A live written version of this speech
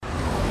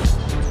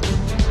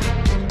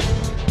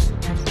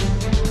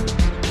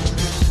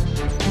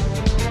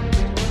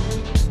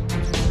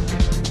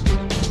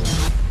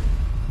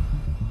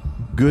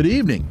Good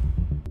evening.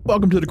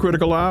 Welcome to the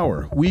Critical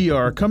Hour. We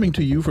are coming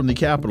to you from the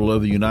capital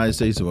of the United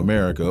States of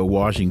America,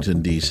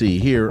 Washington, D.C.,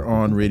 here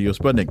on Radio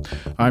Sputnik.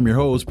 I'm your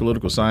host,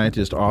 political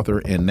scientist, author,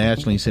 and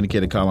nationally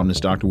syndicated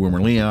columnist Dr.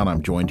 Wilmer Leon.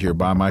 I'm joined here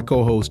by my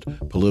co-host,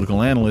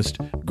 political analyst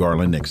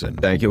Garland Nixon.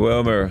 Thank you,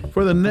 Wilmer.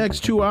 For the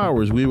next 2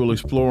 hours, we will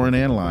explore and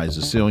analyze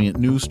the salient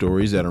news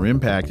stories that are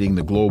impacting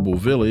the global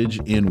village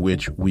in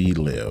which we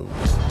live.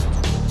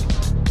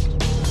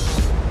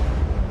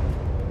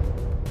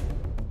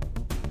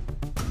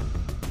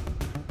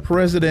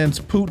 Presidents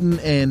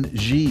Putin and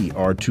Xi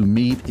are to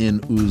meet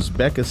in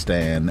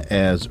Uzbekistan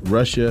as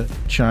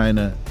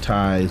Russia-China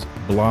ties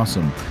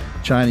blossom.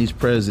 Chinese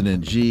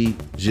President Xi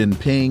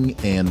Jinping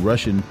and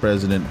Russian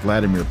President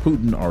Vladimir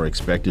Putin are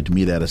expected to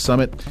meet at a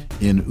summit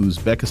in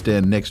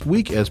Uzbekistan next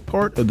week as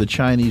part of the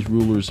Chinese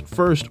ruler's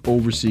first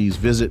overseas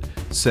visit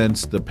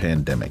since the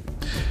pandemic.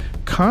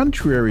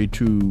 Contrary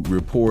to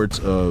reports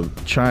of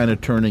China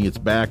turning its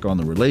back on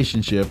the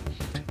relationship,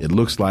 it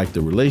looks like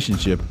the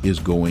relationship is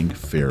going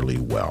fairly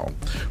well.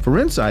 For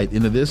insight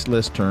into this,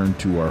 let's turn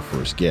to our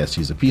first guest.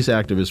 He's a peace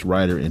activist,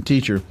 writer, and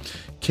teacher,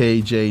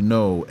 KJ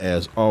No.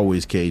 As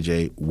always,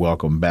 KJ,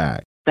 welcome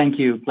back. Thank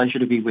you. Pleasure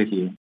to be with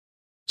you.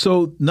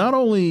 So not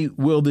only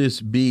will this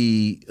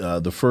be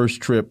the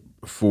first trip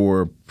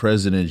for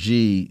President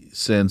Xi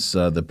since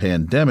the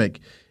pandemic,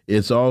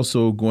 it's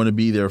also going to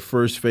be their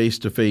first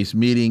face-to-face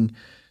meeting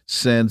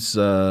since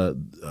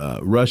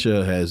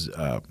Russia has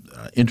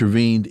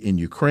intervened in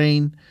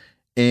Ukraine.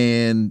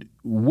 And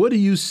what do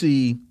you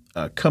see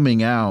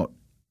coming out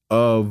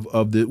of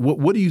the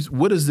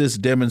what does this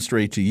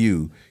demonstrate to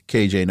you,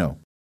 KJ No?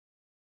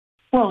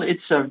 Well,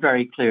 it's a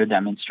very clear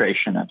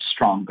demonstration of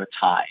stronger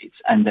ties,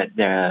 and that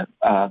they're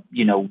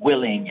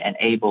willing and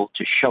able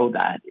to show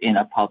that in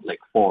a public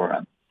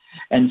forum.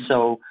 And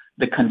so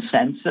the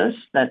consensus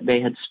that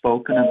they had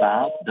spoken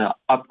about, the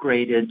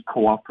upgraded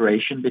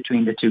cooperation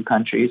between the two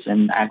countries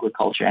in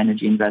agriculture,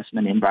 energy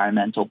investment,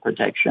 environmental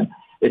protection,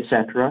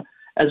 etc.,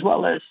 as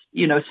well as,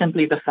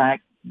 simply the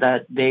fact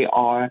that they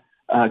are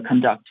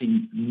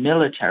conducting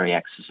military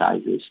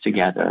exercises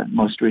together,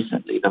 most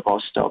recently the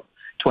Vostok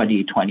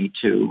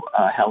 2022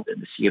 held in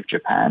the Sea of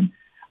Japan.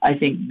 I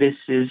think this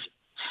is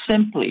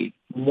simply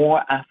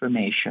more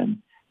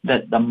affirmation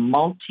that the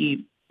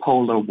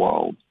multipolar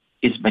world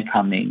is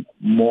becoming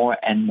more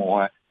and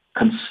more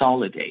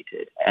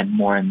consolidated and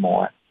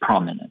more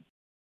prominent.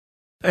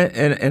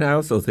 And I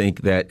also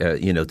think that,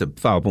 to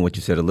follow up on what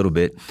you said a little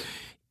bit,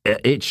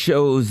 it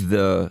shows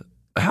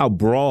how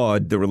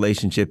broad the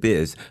relationship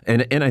is.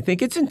 And I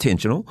think it's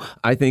intentional.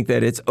 I think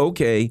that it's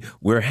okay.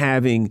 We're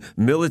having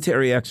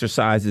military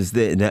exercises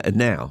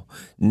now.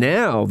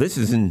 Now, this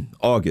is in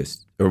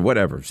August or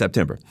whatever,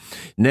 September.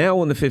 Now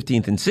on the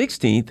 15th and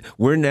 16th,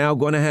 we're now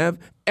going to have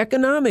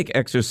economic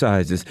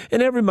exercises.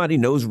 And everybody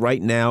knows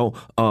right now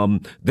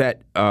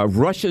that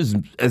Russia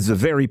is a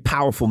very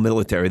powerful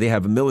military. They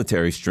have a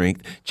military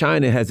strength.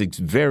 China has a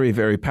very,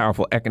 very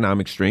powerful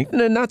economic strength.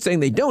 And I'm not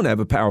saying they don't have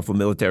a powerful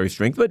military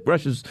strength, but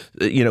Russia's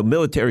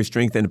military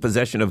strength and the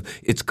possession of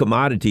its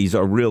commodities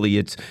are really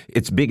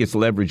its biggest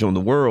leverage on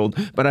the world.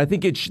 But I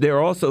think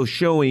they're also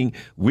showing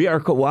we are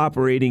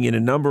cooperating in a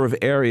number of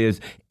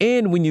areas.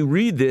 And when you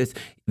read this,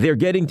 they're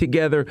getting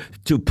together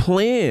to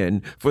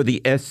plan for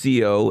the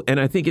SCO, and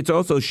I think it's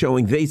also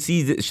showing they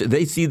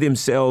see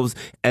themselves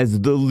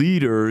as the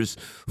leaders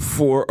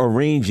for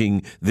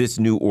arranging this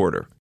new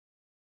order.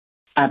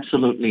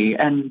 Absolutely,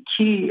 and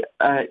key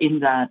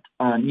in that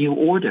new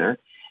order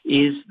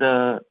is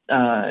the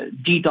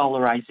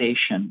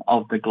de-dollarization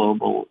of the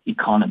global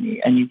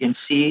economy, and you can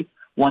see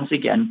once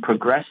again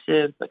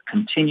progressive but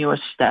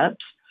continuous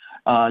steps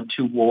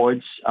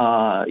towards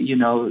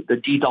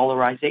the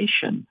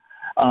de-dollarization.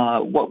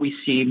 What we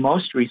see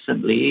most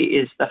recently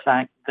is the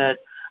fact that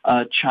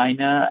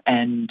China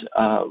and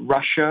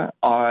Russia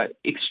are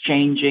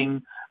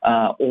exchanging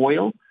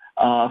oil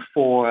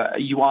for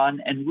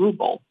yuan and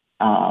ruble,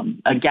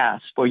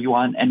 gas for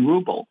yuan and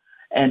ruble.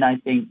 And I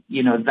think,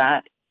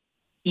 that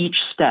each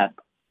step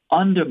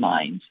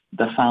undermines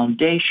the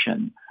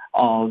foundation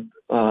of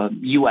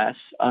U.S.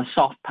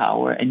 Soft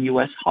power and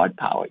U.S. hard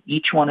power.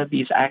 Each one of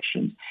these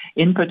actions,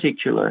 in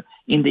particular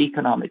in the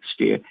economic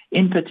sphere,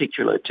 in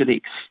particular to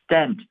the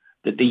extent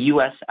that the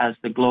U.S. as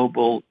the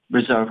global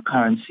reserve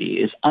currency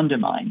is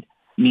undermined,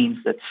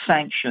 means that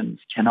sanctions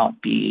cannot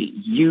be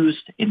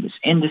used in this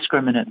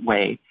indiscriminate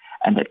way,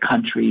 and that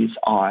countries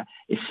are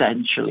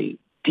essentially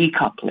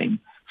decoupling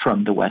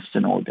from the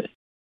Western orbit.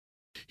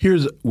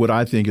 Here's what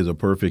I think is a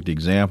perfect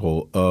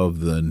example of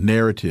the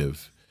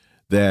narrative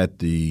that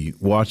the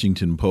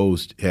Washington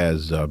Post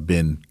has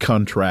been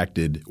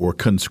contracted or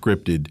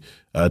conscripted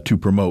to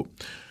promote.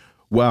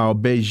 While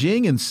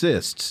Beijing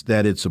insists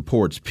that it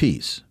supports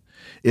peace,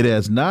 it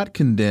has not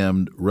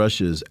condemned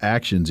Russia's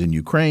actions in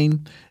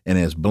Ukraine and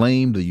has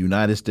blamed the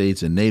United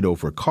States and NATO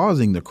for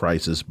causing the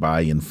crisis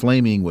by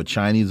inflaming what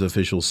Chinese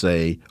officials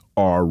say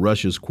are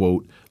Russia's,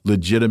 quote,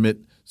 legitimate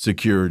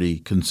security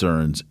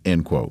concerns,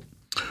 end quote.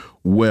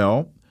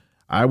 Well,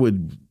 I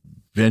would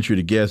venture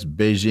to guess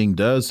Beijing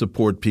does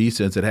support peace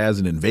since it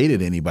hasn't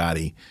invaded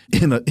anybody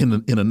in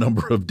a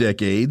number of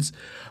decades,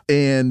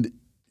 and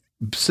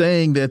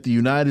saying that the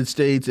United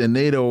States and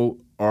NATO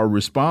are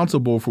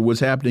responsible for what's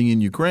happening in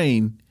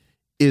Ukraine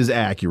is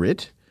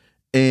accurate,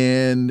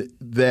 and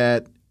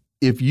that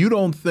if you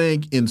don't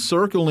think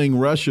encircling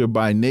Russia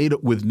by NATO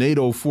with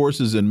NATO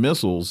forces and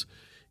missiles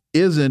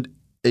isn't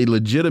a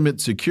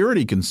legitimate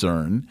security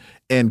concern,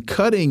 and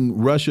cutting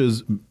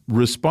Russia's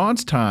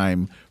response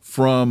time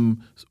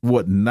from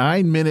what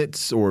 9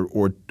 minutes or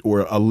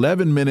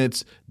 11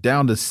 minutes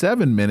down to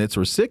 7 minutes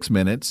or 6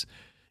 minutes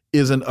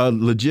isn't a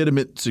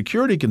legitimate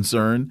security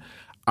concern,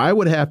 I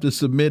would have to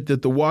submit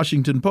that the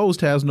Washington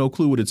Post has no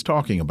clue what it's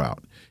talking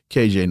about.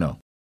 KJ, no.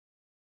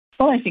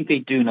 Well, I think they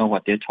do know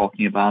what they're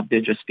talking about. They're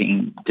just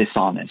being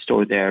dishonest,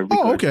 or they're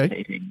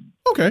regurgitating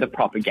the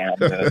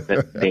propaganda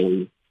that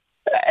they,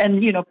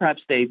 and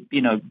perhaps they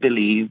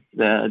believe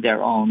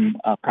their own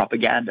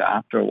propaganda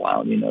after a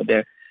while.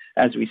 They're,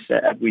 as we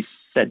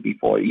said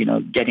before,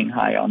 getting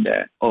high on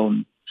their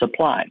own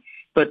supply.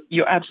 But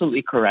you're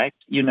absolutely correct.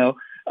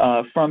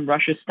 From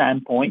Russia's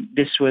standpoint,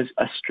 this was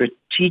a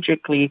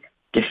strategically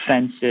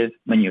defensive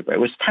maneuver. It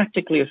was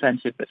tactically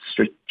offensive, but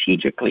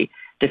strategically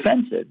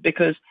defensive,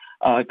 because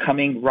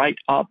coming right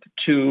up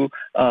to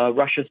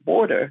Russia's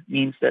border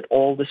means that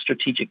all the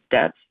strategic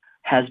depth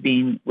has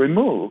been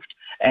removed.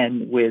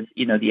 And with,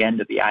 the end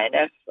of the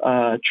INF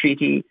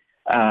treaty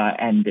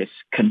and this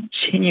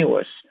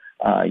continuous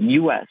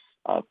U.S.,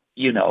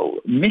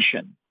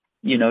 mission,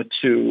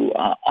 to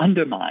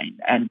undermine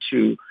and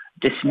to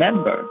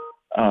dismember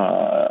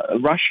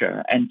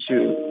Russia and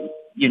to,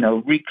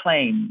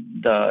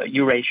 reclaim the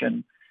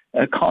Eurasian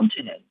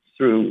continent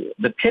through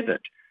the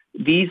pivot.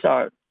 These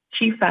are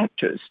key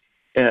factors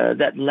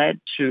that led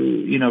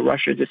to,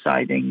 Russia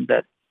deciding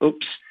that,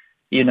 oops,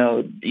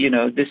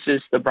 this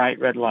is the bright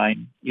red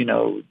line.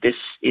 This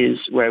is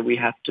where we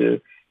have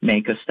to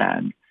make a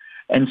stand.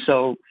 And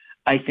so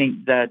I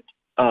think that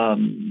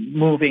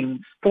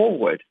moving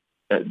forward,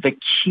 the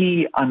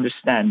key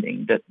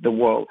understanding that the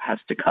world has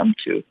to come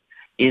to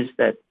is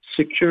that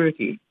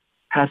security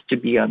has to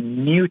be a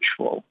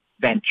mutual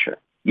venture.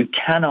 You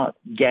cannot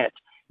get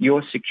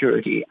your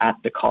security at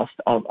the cost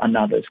of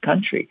another's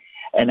country.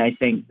 And I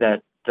think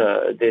that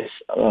this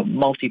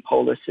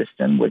multipolar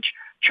system, which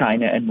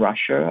China and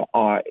Russia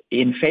are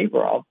in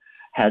favor of,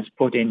 has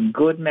put in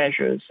good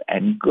measures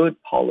and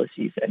good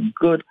policies and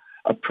good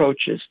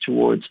approaches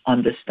towards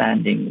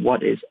understanding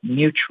what is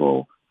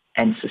mutual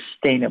and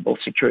sustainable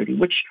security,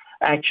 which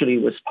actually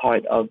was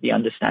part of the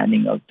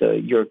understanding of the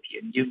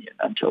European Union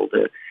until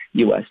the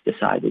U.S.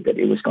 decided that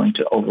it was going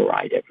to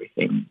override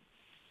everything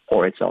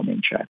for its own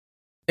interest.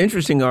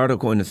 Interesting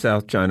article in the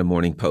South China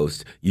Morning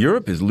Post.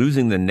 Europe is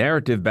losing the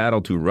narrative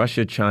battle to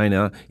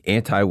Russia-China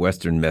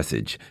anti-Western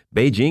message.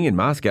 Beijing and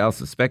Moscow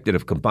suspected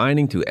of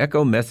combining to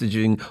echo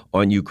messaging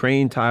on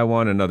Ukraine,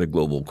 Taiwan, and other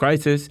global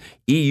crisis.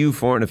 EU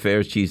Foreign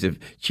Affairs Chief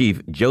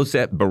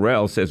Josep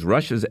Borrell says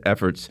Russia's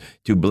efforts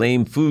to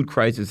blame food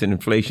crisis and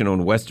inflation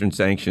on Western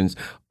sanctions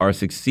are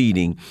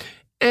succeeding.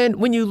 And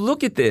when you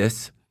look at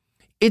this,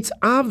 it's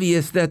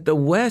obvious that the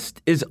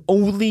West is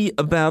only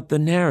about the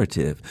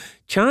narrative.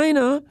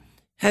 China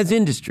has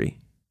industry.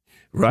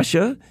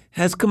 Russia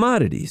has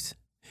commodities.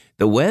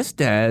 The West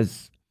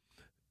has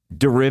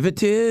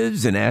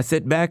derivatives and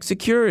asset-backed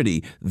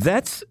security.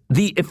 That's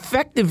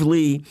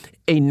effectively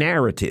a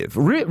narrative.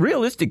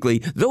 Realistically,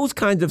 those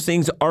kinds of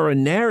things are a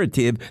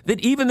narrative that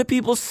even the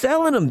people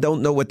selling them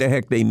don't know what the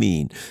heck they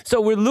mean.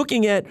 So we're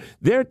looking at,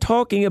 they're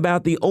talking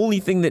about the only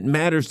thing that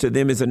matters to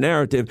them is a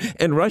narrative,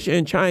 and Russia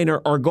and China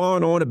are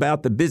going on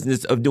about the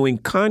business of doing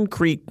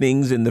concrete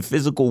things in the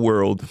physical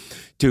world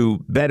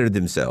to better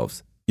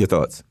themselves. Your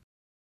thoughts?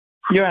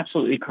 You're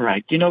absolutely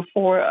correct.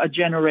 For a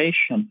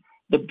generation,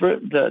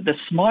 the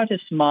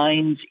smartest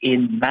minds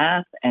in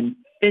math and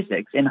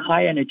physics, in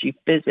high energy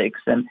physics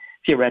and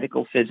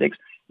theoretical physics,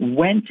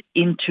 went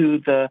into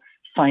the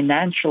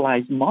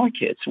financialized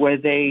markets where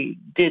they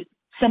did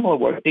similar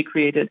work. They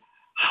created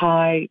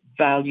high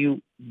value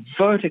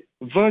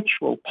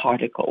virtual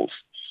particles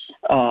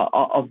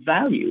of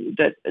value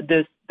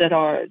that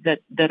are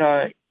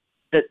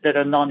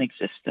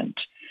non-existent.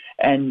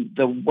 And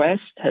the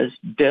West has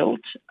built,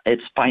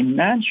 it's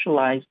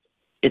financialized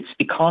its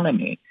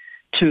economy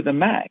to the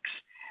max.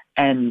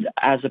 And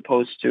as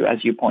opposed to,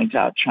 as you point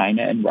out,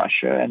 China and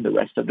Russia and the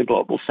rest of the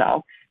global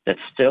South that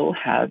still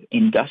have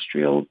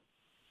industrial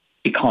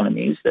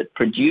economies that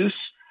produce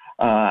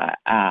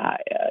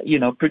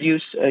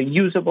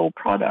usable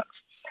products.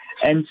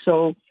 And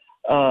so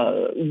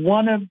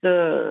one of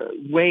the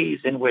ways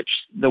in which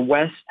the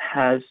West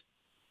has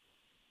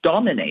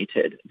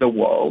dominated the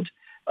world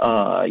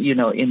in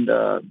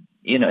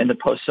the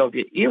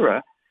post-Soviet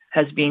era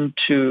has been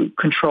to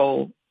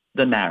control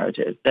the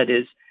narrative. That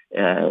is,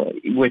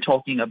 we're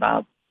talking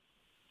about,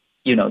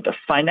 the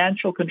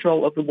financial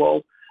control of the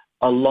world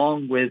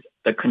along with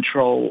the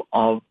control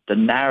of the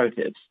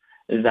narratives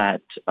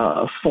that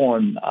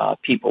form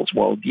people's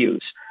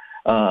worldviews.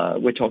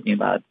 We're talking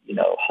about,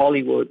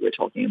 Hollywood. We're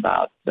talking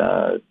about,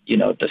 the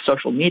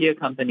social media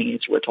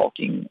companies. We're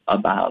talking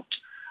about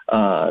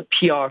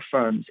PR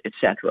firms,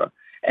 etc.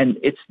 And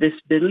it's this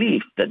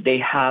belief that they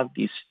have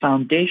these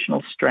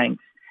foundational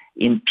strengths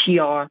in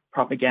PR,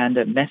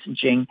 propaganda,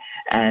 messaging,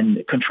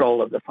 and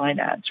control of the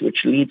finance,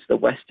 which leads the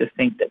West to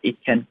think that it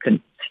can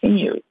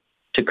continue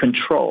to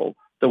control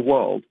the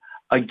world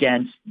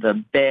against the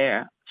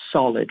bare,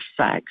 solid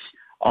facts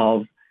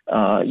of,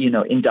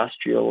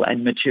 industrial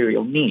and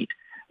material need.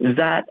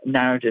 That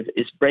narrative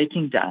is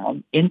breaking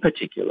down, in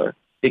particular,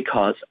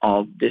 because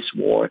of this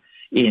war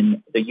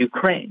in the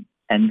Ukraine.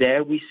 And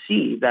there we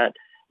see that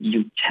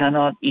you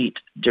cannot eat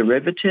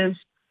derivatives,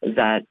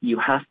 that you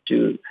have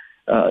to,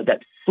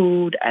 that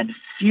food and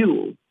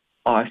fuel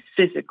are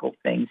physical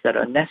things that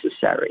are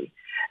necessary.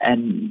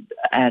 And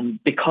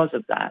because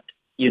of that,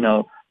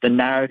 the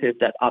narrative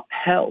that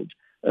upheld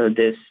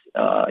this,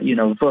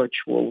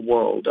 virtual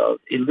world of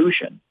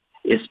illusion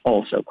is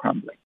also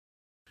crumbling.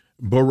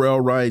 Burrell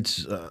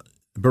writes,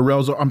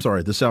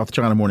 the South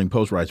China Morning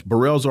Post writes,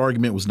 Burrell's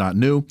argument was not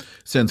new.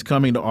 Since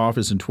coming to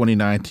office in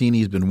 2019,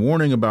 he's been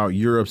warning about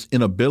Europe's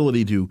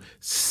inability to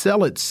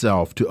sell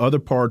itself to other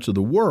parts of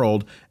the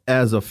world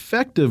as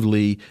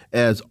effectively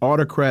as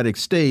autocratic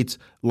states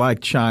like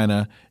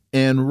China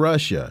and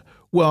Russia.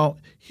 Well,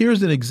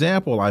 here's an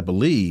example, I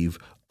believe,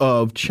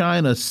 of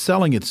China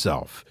selling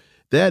itself.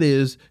 That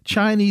is,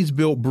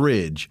 Chinese-built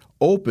bridge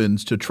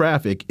opens to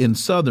traffic in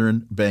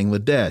southern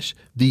Bangladesh.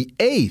 The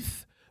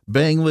 8th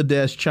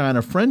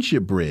Bangladesh-China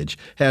Friendship Bridge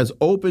has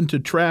opened to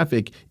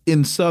traffic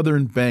in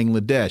southern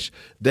Bangladesh.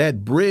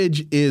 That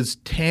bridge is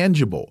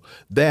tangible.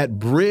 That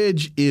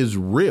bridge is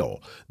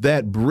real.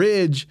 That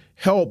bridge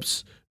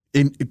helps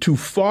to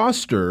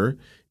foster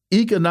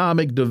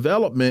economic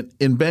development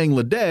in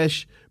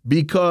Bangladesh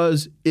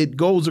because it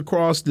goes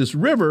across this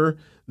river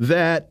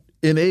that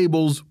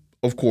enables,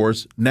 of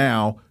course,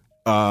 now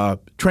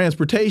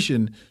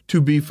transportation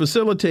to be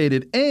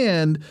facilitated.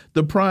 And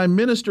the Prime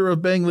Minister of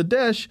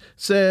Bangladesh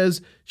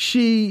says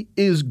she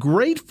is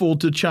grateful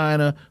to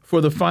China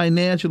for the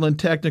financial and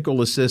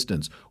technical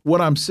assistance.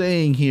 What I'm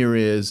saying here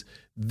is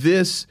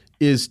this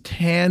is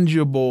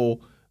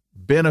tangible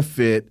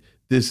benefit.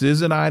 This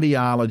isn't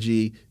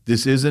ideology.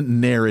 This isn't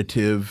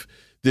narrative.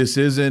 This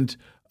isn't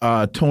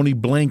Tony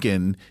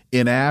Blinken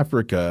in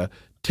Africa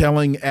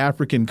telling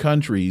African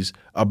countries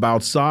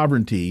about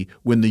sovereignty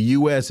when the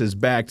U.S. has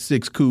backed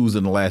 6 coups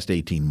in the last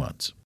 18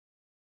 months.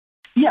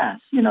 Yes,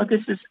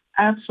 this is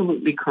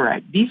absolutely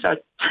correct. These are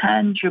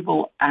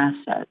tangible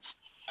assets,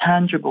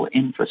 tangible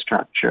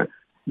infrastructure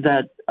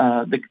that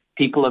the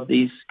people of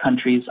these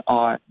countries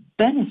are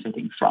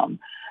benefiting from.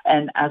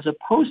 And as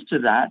opposed to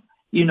that,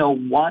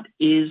 what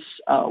is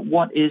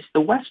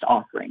the West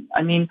offering?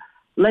 I mean,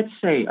 let's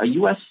say a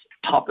U.S.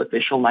 top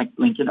official like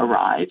Blinken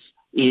arrives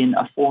in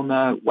a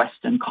former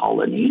Western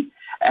colony,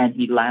 and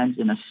he lands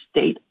in a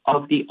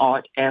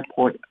state-of-the-art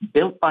airport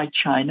built by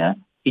China.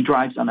 He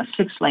drives on a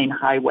 6-lane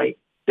highway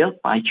built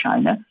by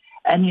China,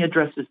 and he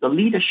addresses the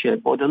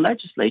leadership or the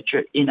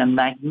legislature in a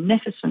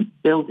magnificent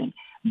building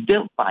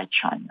built by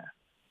China.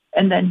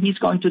 And then he's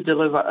going to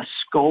deliver a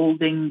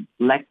scolding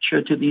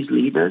lecture to these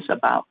leaders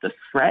about the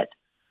threat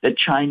that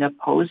China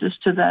poses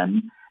to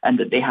them and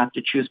that they have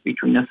to choose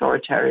between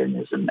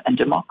authoritarianism and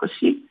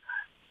democracy.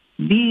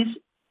 These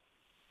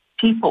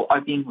people are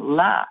being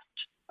laughed,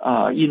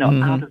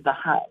 out of the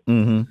house.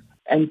 Mm-hmm.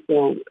 And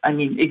so, I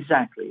mean,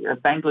 exactly.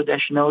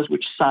 Bangladesh knows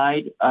which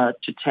side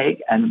to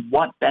take and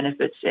what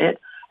benefits it,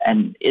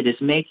 and it is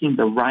making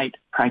the right,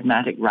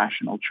 pragmatic,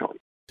 rational choice.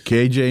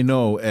 KJ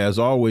No, as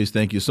always,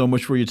 thank you so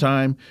much for your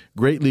time.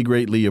 Greatly,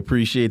 greatly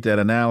appreciate that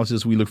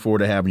analysis. We look forward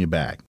to having you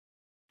back.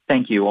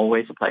 Thank you.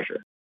 Always a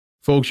pleasure.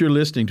 Folks, you're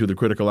listening to the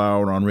Critical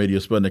Hour on Radio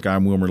Sputnik.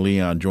 I'm Wilmer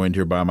Leon, joined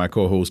here by my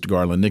co-host,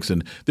 Garland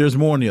Nixon. There's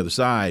more on the other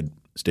side.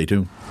 Stay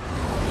tuned.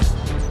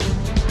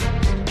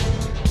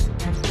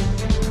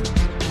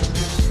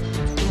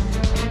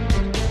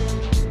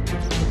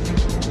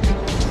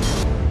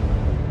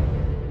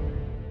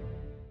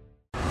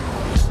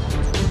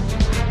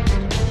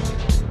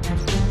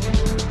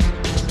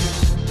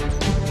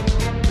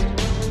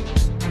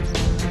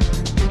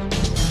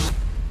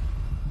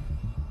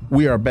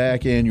 We are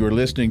back, and you're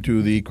listening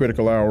to the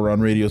Critical Hour on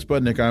Radio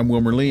Sputnik. I'm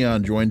Wilmer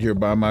Leon, joined here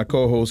by my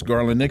co-host,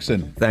 Garland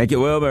Nixon. Thank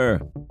you, Wilmer.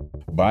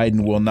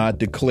 Biden will not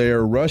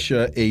declare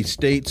Russia a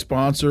state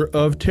sponsor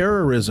of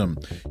terrorism.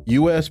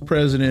 U.S.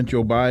 President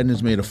Joe Biden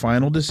has made a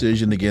final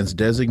decision against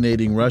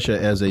designating Russia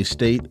as a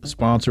state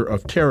sponsor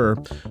of terror,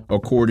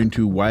 according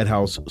to White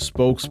House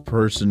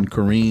spokesperson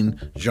Karine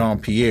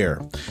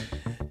Jean-Pierre.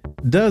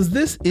 Does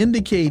this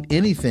indicate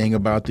anything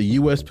about the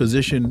U.S.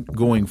 position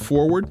going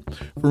forward?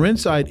 For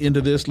insight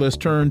into this, let's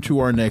turn to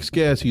our next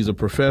guest. He's a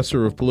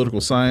professor of political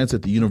science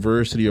at the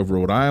University of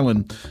Rhode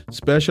Island,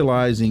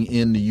 specializing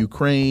in the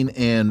Ukraine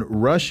and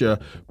Russia.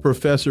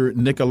 Professor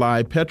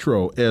Nikolai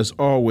Petro, as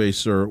always,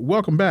 sir,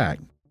 welcome back.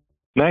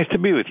 Nice to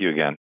be with you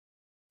again.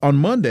 On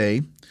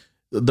Monday,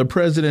 The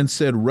president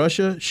said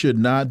Russia should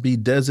not be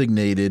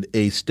designated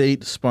a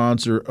state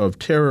sponsor of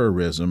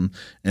terrorism,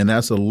 and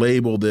that's a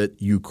label that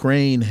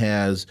Ukraine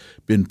has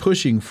been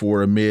pushing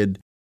for amid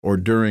or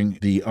during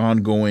the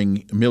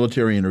ongoing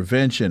military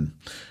intervention.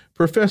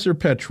 Professor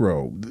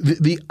Petro,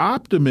 the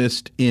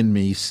optimist in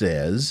me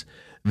says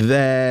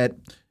that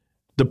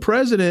the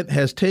president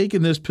has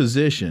taken this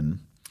position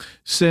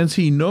since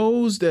he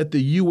knows that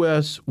the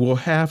U.S. will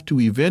have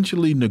to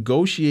eventually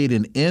negotiate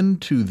an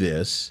end to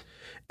this,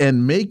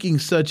 and making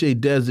such a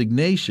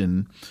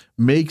designation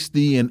makes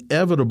the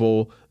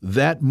inevitable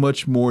that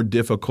much more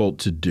difficult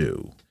to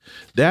do.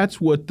 That's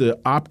what the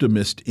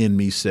optimist in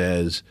me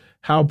says.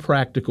 How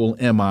practical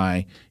am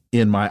I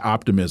in my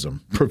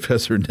optimism,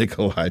 Professor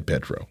Nikolai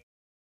Petro?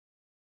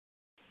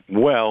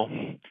 Well,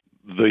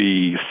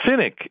 the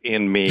cynic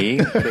in me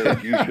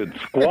says you should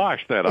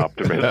squash that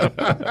optimism.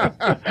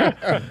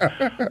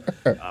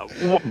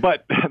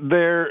 But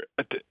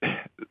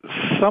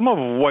some of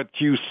what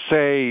you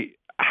say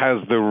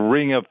has the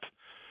ring of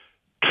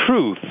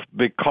truth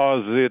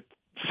because it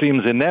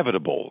seems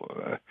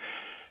inevitable.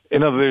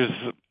 In other words,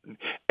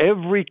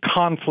 every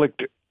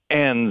conflict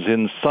ends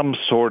in some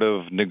sort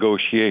of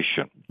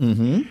negotiation,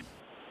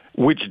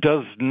 which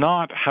does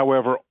not,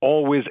 however,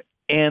 always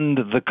end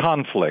the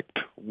conflict.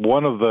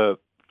 One of the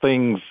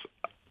things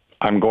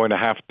I'm going to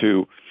have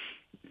to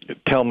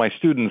tell my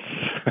students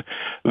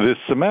this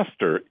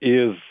semester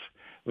is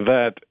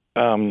that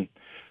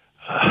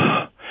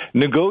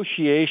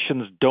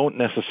negotiations don't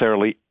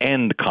necessarily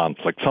end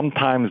conflict.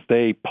 Sometimes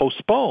they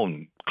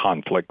postpone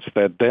conflicts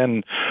that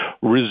then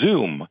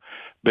resume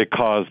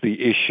because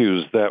the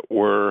issues that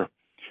were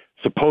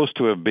supposed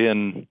to have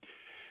been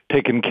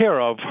taken care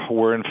of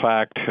were in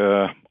fact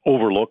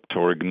overlooked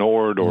or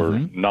ignored or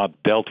not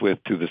dealt with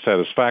to the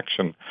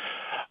satisfaction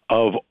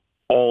of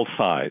all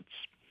sides.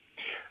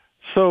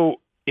 So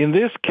in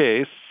this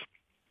case,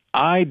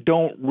 I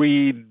don't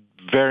read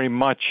very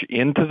much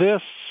into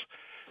this.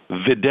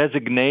 The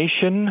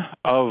designation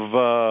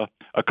of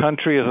a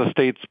country as a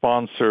state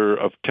sponsor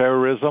of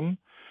terrorism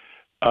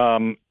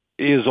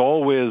is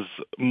always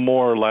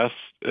more or less,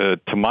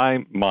 to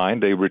my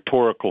mind, a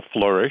rhetorical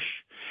flourish.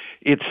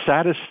 It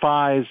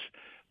satisfies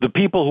the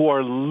people who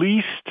are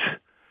least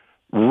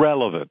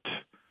relevant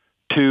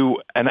to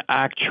an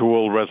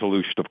actual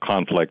resolution of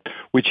conflict,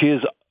 which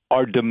is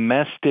our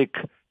domestic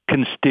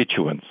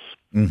constituents.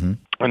 In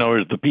other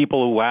words, the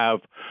people who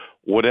have,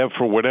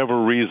 for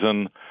whatever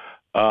reason,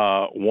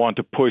 want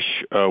to push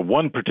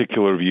one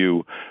particular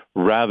view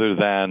rather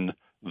than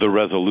the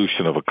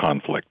resolution of a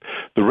conflict.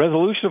 The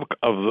resolution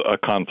of a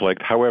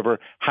conflict, however,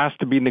 has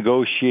to be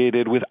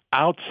negotiated with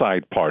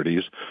outside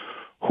parties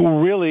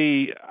who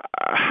really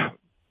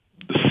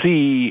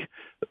see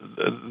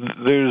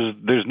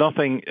there's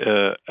nothing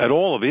at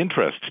all of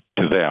interest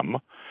to them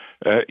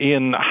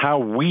in how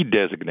we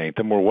designate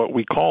them or what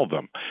we call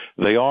them.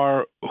 They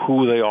are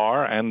who they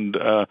are and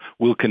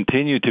will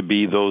continue to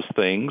be those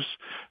things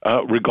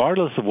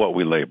regardless of what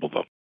we label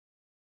them.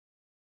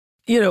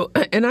 You know,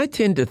 and I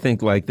tend to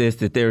think like this,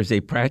 that there's a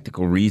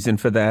practical reason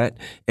for that.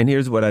 And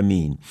here's what I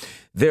mean.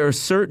 There are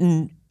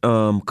certain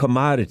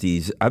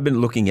commodities, I've been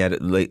looking at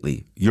it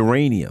lately,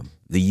 uranium.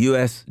 The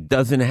U.S.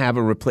 doesn't have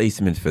a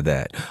replacement for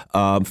that.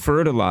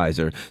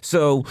 Fertilizer.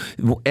 So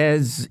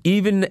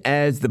even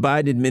as the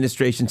Biden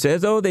administration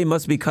says, oh, they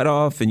must be cut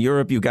off in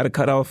Europe, you've got to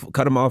cut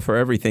them off for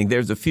everything.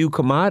 There's a few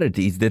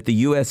commodities that the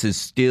U.S. is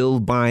still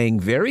buying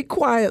very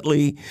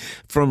quietly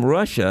from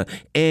Russia,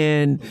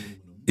 and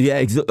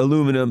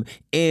aluminum,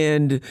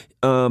 and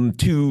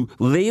to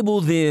label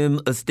them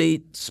a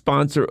state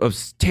sponsor of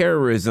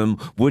terrorism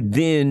would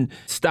then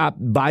stop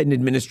Biden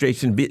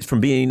administration from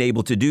being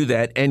able to do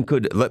that, and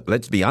could,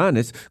 let's be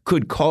honest,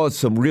 could cause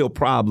some real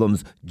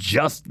problems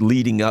just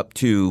leading up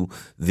to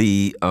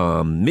the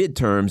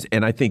midterms.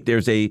 And I think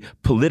there's a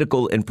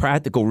political and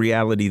practical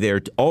reality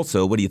there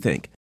also. What do you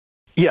think?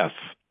 Yes,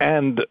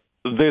 and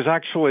there's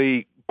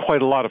actually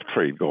quite a lot of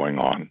trade going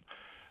on.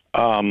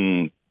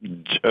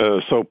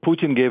 So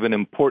Putin gave an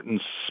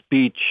important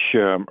speech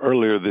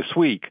earlier this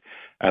week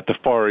at the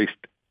Far East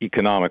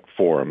Economic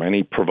Forum, and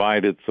he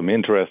provided some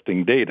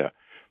interesting data.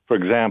 For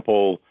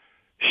example,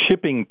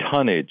 shipping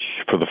tonnage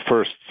for the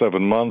first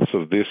 7 months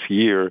of this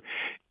year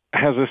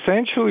has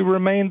essentially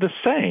remained the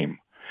same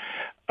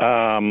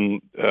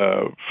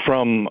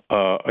from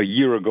a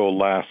year ago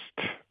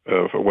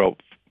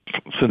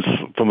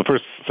from the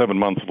first 7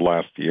 months of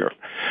last year.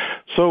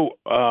 So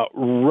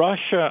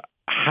Russia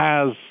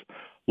has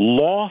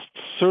lost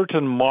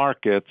certain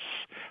markets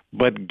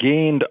but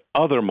gained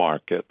other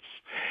markets.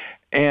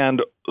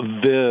 And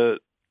the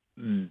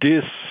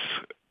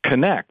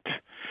disconnect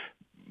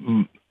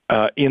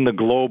in the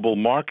global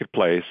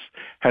marketplace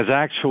has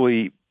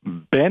actually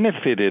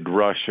benefited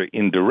Russia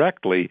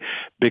indirectly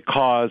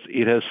because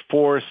it has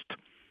forced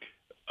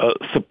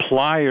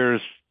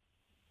suppliers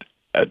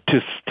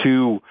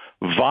to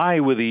vie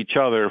with each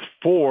other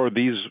for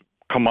these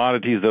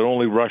commodities that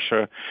only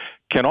Russia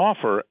can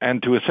offer,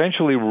 and to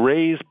essentially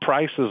raise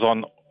prices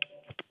on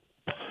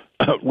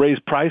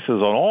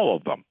all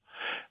of them.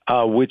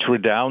 which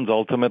redounds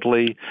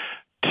ultimately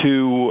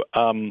to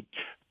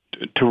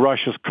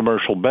Russia's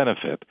commercial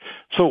benefit.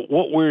 So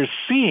what we're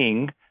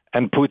seeing,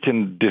 and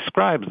Putin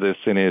describes this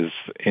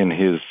in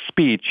his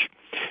speech,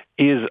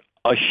 is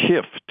a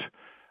shift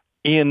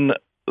in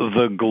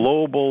the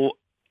global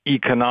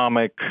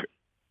economic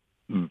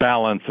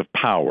balance of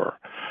power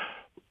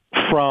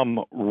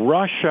from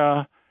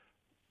Russia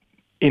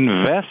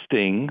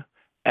investing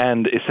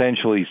and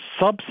essentially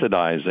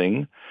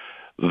subsidizing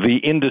the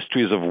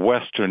industries of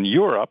Western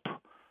Europe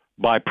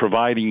by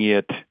providing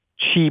it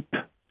cheap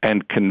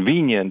and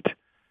convenient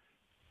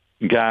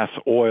gas,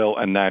 oil,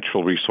 and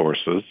natural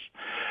resources.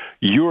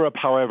 Europe,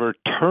 however,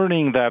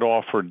 turning that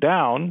offer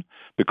down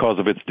because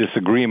of its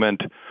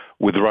disagreement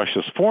with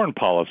Russia's foreign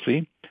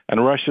policy,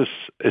 and Russia's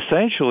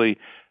essentially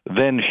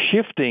then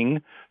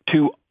shifting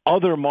to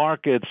other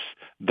markets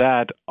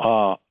that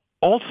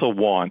also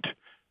want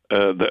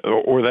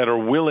or that are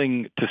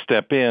willing to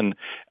step in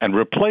and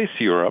replace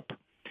Europe,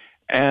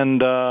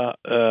 and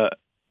that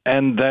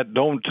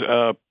don't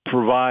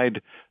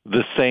provide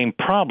the same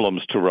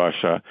problems to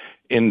Russia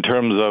in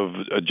terms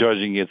of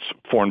judging its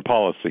foreign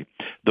policy.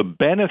 The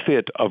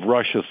benefit of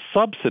Russia's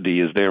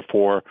subsidy is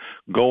therefore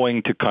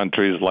going to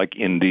countries like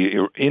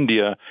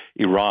India,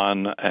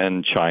 Iran,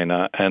 and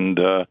China, and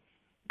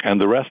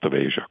the rest of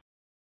Asia.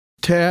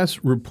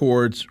 TASS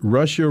reports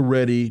Russia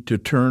ready to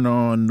turn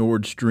on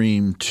Nord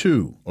Stream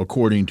 2,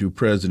 according to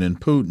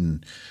President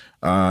Putin.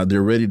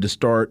 They're ready to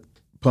start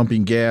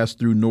pumping gas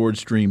through Nord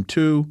Stream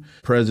 2.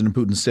 President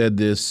Putin said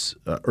this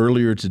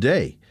earlier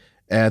today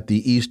at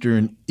the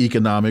Eastern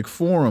Economic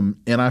Forum.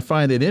 And I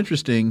find it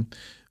interesting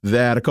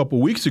that a couple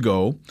weeks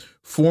ago,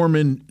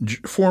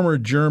 former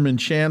German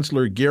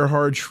Chancellor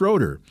Gerhard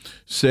Schroeder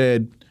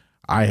said,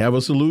 I have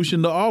a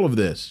solution to all of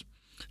this.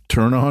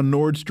 Turn on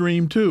Nord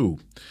Stream 2.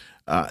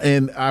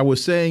 And I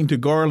was saying to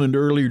Garland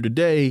earlier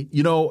today,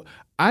 you know,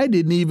 I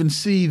didn't even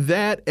see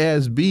that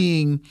as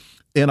being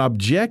an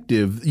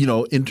objective, you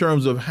know, in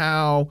terms of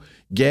how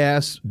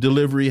gas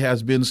delivery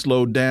has been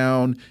slowed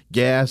down.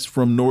 Gas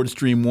from Nord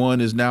Stream 1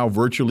 is now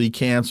virtually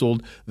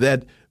canceled.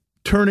 That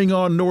turning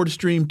on Nord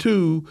Stream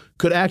 2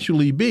 could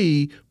actually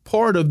be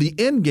part of the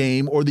end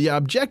game or the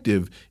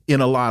objective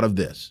in a lot of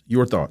this.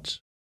 Your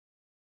thoughts?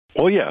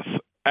 Well, yes.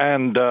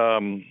 And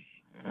a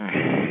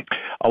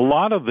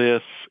lot of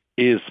this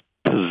is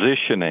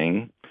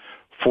positioning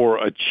for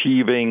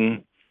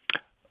achieving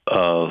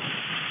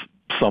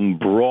some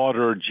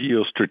broader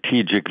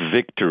geostrategic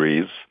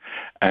victories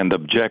and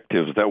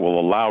objectives that will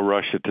allow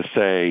Russia to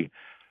say,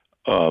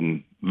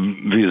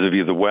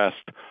 vis-a-vis the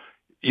West,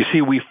 you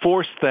see, we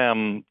forced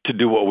them to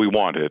do what we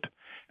wanted.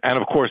 And,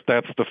 of course,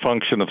 that's the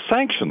function of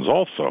sanctions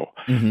also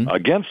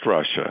against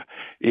Russia,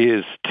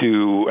 is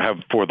to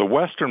have for the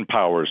Western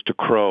powers to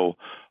crow,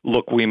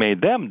 look, we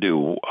made them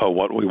do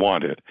what we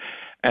wanted.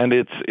 And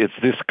it's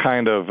this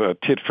kind of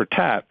tit for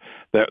tat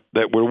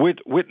that we're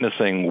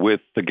witnessing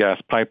with the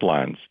gas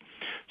pipelines.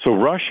 So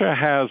Russia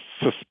has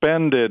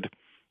suspended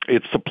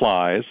its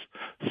supplies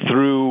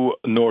through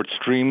Nord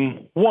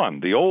Stream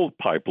 1, the old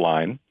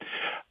pipeline,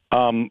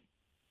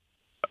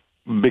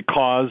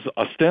 because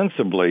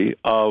ostensibly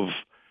of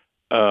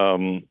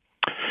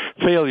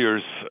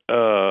failures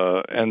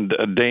and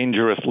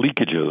dangerous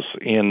leakages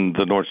in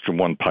the Nord Stream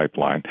 1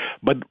 pipeline.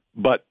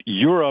 But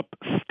Europe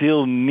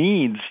still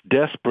needs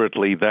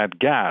desperately that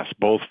gas,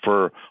 both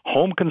for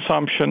home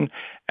consumption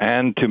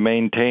and to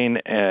maintain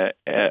a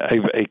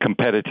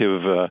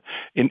competitive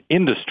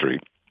industry.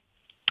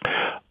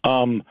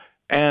 And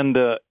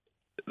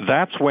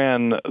that's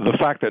when the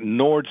fact that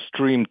Nord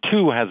Stream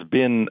 2 has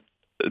been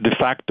de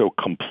facto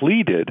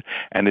completed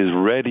and is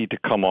ready to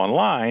come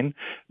online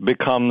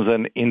becomes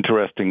an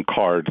interesting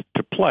card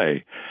to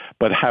play.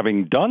 But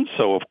having done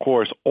so, of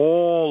course,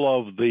 all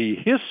of the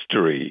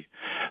history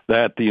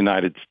that the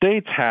United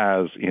States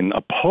has in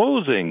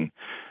opposing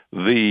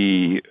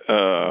the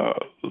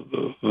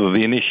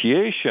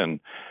initiation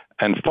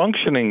and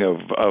functioning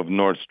of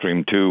Nord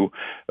Stream 2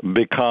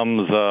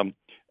 becomes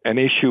an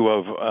issue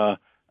of,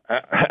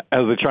 as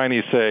the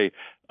Chinese say,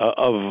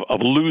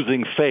 of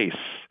losing face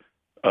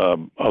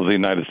of the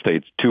United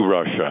States to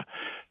Russia,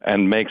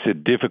 and makes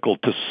it difficult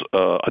to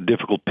a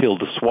difficult pill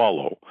to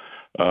swallow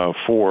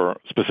for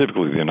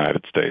specifically the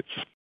United States.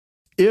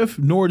 If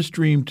Nord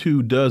Stream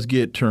 2 does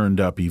get turned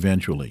up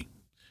eventually,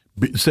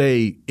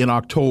 say in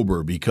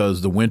October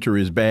because the winter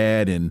is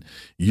bad and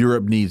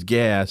Europe needs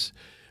gas,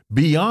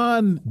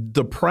 beyond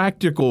the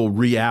practical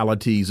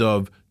realities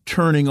of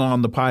turning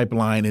on the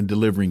pipeline and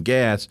delivering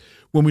gas,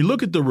 when we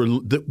look at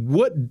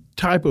what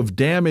type of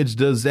damage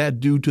does that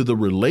do to the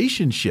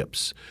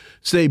relationships,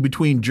 say,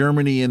 between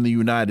Germany and the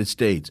United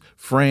States,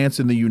 France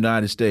and the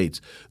United States,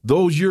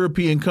 those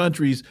European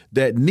countries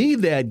that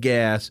need that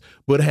gas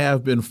but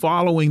have been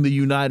following the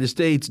United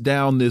States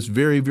down this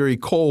very, very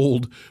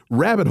cold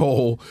rabbit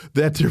hole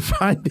that they're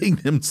finding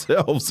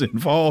themselves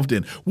involved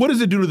in? What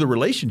does it do to the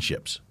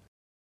relationships?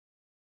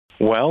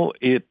 Well,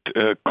 it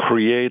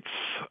creates,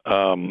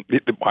 I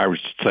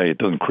should say it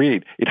doesn't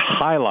create, it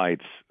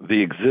highlights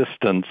the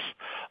existence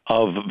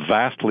of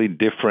vastly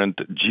different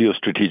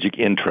geostrategic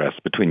interests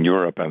between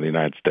Europe and the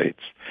United States.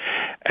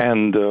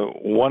 And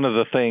one of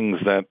the things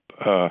that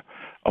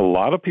a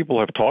lot of people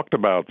have talked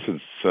about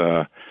since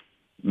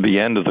the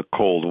end of the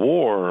Cold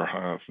War,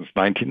 since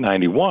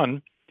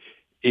 1991,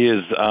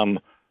 is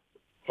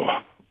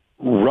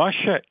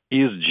Russia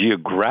is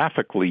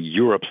geographically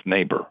Europe's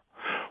neighbor,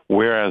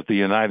 whereas the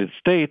United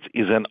States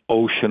is an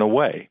ocean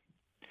away.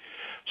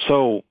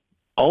 So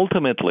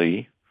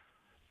ultimately,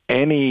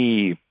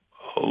 any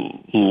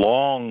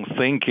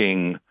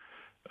long-thinking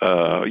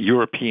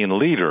European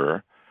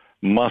leader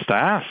must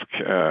ask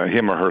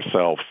him or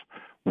herself,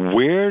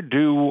 where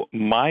do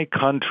my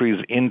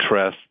country's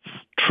interests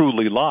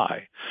truly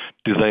lie?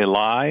 Do they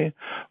lie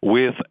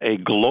with a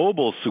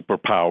global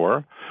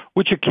superpower,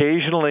 which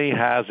occasionally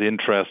has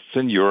interests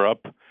in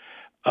Europe,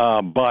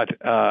 but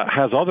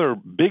has other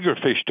bigger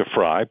fish to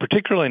fry,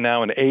 particularly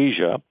now in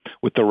Asia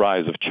with the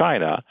rise of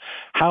China?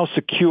 How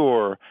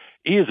secure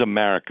is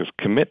America's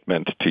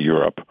commitment to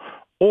Europe?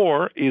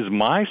 Or is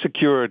my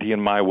security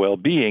and my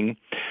well-being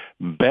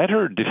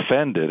better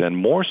defended and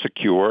more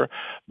secure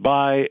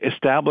by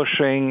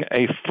establishing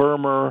a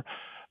firmer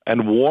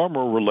and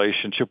warmer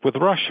relationship with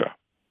Russia?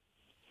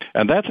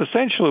 And that's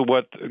essentially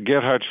what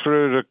Gerhard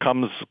Schröder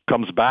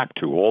comes back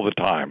to all the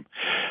time.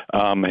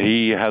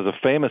 He has a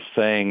famous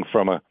saying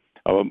from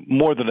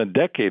more than a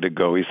decade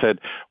ago. He said,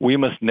 we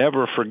must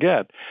never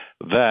forget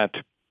that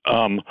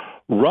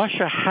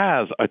Russia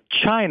has a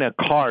China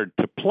card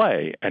to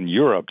play and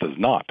Europe does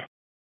not.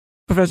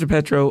 Professor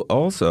Petro,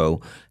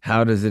 also,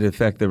 how does it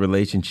affect the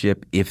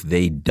relationship if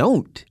they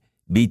don't,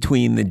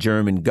 between the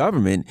German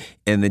government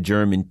and the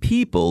German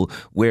people,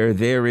 where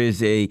there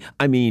is the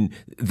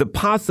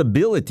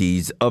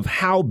possibilities of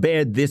how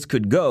bad this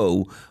could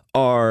go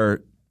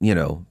are,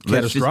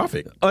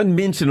 catastrophic,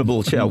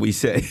 unmentionable, shall we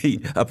say,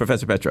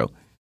 Professor Petro?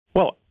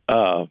 Well,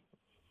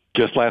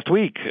 just last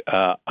week,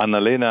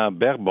 Annalena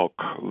Baerbock,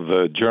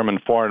 the German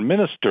foreign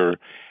minister,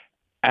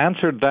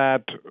 answered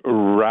that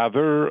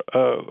rather,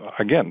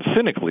 again,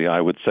 cynically, I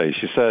would say.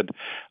 She said,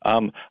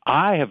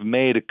 I have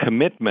made a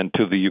commitment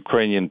to the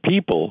Ukrainian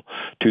people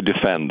to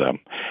defend them.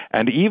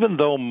 And even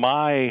though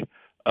my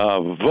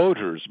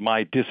voters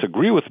might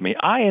disagree with me,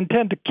 I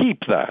intend to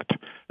keep that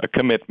a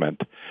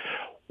commitment.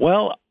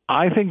 Well,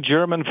 I think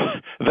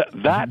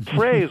that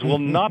phrase will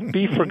not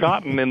be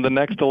forgotten in the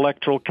next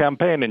electoral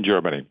campaign in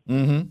Germany.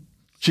 Mm-hmm.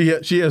 She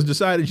has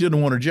decided she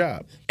doesn't want her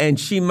job. And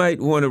she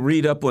might want to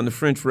read up on the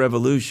French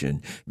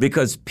Revolution,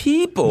 because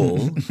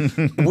people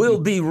will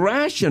be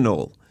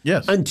rational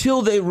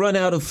until they run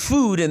out of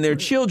food and their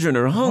children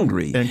are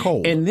hungry. And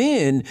cold. And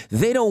then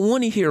they don't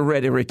want to hear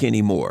rhetoric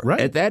anymore. Right.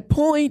 At that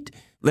point,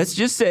 let's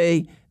just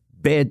say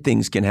bad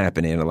things can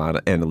happen,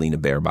 Annalena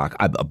Baerbock.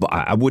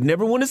 I would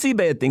never want to see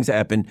bad things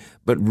happen,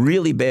 but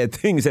really bad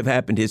things have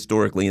happened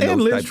historically in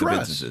those types of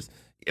instances.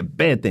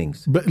 Bad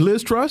things. But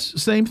Liz Truss,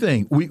 same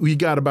thing. We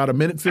got about a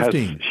minute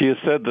 15. She has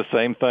said the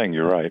same thing.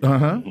 You're right.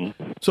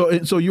 Mm-hmm.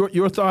 So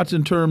your thoughts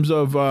in terms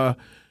of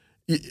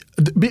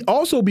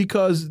also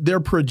because they're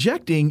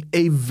projecting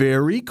a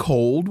very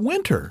cold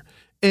winter,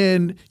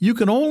 and you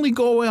can only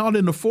go out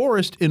in the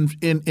forest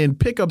and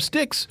pick up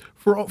sticks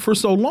for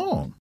so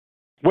long.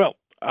 Well,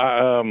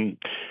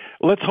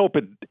 let's hope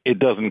it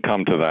doesn't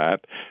come to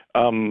that.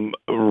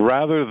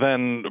 Rather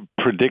than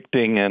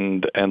predicting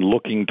and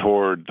looking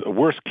toward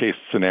worst-case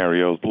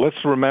scenarios, let's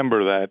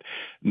remember that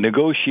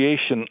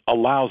negotiation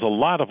allows a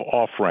lot of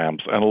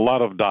off-ramps and a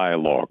lot of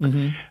dialogue.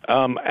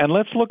 Mm-hmm. And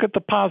let's look at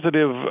the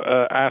positive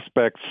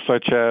aspects,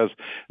 such as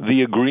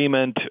the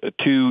agreement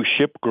to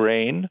ship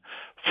grain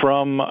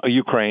from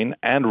Ukraine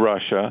and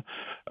Russia,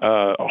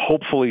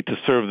 hopefully to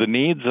serve the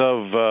needs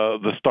of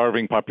the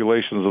starving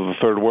populations of the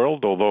Third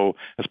World, although,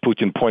 as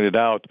Putin pointed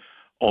out,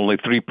 only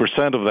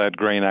 3% of that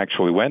grain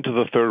actually went to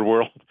the Third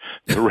World.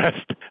 The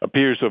rest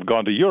appears to have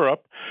gone to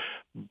Europe.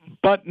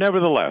 But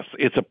nevertheless,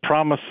 it's a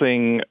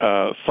promising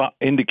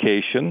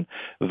indication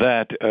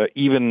that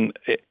even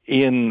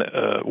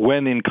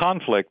when in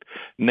conflict,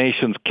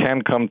 nations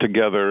can come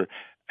together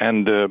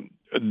and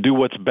do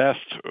what's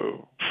best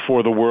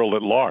for the world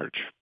at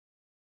large.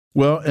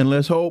 Well, and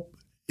let's hope,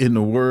 in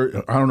the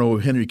word, I don't know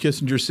if Henry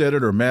Kissinger said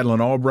it or Madeleine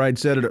Albright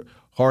said it,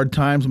 hard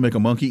times will make a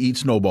monkey eat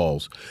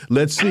snowballs.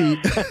 Let's see.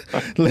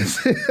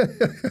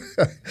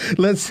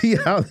 Let's see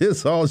how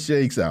this all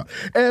shakes out.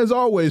 As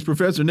always,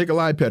 Professor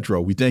Nikolai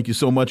Petro, we thank you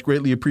so much.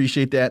 Greatly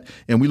appreciate that.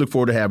 And we look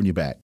forward to having you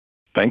back.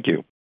 Thank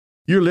you.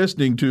 You're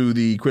listening to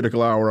the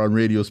Critical Hour on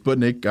Radio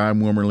Sputnik. I'm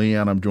Wilmer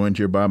Leon. I'm joined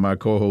here by my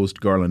co-host,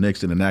 Garland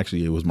Nixon. And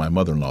actually, it was my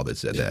mother-in-law that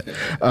said that.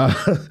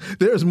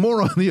 There's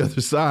more on the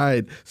other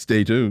side.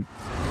 Stay tuned.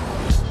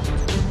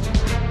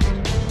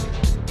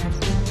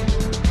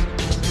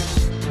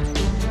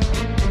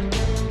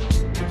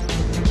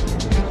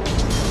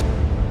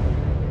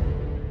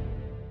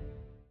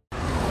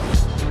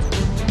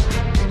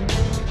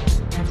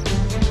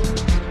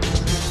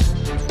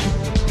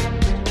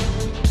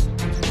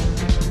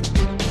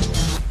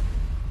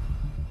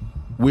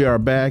 We are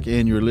back,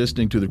 and you're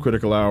listening to the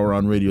Critical Hour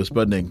on Radio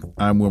Sputnik.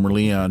 I'm Wilmer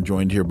Leon,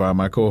 joined here by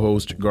my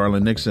co-host,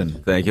 Garland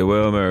Nixon. Thank you,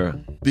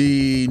 Wilmer.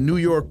 The New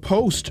York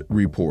Post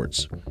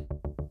reports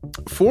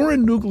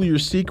foreign nuclear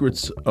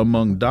secrets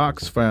among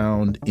docs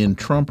found in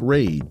Trump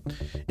raid.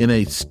 In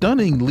a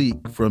stunning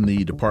leak from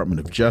the Department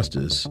of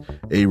Justice,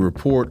 a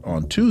report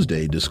on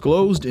Tuesday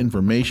disclosed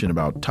information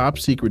about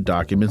top-secret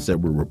documents that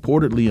were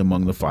reportedly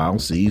among the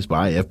files seized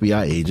by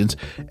FBI agents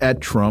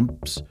at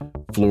Trump's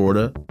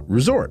Florida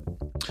resort.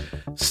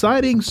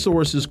 Citing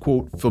sources,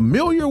 quote,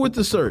 familiar with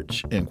the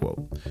search, end quote.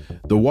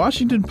 The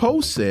Washington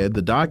Post said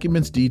the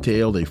documents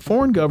detailed a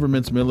foreign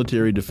government's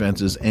military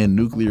defenses and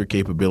nuclear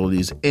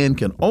capabilities and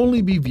can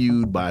only be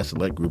viewed by a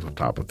select group of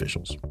top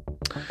officials.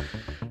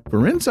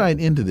 For insight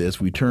into this,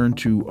 we turn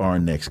to our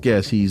next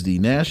guest. He's the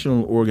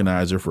national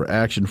organizer for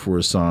Action for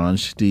Assange,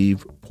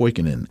 Steve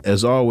Poikonen.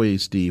 As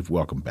always, Steve,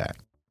 welcome back.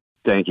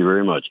 Thank you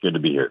very much. Good to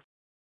be here.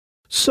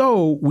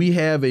 So we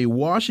have a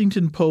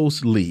Washington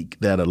Post leak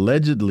that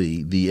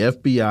allegedly the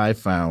FBI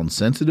found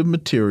sensitive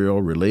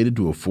material related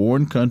to a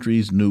foreign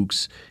country's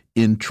nukes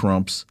in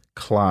Trump's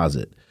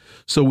closet.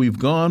 So we've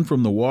gone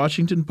from the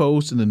Washington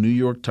Post and the New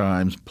York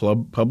Times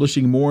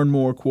publishing more and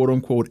more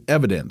quote-unquote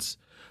evidence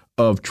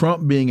of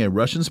Trump being a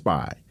Russian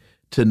spy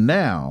to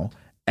now,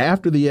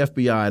 after the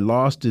FBI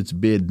lost its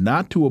bid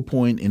not to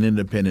appoint an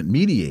independent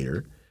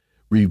mediator,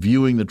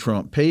 reviewing the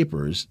Trump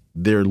papers,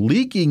 they're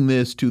leaking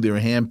this to their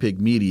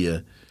handpicked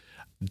media,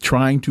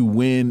 trying to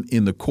win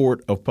in the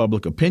court of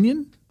public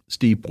opinion.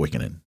 Steve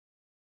Poikonen.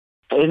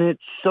 And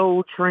it's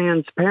so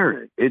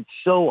transparent. It's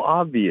so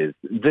obvious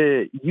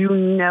that you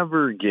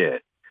never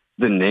get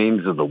the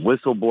names of the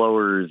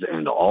whistleblowers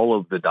and all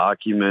of the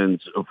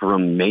documents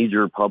from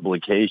major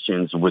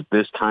publications with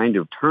this kind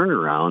of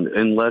turnaround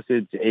unless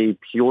it's a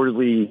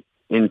purely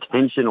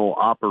intentional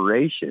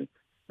operation.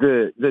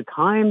 The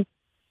time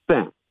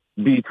spent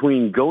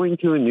between going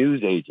to a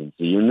news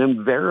agency and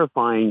them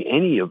verifying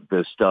any of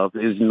this stuff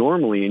is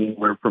normally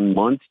anywhere from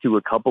months to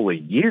a couple of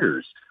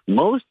years.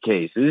 Most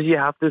cases, you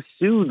have to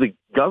sue the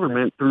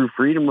government through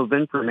Freedom of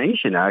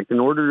Information Act in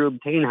order to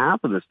obtain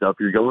half of the stuff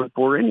you're going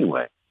for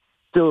anyway.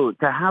 So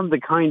to have the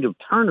kind of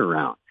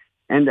turnaround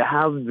and to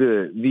have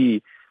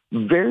the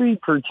very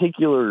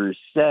particular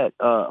set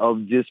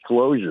of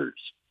disclosures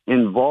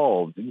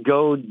involved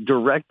go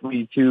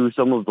directly to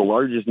some of the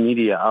largest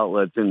media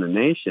outlets in the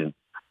nation,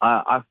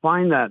 I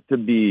find that to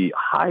be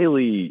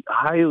highly,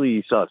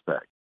 highly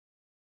suspect.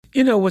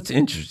 You know what's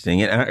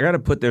interesting, and I got to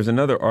put, there's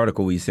another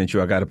article we sent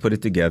you, I got to put it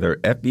together.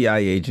 FBI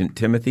agent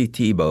Timothy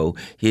Thibault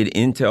hid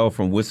intel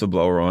from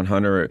whistleblower on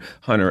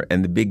Hunter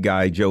and the big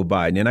guy Joe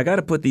Biden. And I got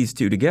to put these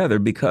two together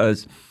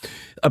because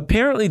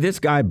apparently this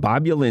guy,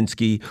 Bob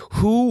Yalinsky,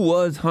 who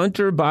was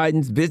Hunter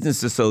Biden's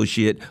business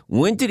associate,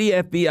 went to the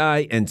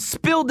FBI and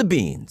spilled the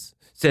beans.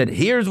 Said,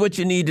 here's what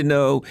you need to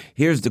know.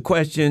 Here's the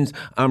questions.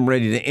 I'm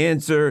ready to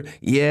answer.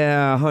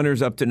 Yeah,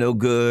 Hunter's up to no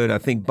good. I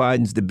think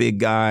Biden's the big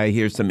guy.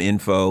 Here's some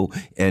info.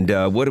 And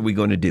what are we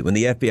going to do? And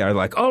the FBI are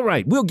like, all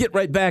right, we'll get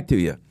right back to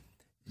you.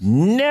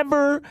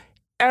 Never,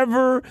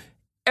 ever,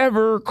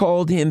 ever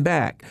called him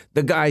back.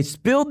 The guy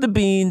spilled the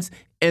beans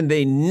and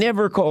they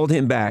never called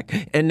him back.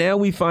 And now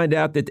we find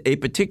out that a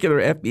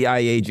particular FBI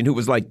agent who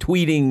was like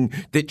tweeting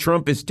that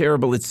Trump is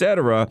terrible, et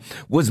cetera,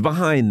 was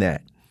behind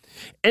that.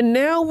 And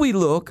now we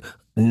look,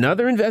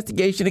 another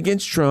investigation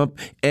against Trump,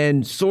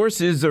 and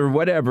sources or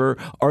whatever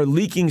are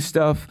leaking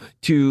stuff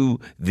to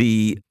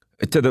the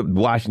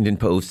Washington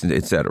Post,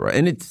 et cetera.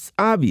 And it's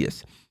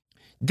obvious.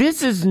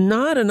 This is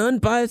not an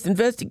unbiased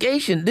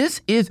investigation.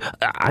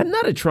 I'm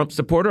not a Trump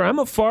supporter. I'm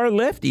a far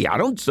lefty. I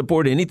don't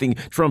support anything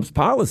Trump's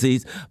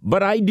policies,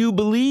 but I do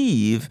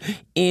believe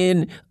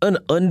in an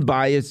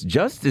unbiased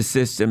justice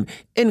system.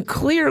 And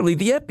clearly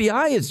the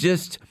FBI is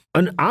just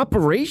an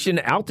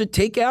operation out to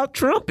take out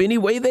Trump any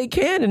way they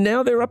can, and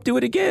now they're up to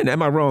it again.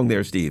 Am I wrong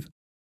there, Steve?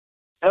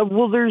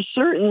 Well, there's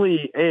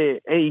certainly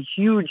a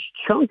huge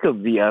chunk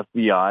of the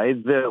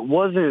FBI that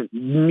wasn't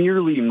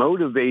merely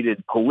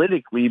motivated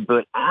politically,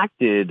 but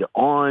acted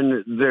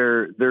on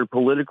their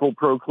political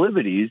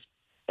proclivities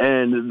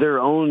and their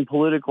own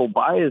political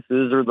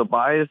biases or the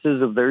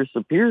biases of their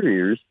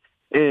superiors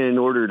in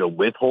order to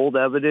withhold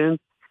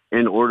evidence,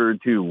 in order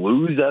to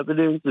lose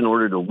evidence, in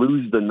order to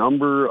lose the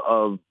number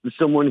of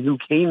someone who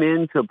came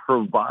in to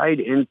provide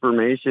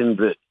information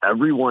that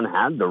everyone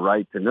had the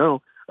right to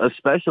know,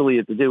 especially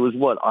if it was,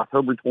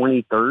 October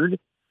 23rd,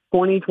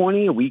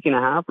 2020, a week and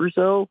a half or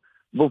so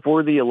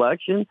before the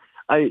election.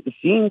 It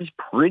seems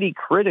pretty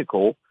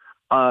critical,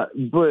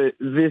 but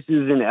this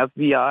is an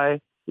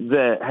FBI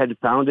that had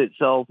found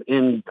itself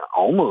in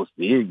almost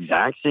the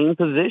exact same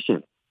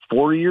position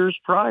 4 years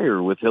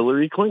prior with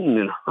Hillary Clinton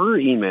and her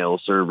email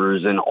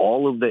servers and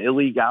all of the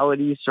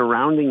illegalities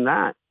surrounding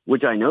that,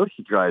 which I know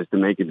she tries to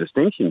make a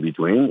distinction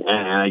between.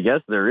 And I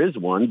guess there is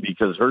one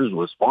because hers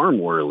was far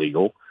more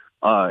illegal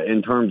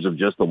in terms of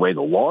just the way the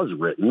law is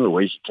written, the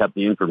way she kept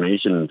the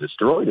information and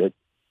destroyed it.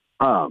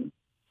 But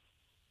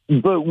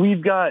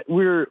we've got,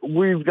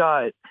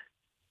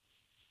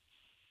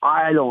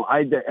 I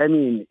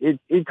mean,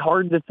 it's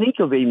hard to think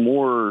of a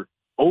more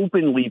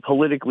openly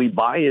politically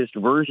biased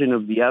version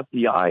of the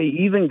FBI,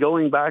 even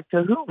going back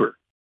to Hoover.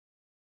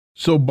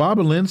 So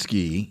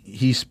Bobulinski,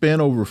 he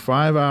spent over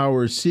 5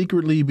 hours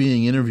secretly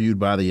being interviewed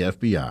by the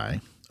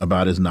FBI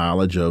about his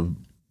knowledge of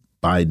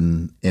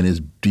Biden and his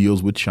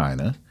deals with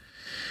China.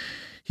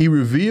 He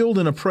revealed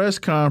in a press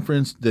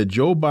conference that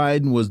Joe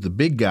Biden was the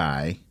big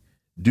guy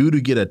due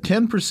to get a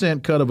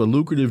 10% cut of a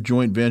lucrative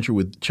joint venture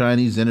with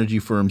Chinese energy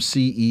firm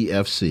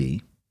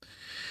CEFC.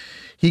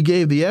 He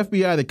gave the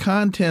FBI the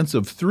contents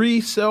of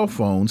 3 cell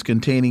phones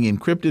containing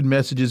encrypted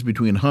messages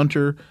between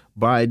Hunter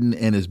Biden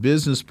and his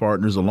business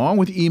partners, along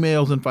with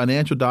emails and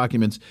financial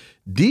documents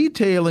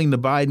detailing the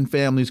Biden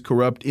family's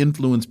corrupt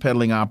influence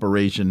peddling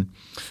operation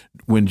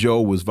when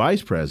Joe was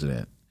vice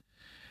president.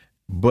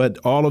 But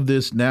all of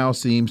this now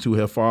seems to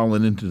have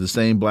fallen into the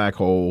same black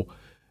hole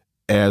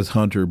as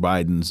Hunter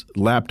Biden's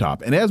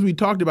laptop. And as we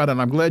talked about,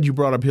 and I'm glad you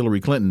brought up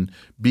Hillary Clinton,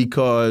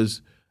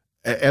 because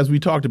as we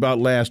talked about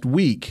last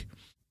week,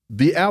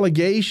 the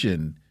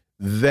allegation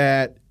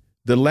that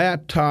the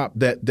laptop,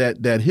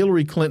 that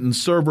Hillary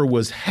Clinton's server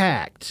was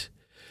hacked,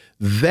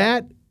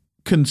 that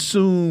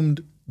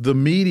consumed the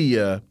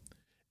media.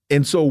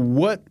 And so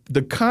what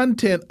the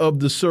content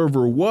of the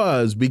server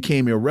was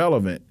became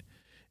irrelevant.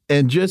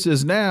 And just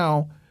as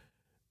now,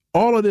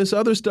 all of this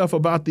other stuff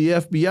about the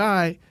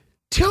FBI,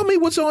 tell me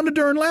what's on the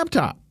darn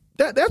laptop.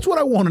 That's what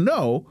I want to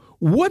know.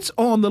 What's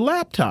on the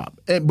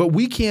laptop? But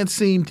we can't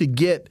seem to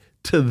get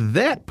to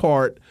that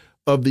part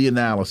of the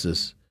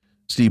analysis,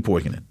 Steve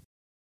Poikonen.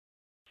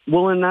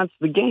 Well, and that's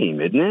the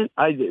game, isn't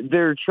it?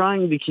 They're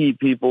trying to keep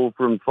people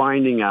from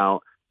finding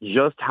out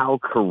just how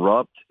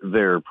corrupt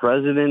their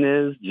president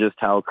is, just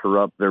how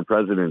corrupt their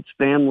president's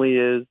family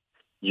is,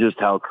 just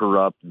how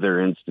corrupt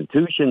their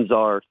institutions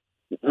are.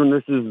 And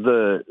this is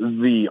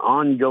the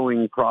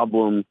ongoing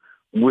problem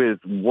with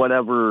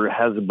whatever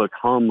has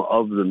become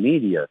of the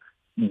media,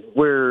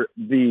 where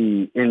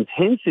the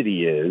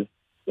intensity is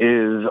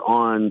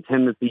on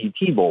Timothy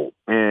Thibault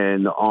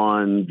and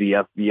on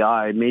the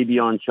FBI, maybe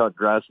on Chuck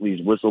Grassley's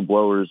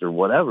whistleblowers or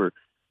whatever.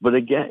 But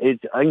again,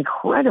 it's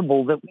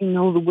incredible that we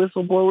know the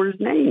whistleblower's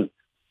name.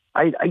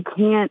 I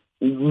can't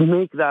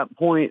make that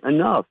point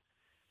enough.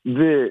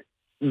 The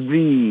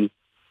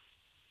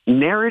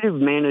narrative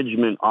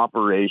management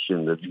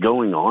operation that's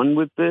going on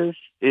with this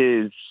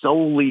is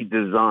solely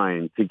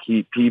designed to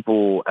keep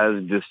people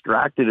as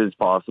distracted as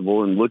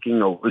possible and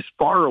looking as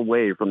far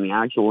away from the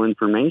actual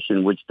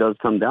information, which does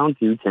come down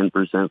to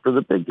 10% for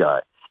the big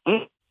guy.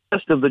 And the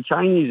rest of the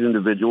Chinese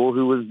individual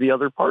who was the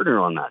other partner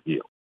on that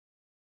deal.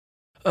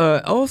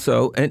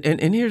 Also,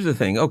 and here's the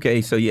thing.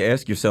 Okay, so you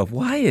ask yourself,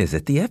 why is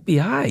it the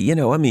FBI? You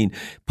know, I mean,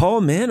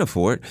 Paul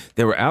Manafort,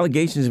 there were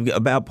allegations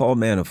about Paul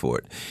Manafort.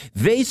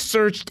 They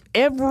searched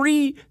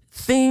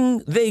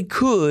everything they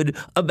could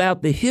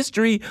about the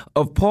history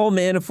of Paul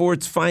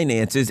Manafort's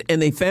finances,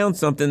 and they found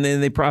something,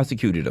 and they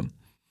prosecuted him.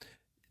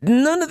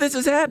 None of this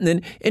is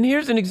happening. And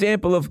here's an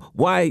example of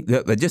why,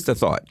 just a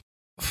thought.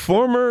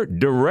 Former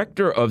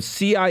director of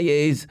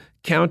CIA's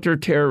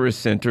Counterterrorist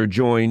Center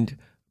joined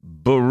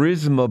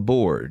Burisma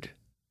board.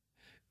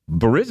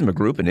 Burisma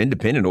Group, an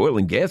independent oil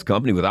and gas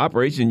company with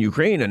operations in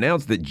Ukraine,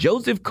 announced that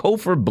Joseph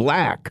Cofer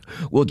Black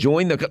will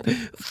join the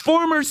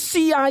former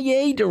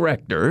CIA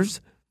directors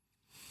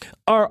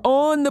are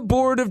on the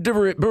board of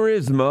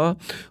Burisma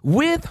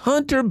with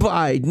Hunter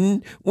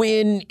Biden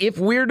when, if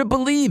we're to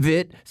believe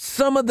it,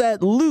 some of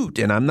that loot,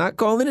 and I'm not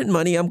calling it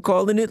money, I'm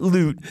calling it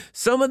loot,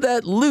 some of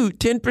that loot,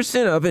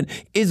 10% of it,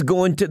 is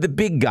going to the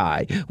big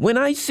guy. When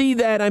I see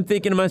that, I'm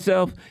thinking to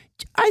myself,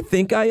 I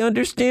think I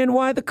understand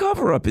why the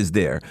cover-up is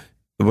there.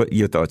 What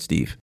your thoughts,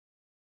 Steve?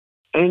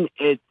 And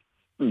it's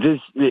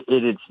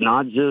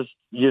not just,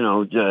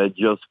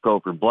 Joseph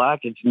Cofer Black.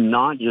 It's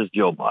not just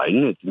Joe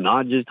Biden. It's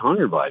not just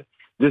Hunter Biden.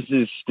 This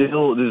is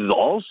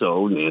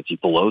also Nancy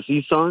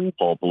Pelosi's son,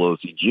 Paul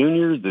Pelosi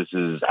Jr. This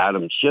is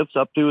Adam Schiff's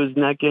up to his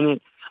neck in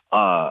it.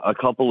 A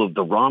couple of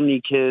the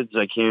Romney kids,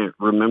 I can't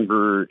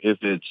remember if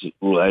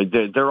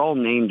they're all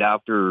named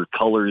after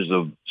colors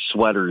of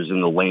sweaters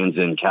in the Land's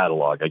End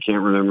catalog. I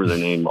can't remember the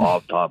name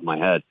off the top of my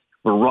head.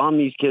 But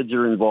Romney's kids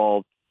are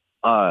involved.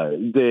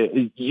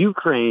 The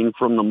Ukraine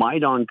from the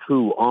Maidan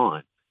coup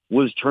on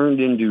was turned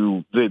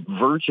into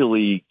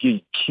virtually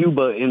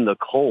Cuba in the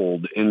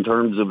cold in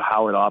terms of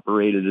how it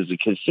operated as a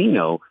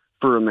casino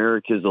for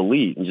America's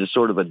elite and just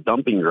sort of a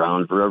dumping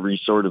ground for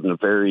every sort of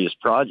nefarious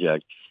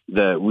project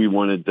that we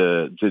wanted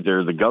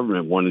the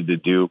government wanted to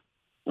do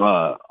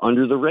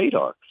under the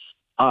radar.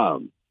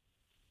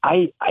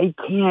 I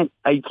can't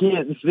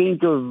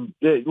think of,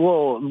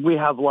 well, we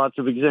have lots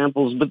of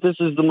examples, but this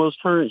is the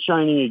most current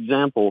shining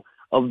example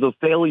of the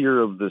failure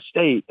of the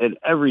state at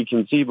every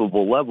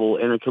conceivable level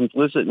and a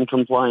complicit and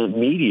compliant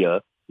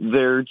media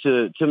there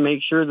to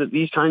make sure that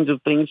these kinds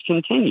of things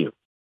continue.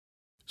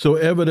 So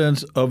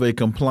evidence of a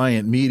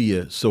compliant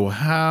media. So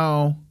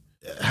how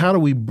do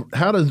we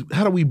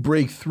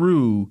break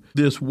through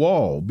this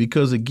wall?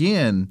 Because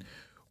again,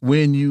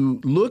 when you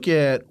look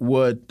at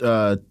what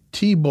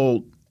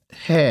Thibault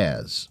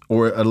has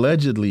or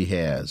allegedly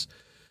has,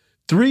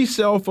 3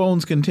 cell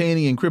phones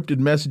containing encrypted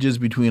messages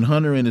between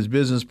Hunter and his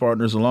business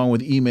partners, along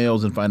with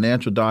emails and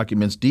financial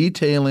documents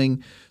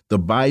detailing the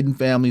Biden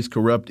family's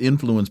corrupt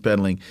influence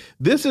peddling.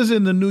 This is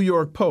in the New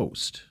York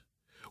Post,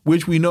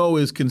 which we know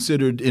is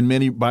considered in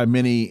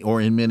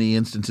many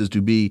instances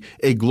to be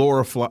a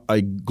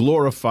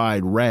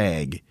glorified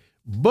rag.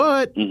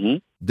 But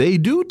they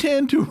do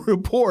tend to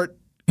report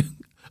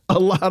a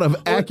lot of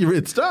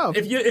accurate stuff.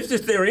 If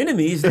it's their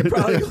enemies, they're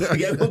probably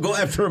going to go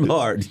after them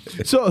hard.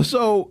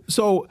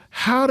 So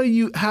how do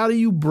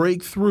you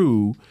break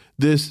through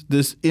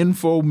this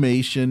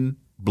information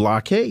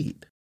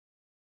blockade?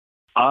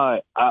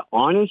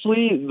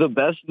 Honestly, the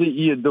best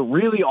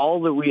really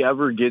all that we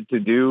ever get to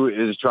do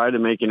is try to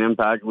make an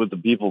impact with the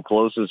people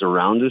closest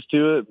around us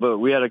to it. But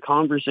we had a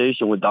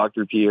conversation with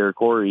Dr. Pierre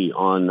Corey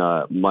on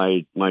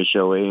my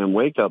show AM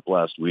Wake Up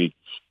last week,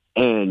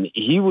 and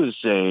he was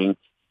saying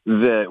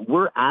that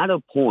we're at a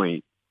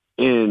point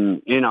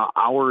in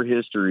our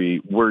history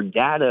where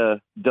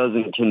data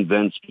doesn't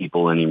convince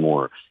people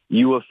anymore.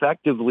 You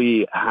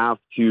effectively have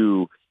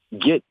to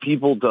get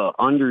people to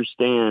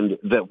understand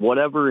that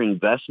whatever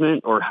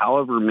investment or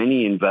however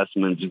many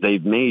investments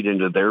they've made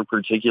into their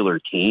particular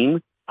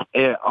team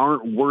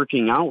aren't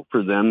working out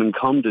for them, and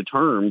come to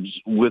terms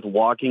with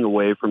walking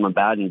away from a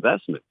bad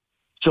investment.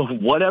 So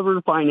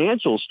whatever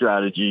financial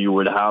strategy you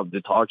would have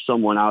to talk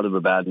someone out of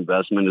a bad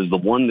investment is the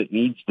one that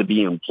needs to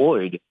be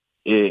employed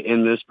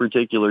in this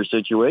particular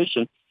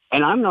situation.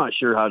 And I'm not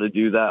sure how to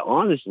do that,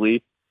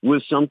 honestly,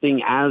 with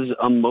something as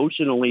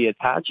emotionally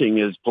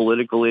attaching as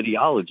political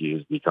ideology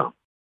has become.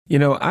 You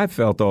know, I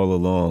felt all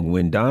along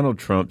when Donald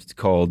Trump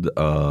called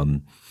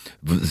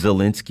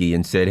Zelensky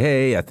and said,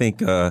 "Hey, I think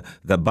the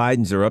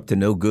Bidens are up to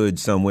no good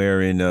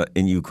somewhere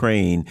in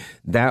Ukraine."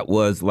 That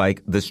was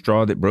like the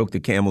straw that broke the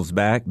camel's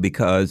back,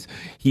 because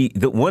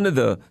one of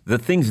the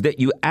things that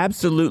you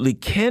absolutely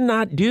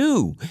cannot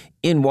do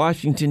in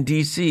Washington,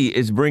 D.C.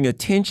 is bring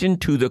attention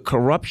to the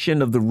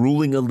corruption of the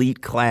ruling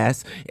elite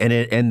class.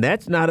 And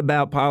that's not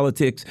about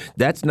politics.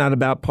 That's not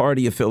about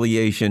party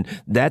affiliation.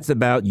 That's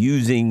about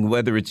using,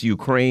 whether it's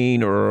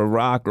Ukraine or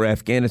Iraq or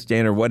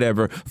Afghanistan or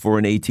whatever, for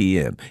an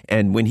ATM.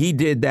 And when he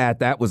did that,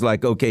 that was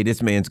like, okay,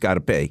 this man's got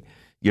to pay.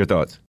 Your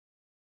thoughts?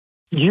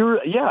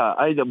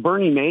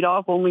 Bernie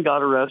Madoff only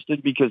got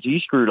arrested because he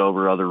screwed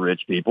over other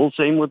rich people.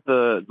 Same with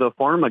the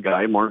pharma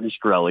guy, Martin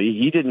Shkreli.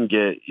 He didn't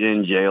get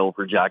in jail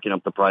for jacking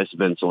up the price of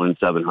insulin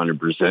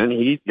 700%.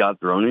 He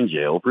got thrown in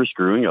jail for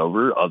screwing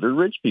over other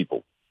rich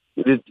people.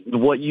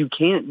 What you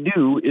can't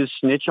do is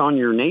snitch on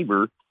your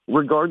neighbor,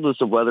 regardless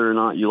of whether or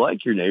not you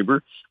like your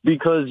neighbor,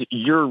 because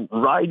you're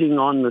riding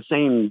on the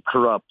same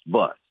corrupt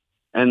bus.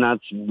 And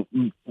that's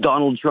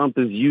Donald Trump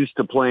is used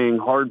to playing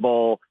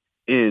hardball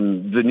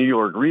in the New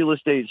York real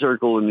estate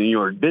circle, in the New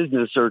York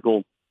business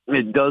circle.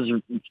 It does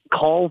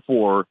call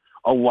for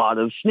a lot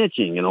of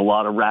snitching and a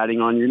lot of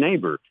ratting on your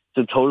neighbor.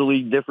 It's a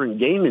totally different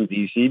game in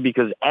D.C.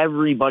 because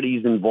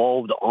everybody's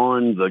involved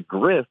on the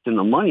grift and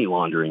the money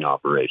laundering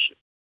operation.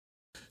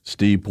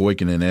 Steve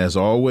Poikonen, as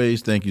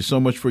always, thank you so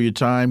much for your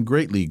time.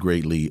 Greatly,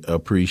 greatly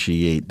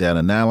appreciate that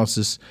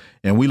analysis,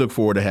 and we look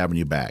forward to having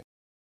you back.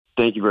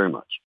 Thank you very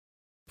much.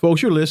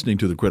 Folks, you're listening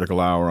to the Critical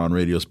Hour on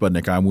Radio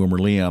Sputnik. I'm Wilmer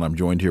Leon. I'm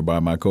joined here by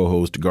my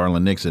co-host,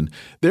 Garland Nixon.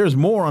 There's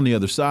more on the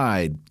other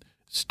side.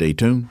 Stay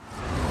tuned.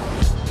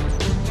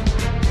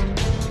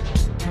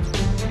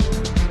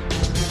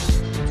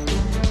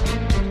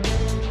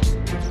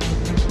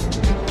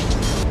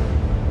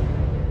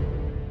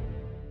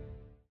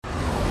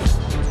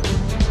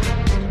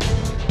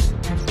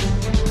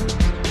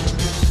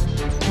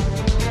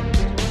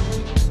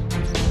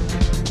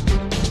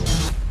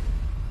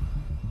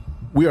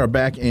 We are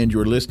back, and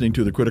you're listening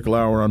to the Critical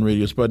Hour on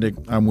Radio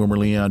Sputnik. I'm Wilmer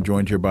Leon,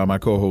 joined here by my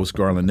co-host,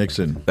 Garland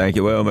Nixon. Thank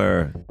you,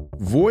 Wilmer.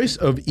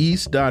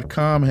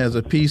 VoiceOfEast.com has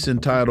a piece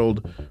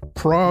entitled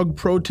Prague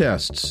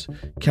Protests,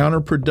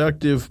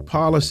 Counterproductive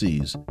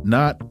Policies,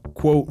 Not,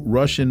 quote,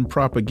 Russian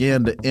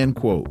Propaganda, end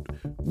quote.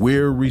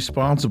 We're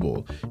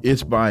Responsible.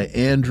 It's by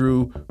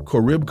Andrew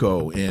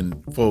Korybko.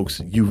 And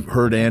folks, you've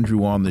heard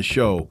Andrew on the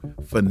show.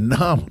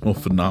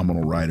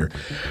 Phenomenal writer.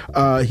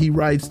 He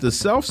writes, the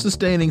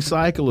self-sustaining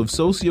cycle of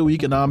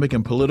socioeconomic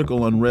and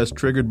political unrest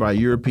triggered by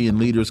European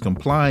leaders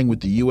complying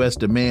with the U.S.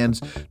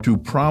 demands to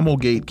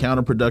promulgate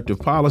counterproductive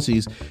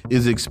policies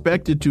is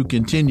expected to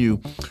continue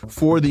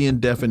for the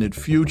indefinite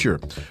future.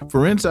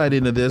 For insight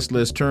into this,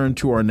 let's turn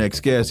to our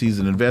next guest. He's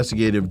an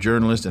investigative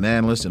journalist and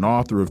analyst and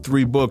author of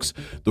 3 books,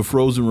 The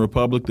Frozen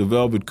Republic, The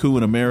Velvet Coup,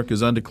 and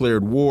America's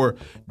Undeclared War,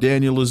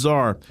 Daniel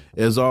Lazar.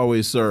 As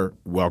always, sir,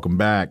 welcome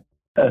back.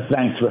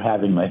 Thanks for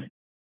having me.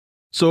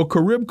 So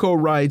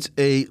Korybko writes,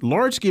 a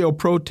large-scale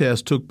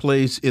protest took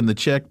place in the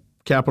Czech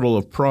capital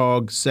of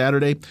Prague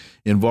Saturday,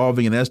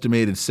 involving an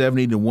estimated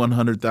 70 to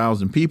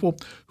 100,000 people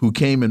who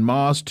came en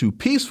masse to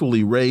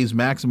peacefully raise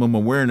maximum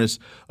awareness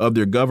of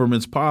their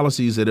government's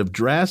policies that have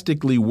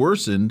drastically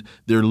worsened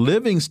their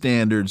living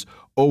standards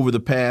over the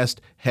past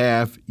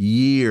half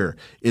year.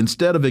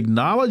 Instead of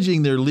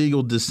acknowledging their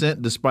legal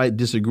dissent despite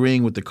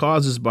disagreeing with the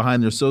causes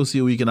behind their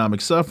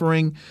socioeconomic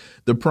suffering,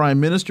 the prime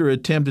minister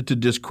attempted to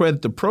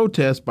discredit the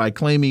protest by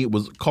claiming it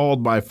was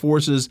called by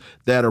forces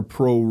that are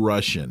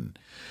pro-Russian.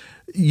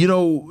 You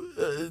know,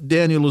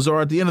 Daniel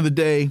Lazar, at the end of the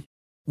day,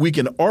 we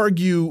can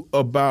argue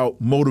about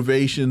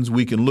motivations.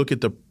 We can look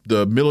at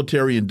the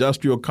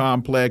military-industrial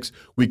complex.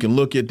 We can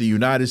look at the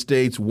United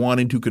States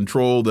wanting to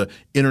control the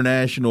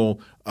international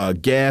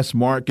gas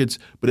markets.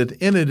 But at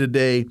the end of the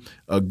day,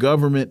 a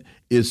government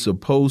is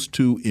supposed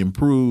to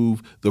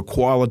improve the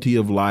quality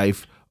of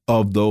life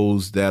of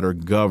those that are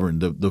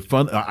governed.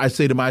 I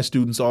say to my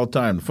students all the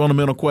time, the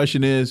fundamental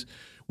question is,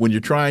 when you're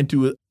trying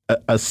to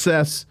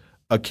assess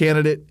a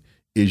candidate,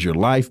 is your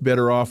life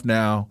better off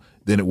now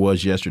than it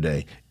was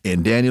yesterday?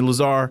 And Daniel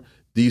Lazar,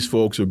 these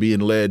folks are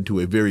being led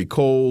to a very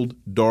cold,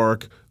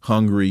 dark,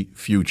 hungry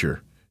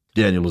future.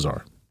 Daniel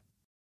Lazar.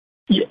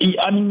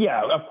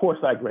 Yeah, of course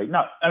I agree.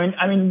 No,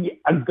 I mean,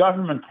 a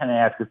government can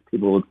ask its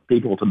people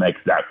to make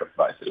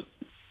sacrifices.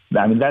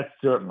 I mean, that's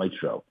certainly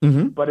true.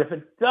 Mm-hmm. But if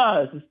it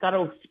does, it's got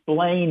to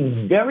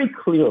explain very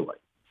clearly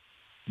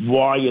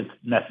why it's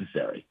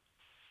necessary.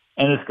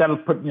 And it's got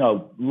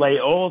to lay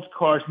all its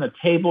cards on the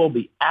table,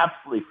 be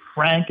absolutely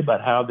frank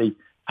about how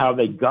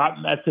they got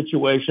in that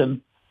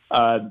situation,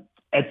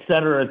 et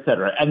cetera, et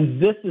cetera.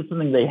 And this is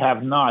something they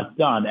have not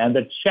done. And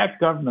the Czech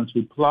government's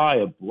reply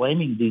of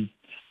blaming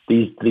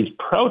these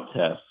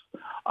protests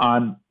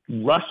on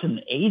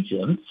Russian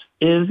agents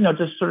is,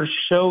 just sort of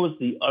shows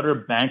the utter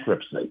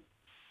bankruptcy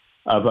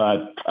of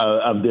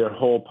their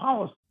whole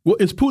policy. Well,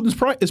 it's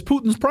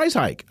Putin's price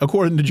hike,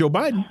 according to Joe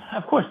Biden.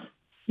 Of course.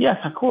 Yes,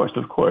 of course.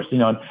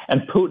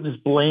 And Putin is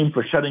blamed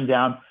for shutting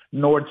down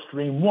Nord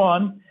Stream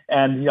 1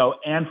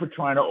 and for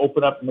trying to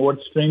open up Nord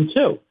Stream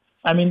 2.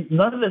 I mean,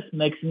 none of this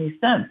makes any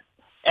sense.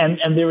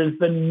 And there has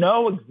been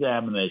no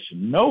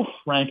examination, no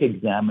frank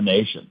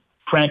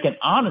and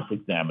honest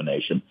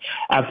examination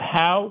of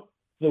how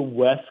the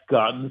West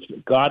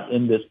got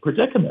in this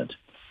predicament.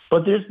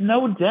 But there's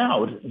no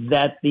doubt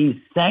that these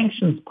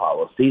sanctions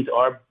policies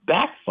are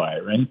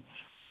backfiring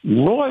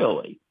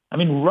royally. I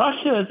mean,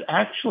 Russia is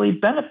actually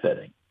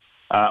benefiting.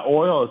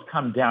 Oil has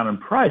come down in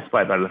price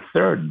by about a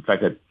third. In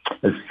fact, it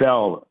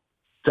fell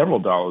several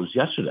dollars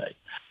yesterday.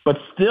 But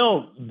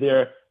still,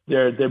 their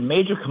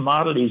major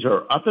commodities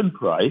are up in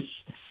price.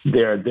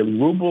 The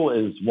ruble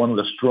is one of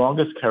the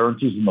strongest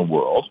currencies in the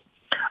world.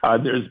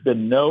 There's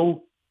been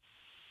no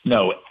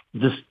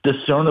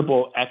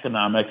discernible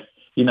economic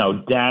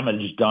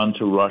damage done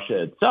to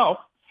Russia itself.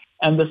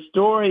 And the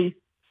story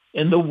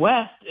in the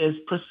West is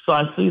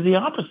precisely the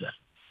opposite.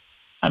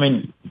 I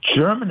mean,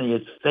 Germany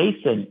is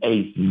facing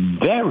a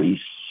very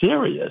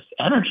serious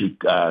energy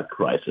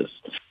crisis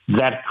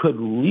that could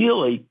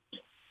really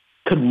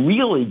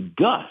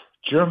gut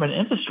German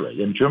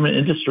industry. And German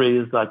industry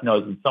is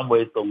in some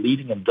ways Germany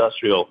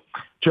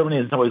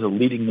is in some ways the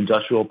leading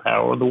industrial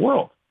power in the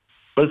world.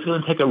 But it's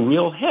going to take a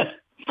real hit.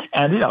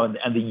 And,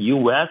 and the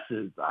U.S.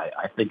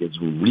 I think is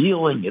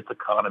reeling. Its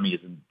economy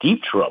is in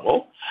deep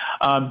trouble.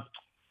 And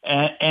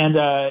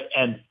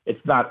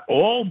it's not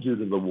all due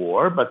to the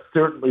war, but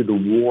certainly the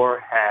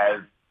war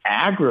has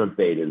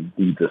aggravated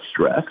the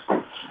distress.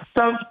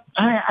 So,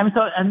 and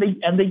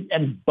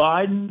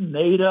Biden,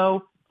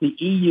 NATO, the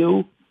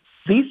EU,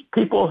 these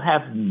people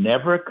have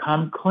never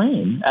come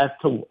clean as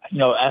to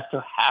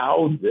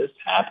how this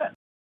happened.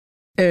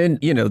 And,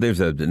 there's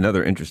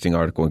another interesting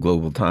article in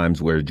Global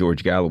Times where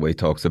George Galloway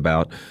talks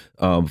about,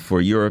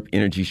 for Europe,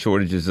 energy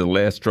shortage is the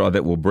last straw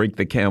that will break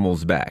the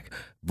camel's back.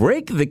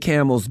 Break the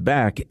camel's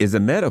back is a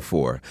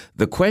metaphor.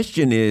 The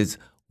question is,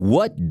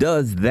 what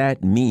does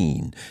that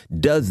mean?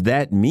 Does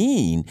that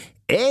mean,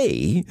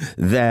 A,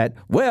 that,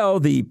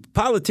 the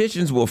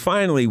politicians will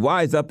finally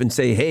wise up and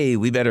say, hey,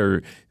 we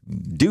better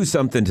do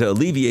something to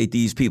alleviate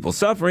these people's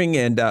suffering,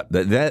 and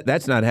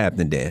that's not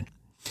happening, Dan.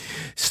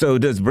 So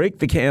does break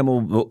the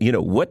camel,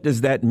 what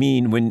does that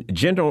mean when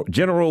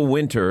General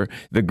Winter,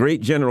 the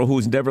great general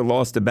who's never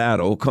lost a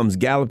battle, comes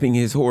galloping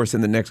his horse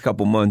in the next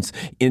couple months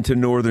into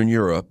Northern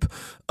Europe?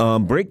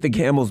 Break the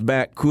camel's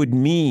back could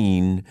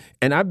mean,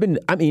 and I've gotten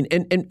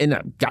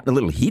a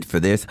little heat for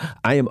this.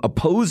 I am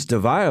opposed to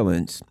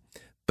violence,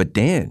 but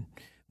Dan,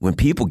 when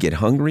people get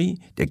hungry,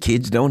 their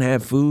kids don't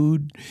have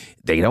food,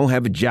 they don't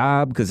have a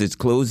job because it's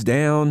closed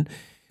down.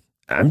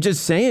 I'm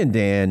just saying,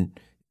 Dan,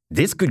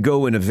 this could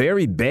go in a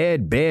very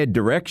bad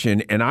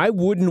direction, and I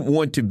wouldn't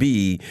want to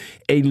be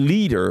a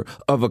leader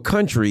of a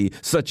country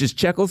such as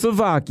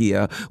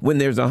Czechoslovakia when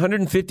there's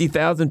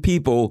 150,000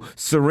 people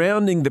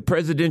surrounding the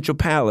presidential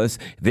palace.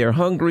 They're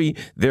hungry,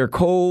 they're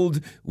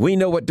cold. We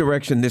know what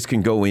direction this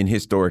can go in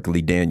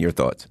historically. Dan, your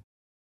thoughts?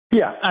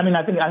 Yeah,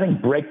 I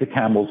think break the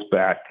camel's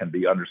back can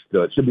be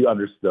understood, should be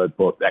understood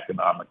both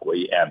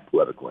economically and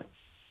politically.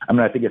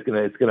 I think it's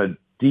going to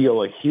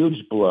deal a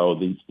huge blow.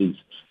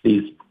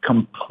 These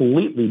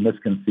completely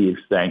misconceived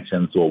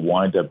sanctions will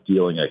wind up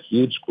dealing a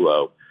huge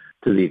blow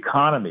to the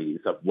economies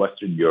of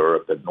Western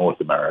Europe and North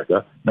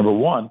America. Number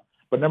one,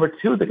 but number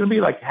two, they're going to be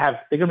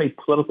they're going to be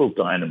political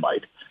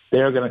dynamite.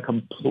 They're going to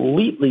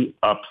completely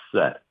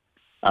upset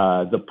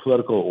the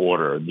political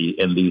order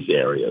in these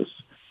areas.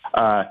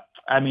 I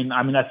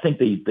think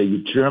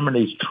the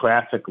Germany's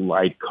traffic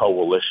light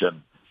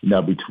coalition,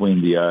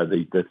 between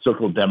the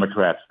Social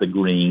Democrats, the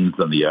Greens,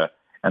 and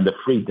the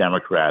Free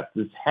Democrats,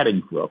 is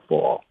heading for a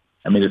fall.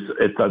 I mean,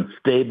 it's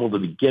unstable to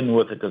begin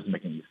with. It doesn't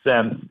make any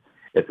sense.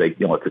 It's a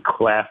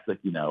classic,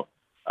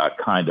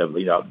 kind of,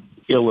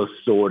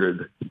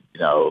 ill-assorted,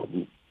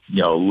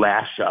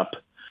 lash up.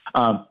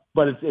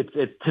 But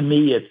to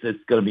me,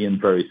 it's going to be in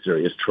very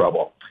serious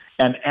trouble.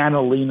 And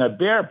Annalena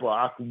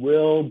Baerbock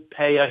will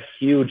pay a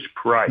huge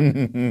price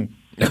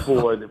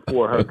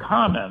for her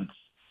comments,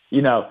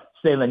 saying that,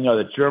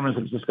 the Germans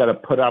have just got to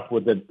put up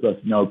with it because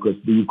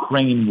the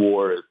Ukraine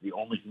war is the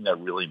only thing that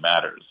really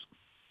matters.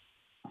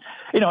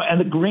 And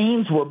the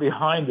Greens were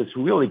behind this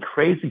really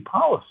crazy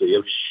policy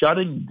of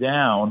shutting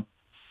down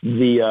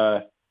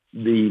the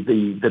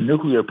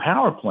nuclear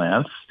power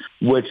plants,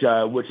 which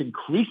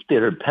increased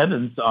their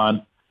dependence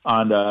on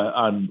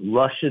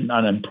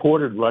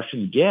imported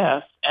Russian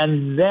gas,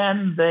 and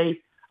then they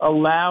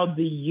allowed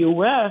the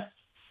U.S.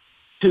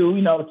 to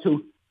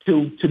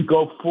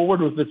go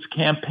forward with its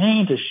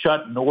campaign to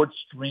shut Nord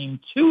Stream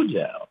 2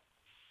 down.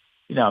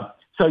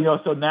 So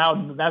now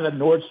that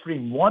Nord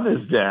Stream 1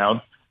 is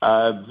down,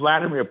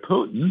 Vladimir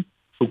Putin,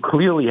 who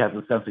clearly has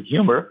a sense of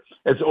humor,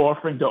 is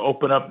offering to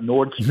open up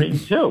Nord Stream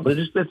 2. But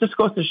it just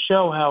goes to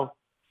show how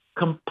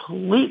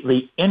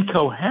completely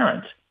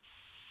incoherent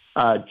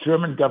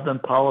German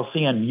government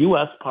policy and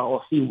U.S.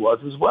 policy was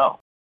as well.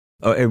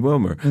 Oh, and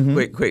Wilmer,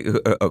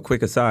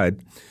 quick aside.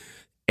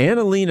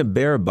 Annalena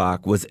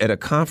Baerbock was at a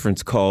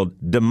conference called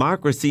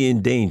Democracy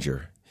in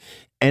Danger.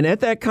 And at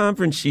that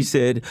conference, she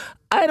said,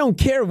 I don't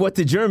care what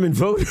the German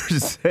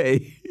voters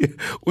say.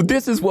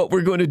 This is what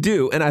we're going to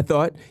do. And I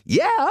thought,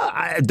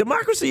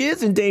 democracy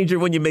is in danger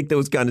when you make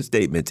those kind of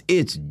statements.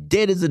 It's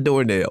dead as a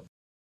doornail.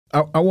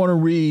 I want to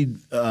read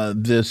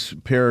this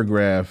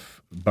paragraph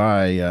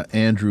by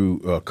Andrew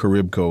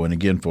Caribko. And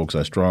again, folks,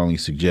 I strongly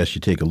suggest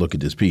you take a look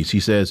at this piece. He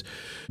says,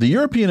 the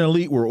European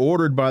elite were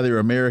ordered by their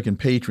American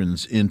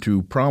patrons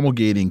into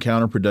promulgating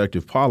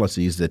counterproductive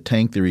policies that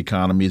tanked their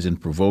economies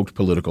and provoked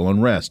political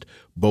unrest,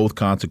 both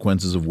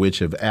consequences of which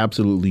have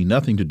absolutely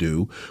nothing to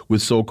do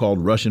with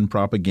so-called Russian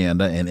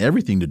propaganda and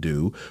everything to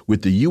do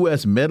with the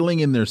U.S.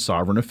 meddling in their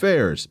sovereign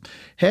affairs.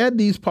 Had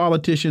these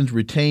politicians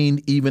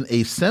retained even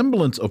a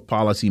semblance of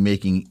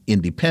policy-making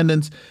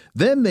independence,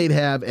 then they'd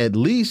have at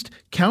least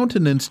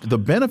countenanced the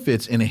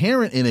benefits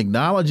inherent in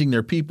acknowledging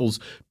their people's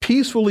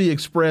peacefully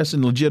expressed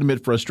and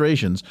legitimate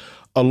frustrations,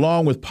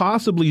 along with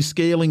possibly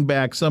scaling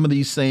back some of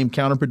these same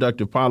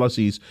counterproductive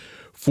policies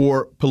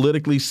for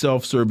politically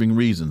self-serving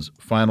reasons.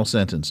 Final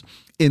sentence.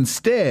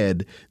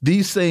 Instead,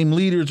 these same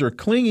leaders are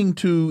clinging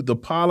to the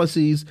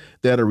policies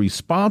that are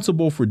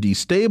responsible for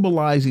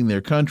destabilizing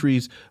their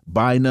countries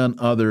by none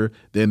other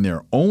than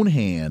their own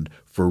hand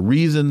for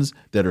reasons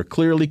that are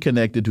clearly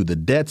connected to the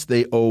debts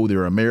they owe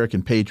their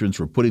American patrons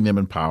for putting them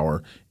in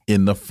power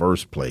in the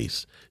first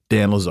place.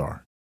 Dan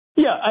Lazar.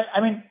 Yeah, I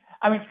mean,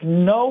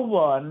 no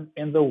one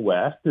in the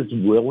West is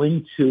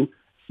willing to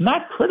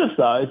not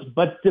criticize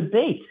but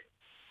debate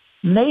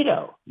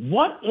NATO.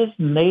 What is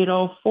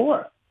NATO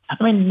for?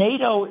 I mean,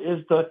 NATO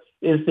is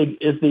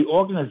the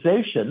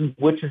organization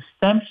which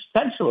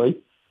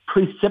essentially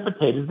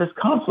precipitated this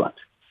conflict.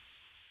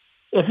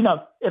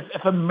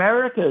 If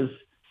America's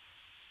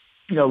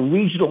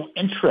regional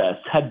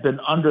interests had been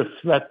under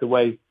threat the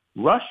way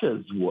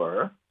Russia's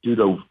were due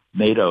to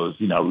NATO's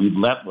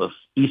relentless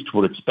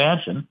eastward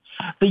expansion,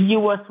 the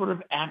U.S. would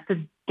have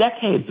acted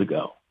decades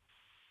ago,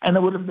 and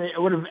it would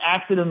have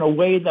acted in a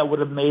way that would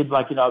have made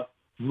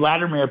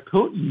Vladimir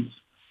Putin's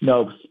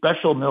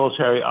special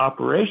military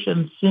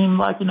operation seem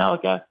like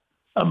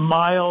a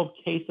mild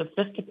case of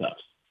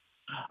fisticuffs.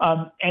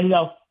 But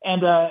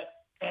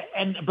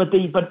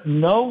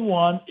no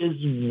one is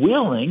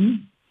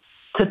willing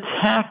to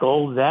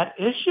tackle that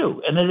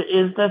issue, and it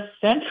is the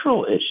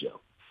central issue.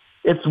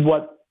 It's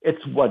what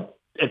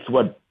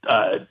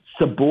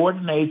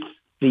subordinates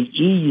the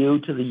EU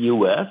to the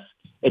U.S.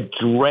 It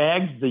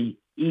drags the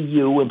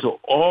EU into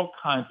all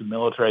kinds of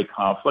military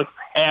conflicts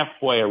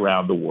halfway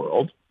around the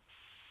world.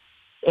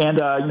 And,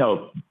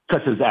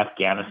 such as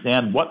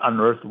Afghanistan, what on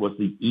earth was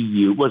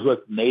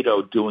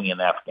NATO doing in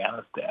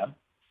Afghanistan?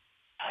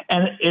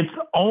 And its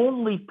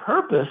only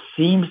purpose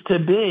seems to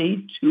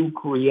be to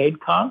create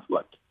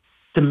conflict,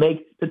 to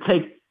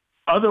take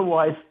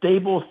otherwise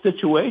stable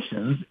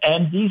situations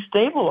and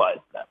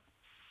destabilize them.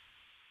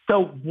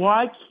 So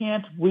why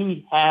can't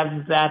we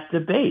have that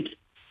debate?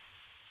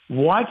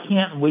 Why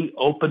can't we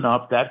open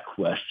up that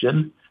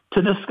question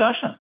to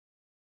discussion?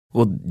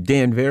 Well,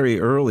 Dan, very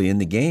early in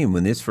the game,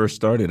 when this first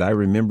started, I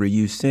remember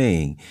you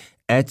saying,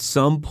 at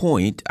some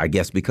point, I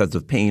guess because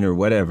of pain or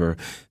whatever,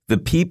 the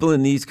people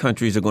in these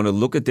countries are going to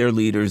look at their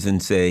leaders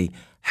and say,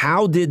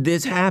 how did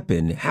this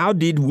happen? How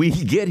did we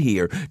get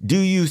here? Do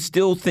you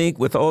still think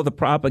with all the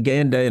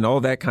propaganda and all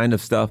that kind of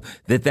stuff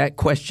that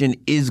question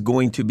is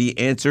going to be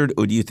answered,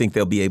 or do you think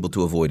they'll be able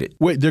to avoid it?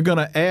 Wait, they're going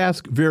to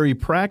ask very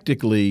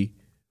practically,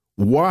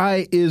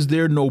 why is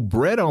there no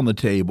bread on the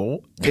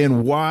table,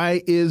 and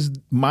why is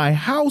my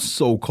house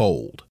so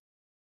cold?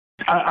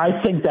 I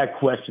think that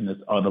question is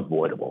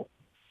unavoidable.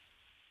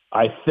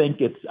 I think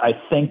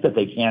that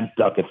they can't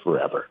duck it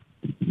forever.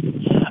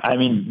 I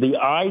mean, the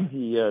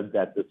idea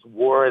that this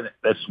war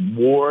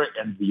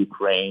in the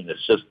Ukraine is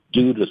just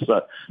due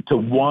to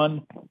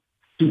one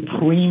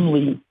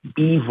supremely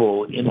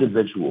evil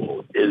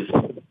individual is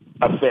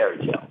a fairy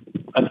tale,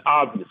 an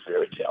obvious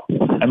fairy tale.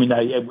 I mean,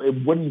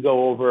 it wouldn't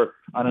go over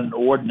on an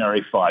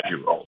ordinary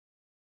 5-year-old.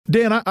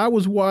 Dan, I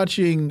was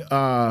watching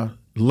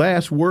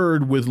Last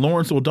Word with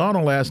Lawrence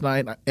O'Donnell last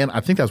night, and I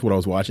think that's what I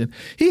was watching.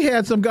 He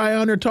had some guy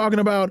on there talking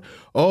about,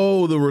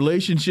 the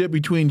relationship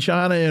between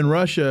China and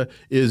Russia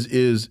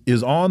is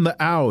on the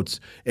outs,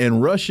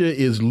 and Russia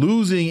is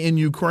losing in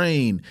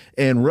Ukraine,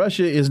 and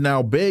Russia is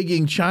now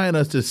begging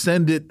China to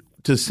send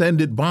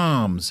it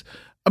bombs.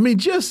 I mean,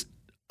 just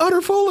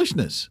utter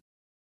foolishness.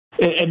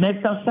 It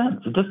makes no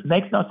sense. It just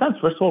makes no sense.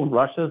 First of all,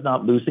 Russia is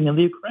not losing in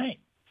the Ukraine.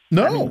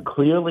 No, I mean,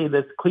 clearly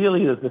this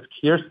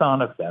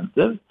Kherson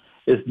offensive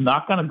is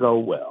not going to go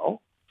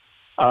well.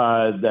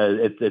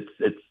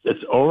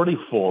 It's already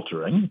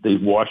faltering. The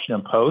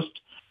Washington Post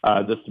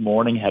this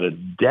morning had a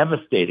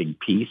devastating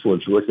piece,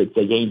 which was that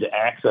they gained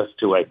access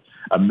to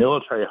a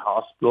military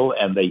hospital,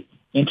 and they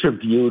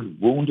interviewed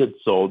wounded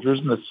soldiers,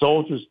 and the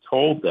soldiers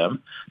told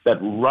them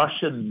that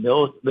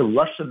the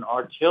Russian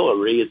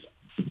artillery is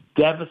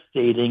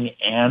devastating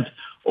and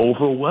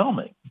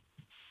overwhelming.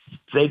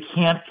 They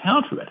can't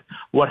counter it.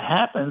 What's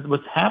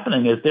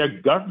happening is their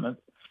government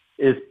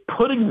is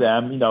putting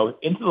them,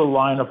 into the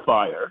line of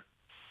fire,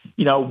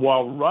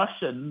 while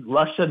Russian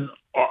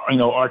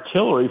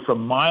artillery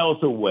from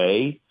miles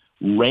away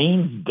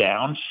rains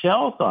down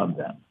shells on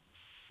them.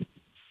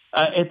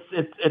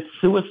 It's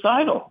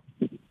suicidal.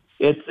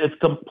 It's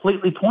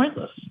completely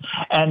pointless,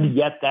 and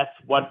yet that's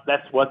what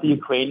the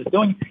Ukraine is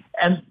doing.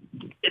 And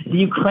the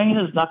Ukraine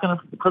is not going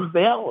to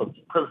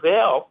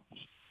prevail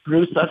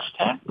through such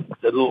tactics.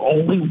 It'll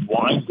only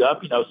wind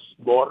up,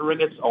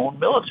 slaughtering its own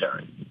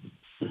military.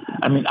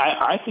 I mean,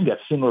 I think that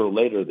sooner or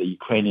later the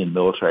Ukrainian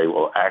military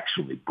will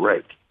actually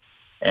break,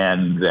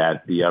 and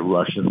that the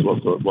Russians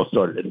will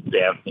start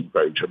advancing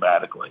very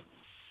dramatically.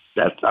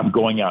 I'm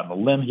going out on a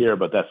limb here,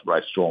 but that's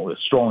what I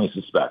strongly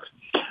suspect.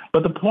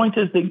 But the point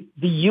is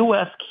the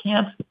U.S.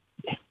 can't.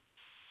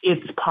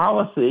 Its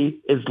policy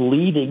is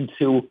leading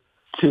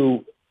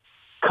to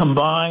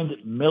combined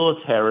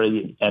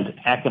military and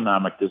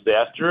economic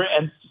disaster,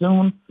 and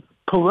soon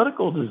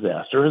political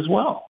disaster as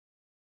well.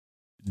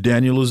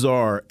 Daniel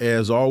Lazar,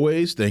 as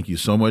always, thank you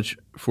so much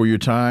for your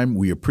time.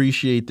 We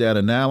appreciate that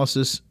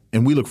analysis,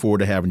 and we look forward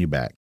to having you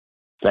back.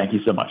 Thank you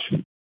so much.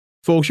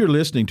 Folks, you're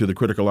listening to the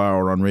Critical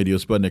Hour on Radio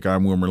Sputnik.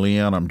 I'm Wilmer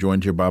Leon. I'm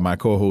joined here by my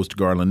co-host,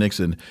 Garland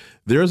Nixon.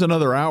 There's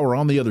another hour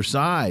on the other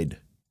side.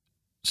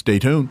 Stay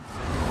tuned.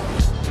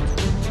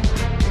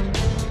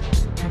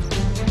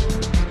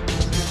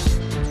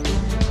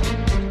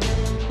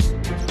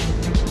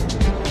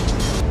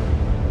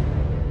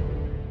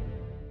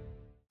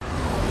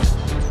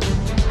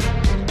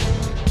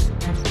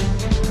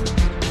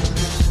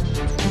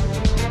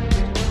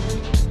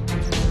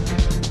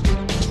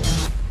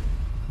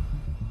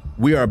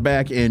 We are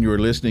back, and you're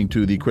listening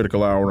to the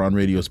Critical Hour on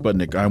Radio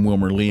Sputnik. I'm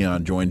Wilmer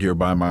Leon, joined here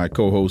by my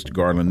co-host,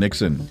 Garland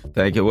Nixon.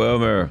 Thank you,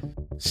 Wilmer.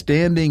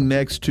 Standing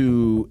next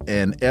to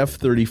an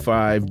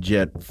F-35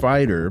 jet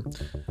fighter,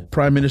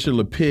 Prime Minister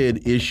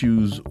Lapid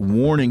issues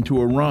warning to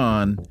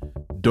Iran,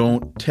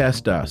 don't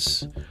test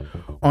us.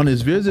 On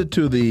his visit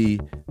to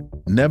the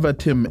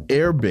Nevatim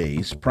Air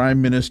Base,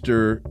 Prime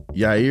Minister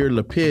Yair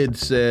Lapid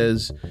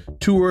says,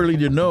 too early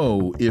to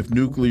know if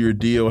nuclear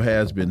deal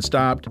has been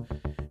stopped.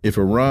 If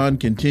Iran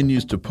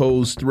continues to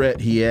pose threat,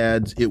 he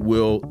adds, it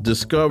will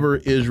discover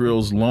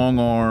Israel's long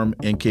arm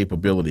and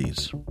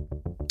capabilities.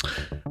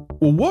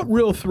 Well, what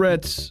real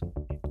threats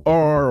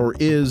are or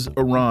is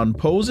Iran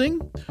posing?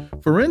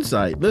 For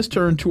insight, let's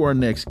turn to our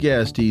next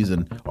guest. He's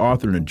an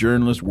author and a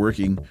journalist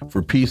working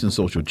for peace and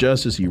social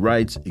justice. He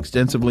writes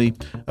extensively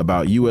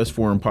about U.S.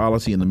 foreign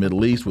policy in the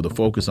Middle East with a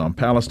focus on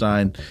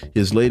Palestine.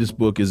 His latest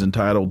book is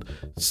entitled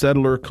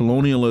Settler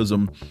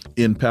Colonialism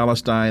in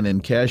Palestine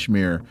and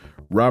Kashmir.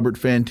 Robert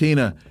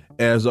Fantina,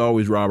 as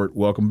always, Robert,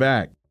 welcome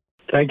back.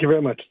 Thank you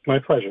very much. My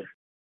pleasure.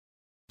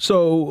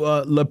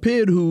 So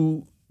Lapid,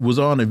 who was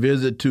on a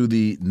visit to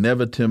the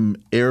Nevatim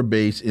Air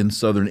Base in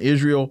southern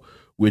Israel,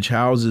 which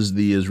houses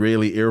the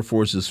Israeli Air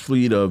Force's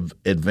fleet of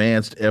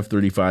advanced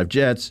F-35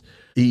 jets,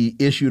 he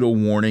issued a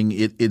warning.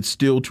 It's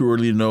still too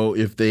early to know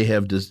if they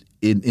have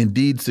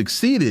indeed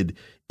succeeded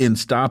in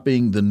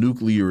stopping the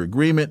nuclear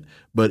agreement,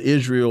 but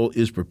Israel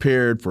is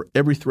prepared for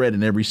every threat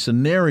in every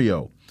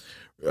scenario.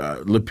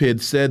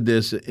 Lapid said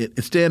this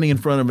standing in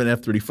front of an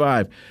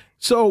F-35.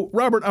 So,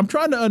 Robert, I'm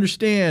trying to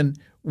understand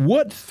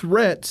what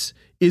threats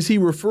is he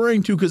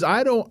referring to? Because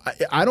I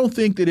don't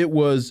think that it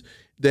was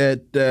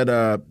that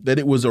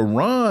it was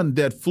Iran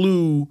that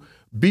flew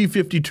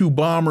B-52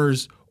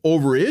 bombers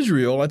over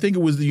Israel. I think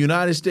it was the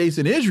United States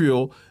and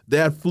Israel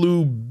that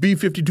flew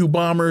B-52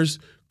 bombers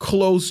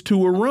close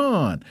to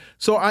Iran.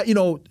 So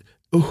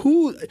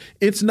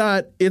it's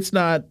not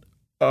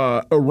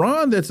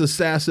Iran that's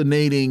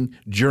assassinating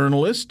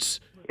journalists.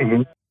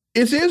 Mm-hmm.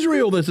 It's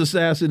Israel that's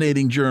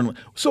assassinating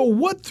journalists. So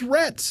what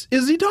threats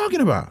is he talking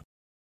about?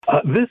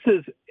 This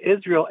is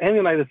Israel and the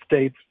United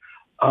States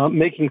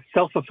making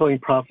self-fulfilling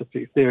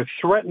prophecies. They are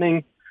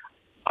threatening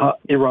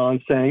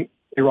Iran, saying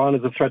Iran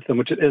is a threat to them,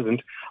 which it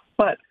isn't.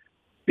 But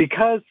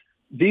because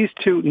these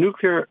two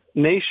nuclear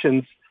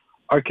nations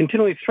are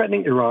continually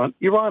threatening Iran,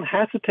 Iran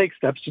has to take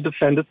steps to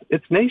defend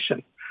its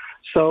nation.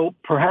 So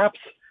perhaps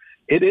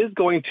it is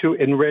going to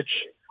enrich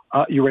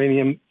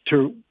uranium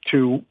to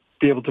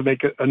be able to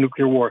make a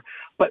nuclear war,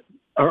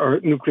 or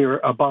nuclear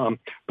bomb.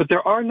 But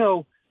there are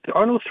no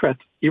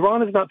threats.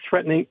 Iran is not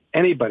threatening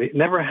anybody. It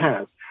never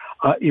has.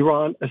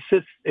 Iran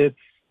assists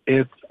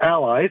its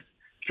allies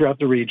throughout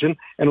the region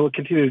and will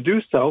continue to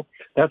do so.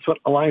 That's what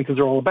alliances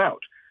are all about.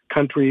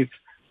 Countries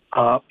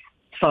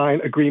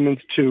sign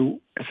agreements to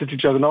assist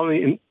each other, not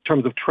only in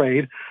terms of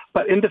trade,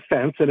 but in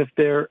defense. And if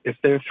they're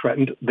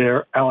threatened,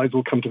 their allies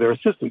will come to their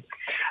assistance.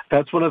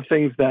 That's one of the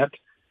things that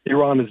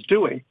Iran is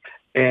doing.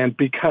 And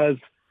because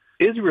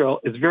Israel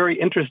is very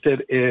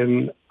interested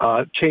in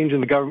changing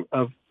the government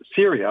of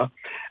Syria,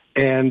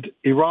 and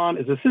Iran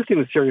is assisting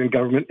the Syrian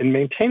government in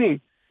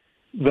maintaining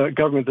the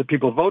government that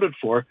people voted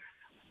for,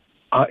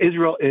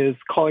 Israel is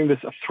calling this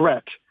a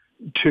threat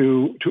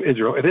to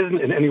Israel. It isn't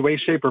in any way,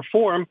 shape, or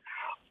form,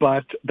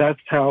 but that's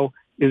how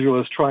Israel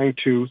is trying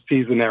to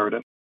seize the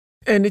narrative.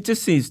 And it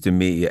just seems to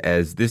me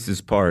as this is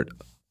part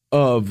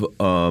of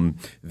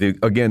the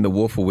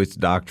Wolfowitz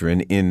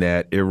doctrine, in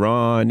that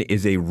Iran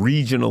is a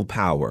regional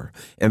power,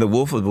 and the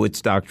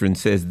Wolfowitz doctrine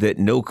says that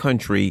no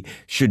country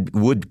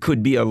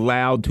could be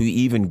allowed to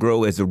even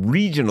grow as a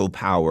regional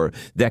power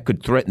that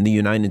could threaten the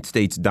United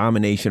States'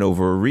 domination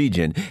over a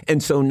region.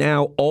 And so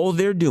now all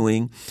they're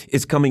doing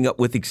is coming up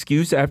with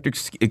excuse after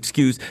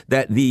excuse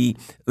that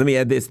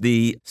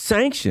the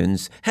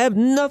sanctions have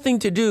nothing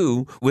to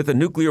do with a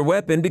nuclear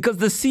weapon, because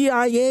the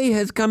CIA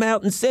has come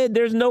out and said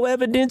there's no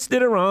evidence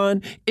that Iran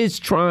is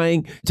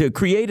trying to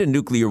create a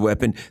nuclear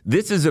weapon.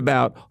 This is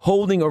about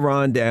holding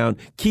Iran down,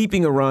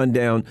 keeping Iran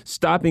down,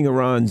 stopping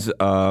Iran's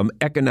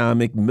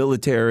economic,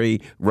 military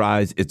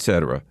rise,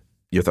 etc.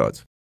 Your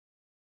thoughts?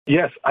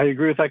 Yes, I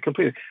agree with that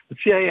completely. The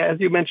CIA,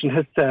 as you mentioned,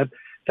 has said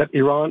that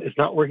Iran is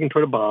not working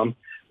toward a bomb,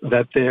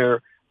 that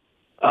their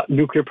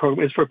nuclear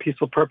program is for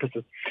peaceful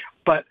purposes.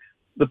 But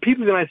the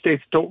people of the United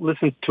States don't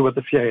listen to what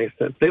the CIA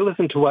says. They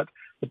listen to what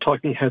the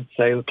talking heads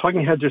say. The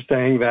talking heads are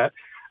saying that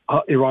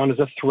Iran is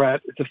a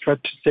threat. It's a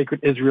threat to sacred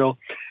Israel.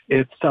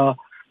 It's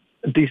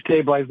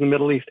destabilizing the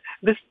Middle East.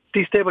 This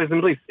destabilizing the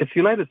Middle East. It's the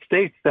United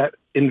States that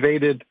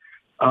invaded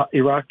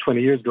Iraq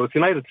 20 years ago. It's the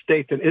United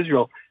States and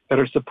Israel that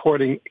are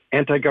supporting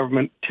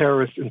anti-government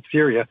terrorists in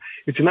Syria.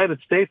 It's the United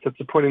States that's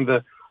supporting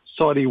the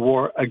Saudi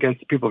war against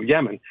the people of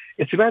Yemen.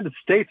 It's the United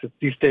States that's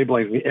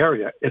destabilizing the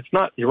area. It's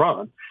not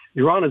Iran.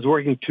 Iran is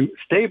working to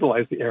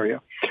stabilize the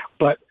area.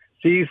 But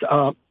these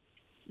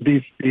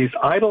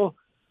idle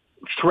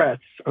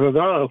threats, or they're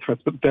not idle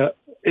threats, but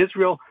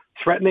Israel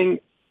threatening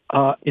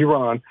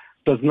Iran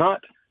does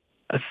not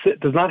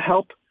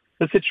help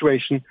the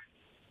situation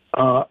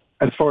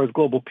as far as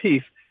global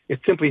peace.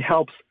 It simply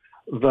helps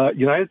the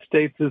United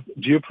States'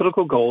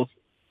 geopolitical goals.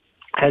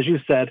 As you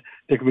said,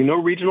 there can be no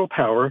regional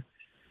power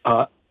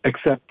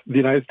except the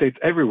United States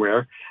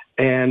everywhere,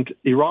 and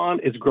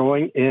Iran is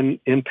growing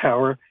in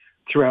power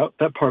throughout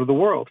that part of the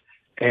world.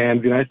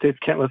 And the United States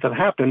can't let that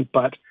happen,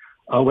 but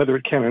whether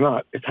it can or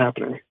not, it's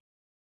happening.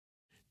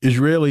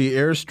 Israeli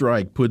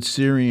airstrike put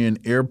Syrian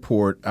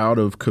airport out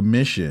of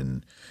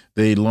commission.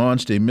 They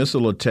launched a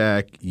missile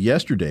attack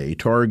yesterday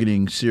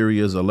targeting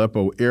Syria's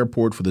Aleppo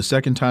airport for the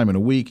second time in a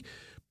week,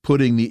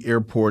 putting the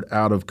airport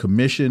out of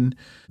commission.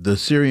 The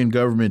Syrian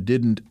government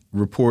didn't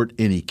report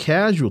any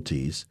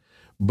casualties,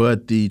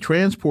 but the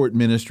transport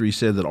ministry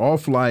said that all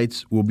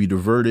flights will be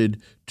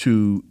diverted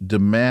to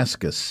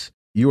Damascus.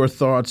 Your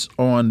thoughts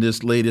on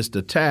this latest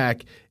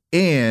attack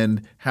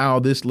and how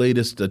this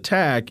latest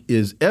attack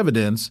is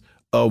evidence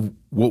of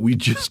what we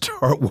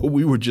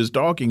were just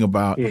talking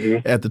about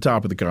at the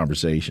top of the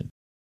conversation.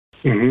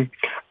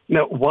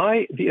 Now,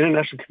 why the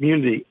international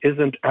community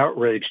isn't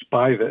outraged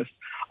by this,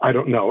 I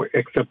don't know,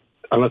 except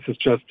unless it's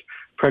just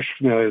pressure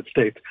from the United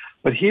States.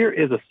 But here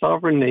is a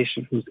sovereign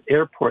nation whose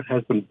airport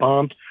has been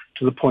bombed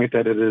to the point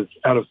that it is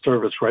out of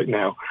service right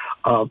now.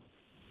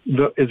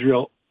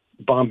 Israel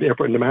bombed the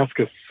airport in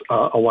Damascus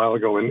a while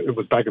ago, and it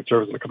was back in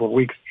service in a couple of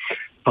weeks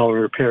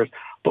following repairs.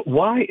 But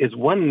why is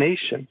one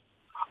nation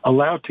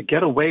allowed to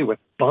get away with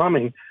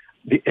bombing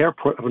the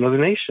airport of another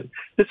nation?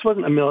 This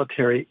wasn't a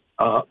military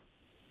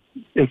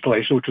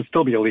installation, which would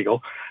still be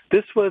illegal.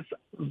 This was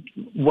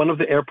one of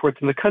the airports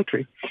in the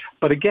country.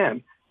 But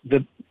again,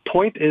 the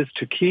point is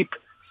to keep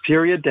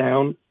Syria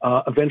down,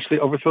 eventually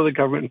overthrow the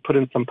government and put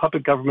in some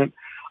puppet government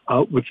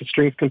with the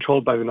strings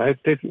controlled by the United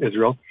States and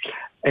Israel.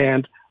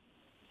 And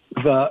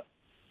the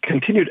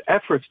continued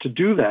efforts to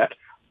do that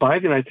by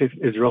the United States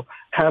and Israel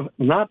have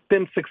not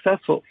been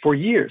successful for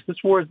years. This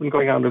war has been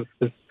going on,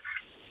 I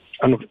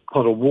don't know if it's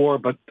called a war,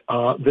 but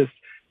this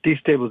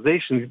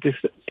stabilization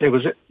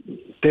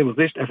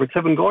efforts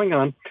have been going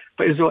on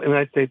by Israel and the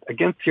United States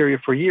against Syria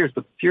for years,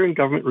 but the Syrian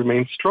government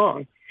remains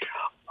strong.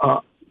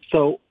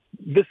 So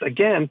this,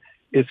 again,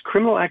 is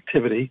criminal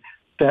activity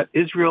that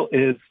Israel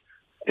is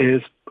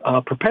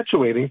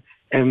perpetuating,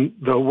 and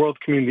the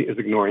world community is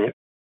ignoring it.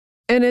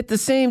 And at the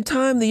same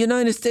time, the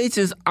United States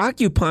is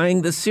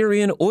occupying the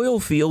Syrian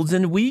oil fields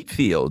and wheat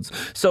fields.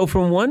 So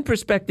from one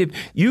perspective,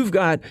 you've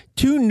got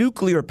two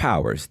nuclear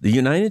powers, the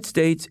United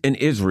States and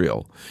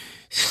Israel,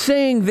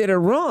 saying that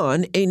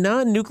Iran, a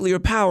non-nuclear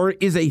power,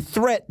 is a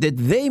threat that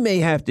they may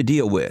have to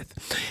deal with.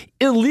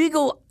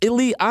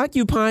 Illegally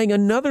occupying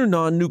another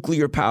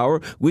non-nuclear power,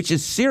 which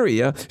is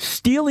Syria,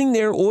 stealing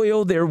their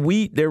oil, their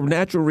wheat, their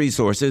natural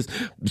resources.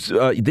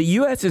 The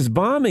U.S. is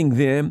bombing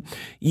them,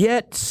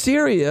 yet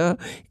Syria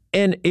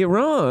and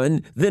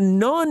Iran, the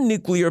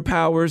non-nuclear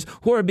powers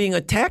who are being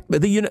attacked by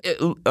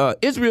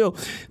Israel,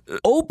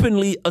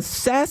 openly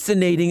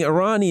assassinating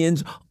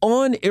Iranians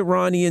on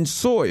Iranian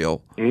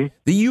soil. Mm-hmm.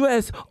 The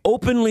U.S.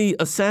 openly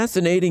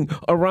assassinating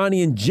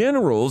Iranian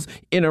generals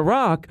in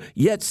Iraq,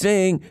 yet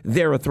saying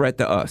they're a threat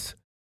to us.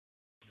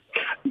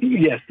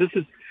 Yes, this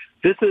is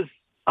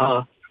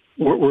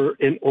we're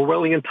in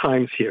Orwellian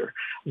times here.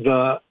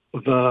 The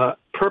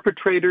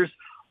perpetrators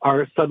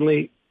are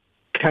suddenly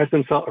cast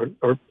themselves,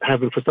 or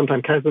have been for some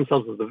time cast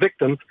themselves as the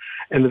victims,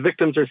 and the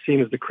victims are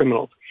seen as the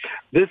criminals.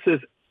 This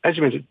is, as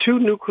you mentioned, two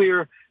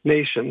nuclear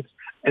nations,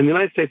 and the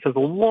United States has a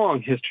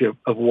long history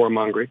of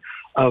warmongering,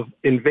 of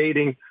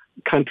invading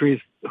countries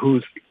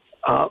whose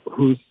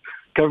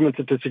governments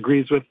it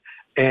disagrees with,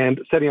 and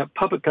setting up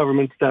puppet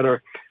governments that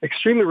are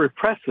extremely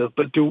repressive,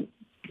 but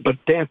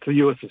dance to the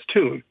U.S.'s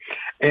tune.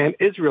 And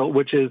Israel,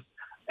 which is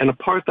an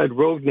apartheid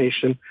rogue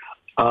nation,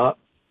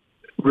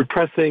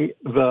 repressing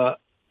the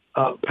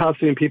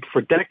Palestinian people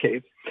for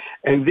decades.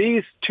 And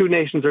these two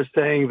nations are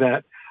saying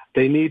that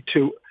they need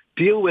to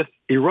deal with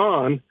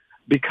Iran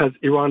because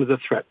Iran is a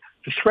threat.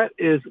 The threat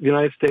is the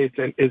United States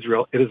and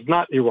Israel. It is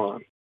not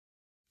Iran.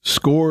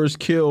 Scores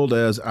killed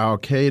as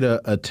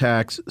al-Qaeda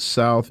attacks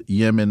South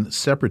Yemen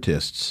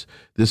separatists.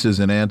 This is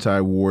an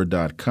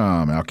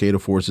antiwar.com. Al-Qaeda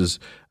forces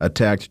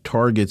attacked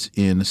targets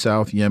in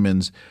South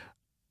Yemen's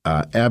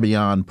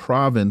Abyan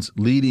province,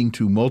 leading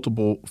to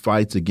multiple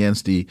fights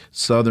against the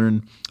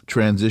Southern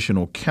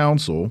Transitional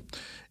Council.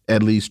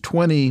 At least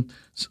 20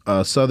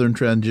 Southern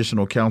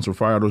Transitional Council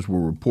fighters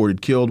were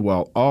reported killed,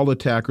 while all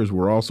attackers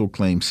were also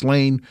claimed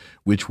slain,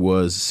 which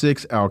was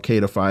 6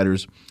 al-Qaeda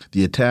fighters.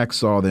 The attack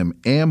saw them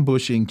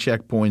ambushing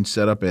checkpoints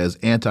set up as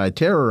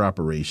anti-terror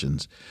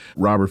operations.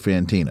 Robert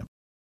Fantina.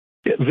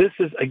 This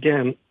is,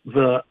 again,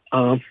 the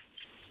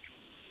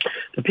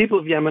people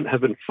of Yemen have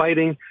been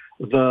fighting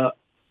the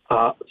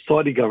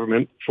Saudi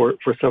government for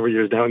several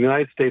years now. And the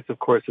United States, of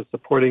course, is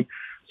supporting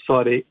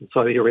Saudi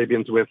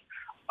Arabians with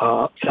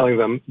selling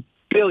them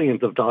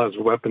billions of dollars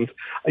of weapons.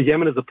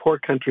 Yemen is a poor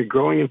country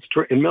growing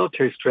in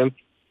military strength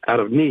out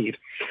of need.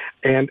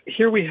 And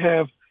here we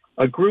have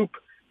a group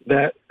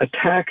that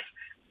attacks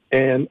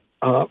an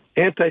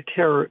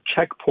anti-terror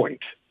checkpoint.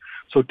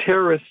 So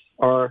terrorists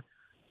are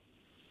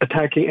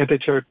attacking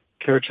anti-terror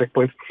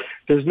checkpoints.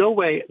 There's no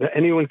way that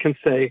anyone can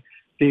say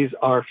these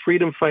are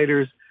freedom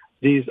fighters,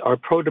 these are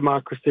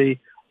pro-democracy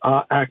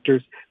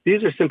actors.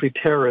 These are simply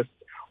terrorists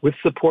with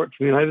support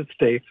from the United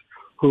States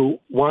who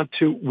want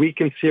to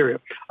weaken Syria.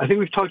 I think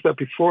we've talked about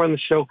before on the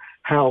show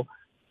how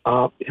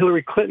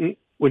Hillary Clinton,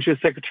 when she was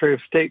Secretary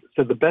of State,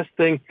 said the best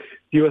thing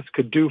the U.S.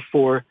 could do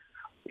for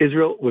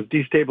Israel was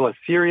destabilize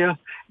Syria.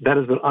 That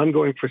has been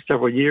ongoing for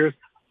several years,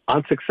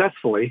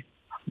 unsuccessfully,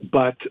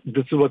 but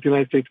this is what the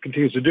United States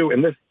continues to do.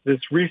 And this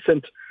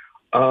recent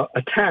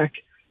attack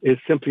is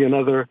simply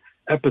another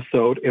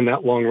episode in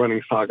that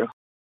long-running saga.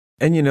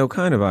 And, you know,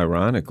 kind of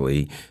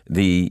ironically,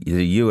 the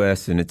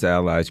U.S. and its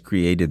allies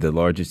created the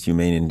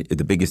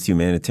biggest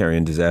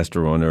humanitarian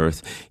disaster on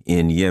earth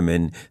in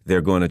Yemen.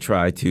 They're going to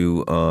try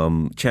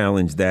to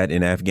challenge that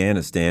in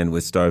Afghanistan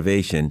with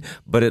starvation.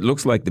 But it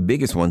looks like the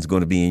biggest one's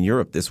going to be in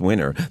Europe this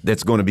winter.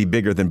 That's going to be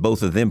bigger than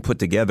both of them put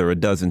together a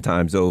dozen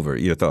times over.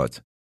 Your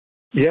thoughts?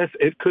 Yes,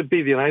 it could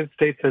be. The United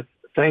States has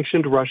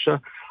sanctioned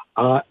Russia,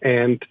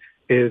 and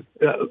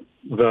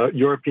the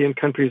European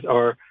countries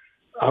are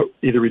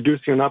either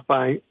reducing or not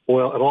buying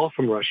oil at all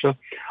from Russia.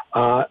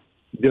 The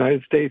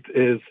United States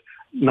is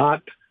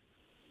not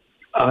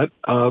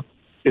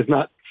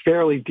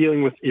fairly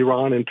dealing with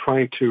Iran and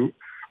trying to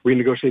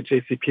renegotiate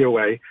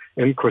JCPOA.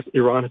 And of course,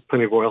 Iran has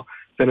plenty of oil.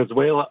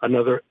 Venezuela,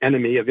 another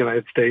enemy of the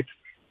United States,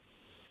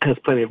 has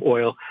plenty of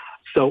oil.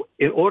 So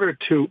in order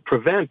to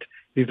prevent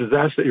the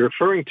disaster that you're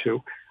referring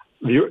to,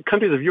 the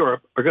countries of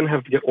Europe are going to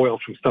have to get oil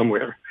from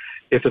somewhere.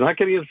 If they're not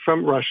getting it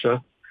from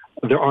Russia,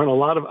 there aren't a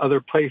lot of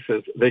other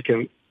places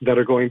that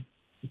are going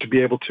to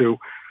be able to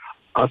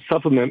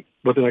supplement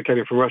what they're not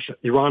getting from Russia,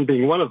 Iran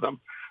being one of them.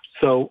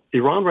 So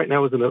Iran right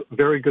now is in a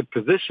very good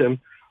position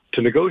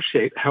to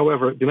negotiate.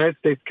 However, the United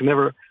States can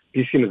never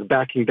be seen as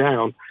backing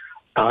down.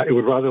 It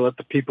would rather let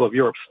the people of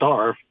Europe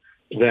starve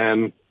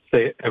than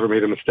say it ever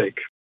made a mistake.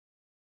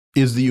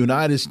 Is the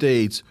United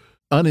States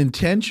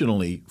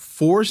unintentionally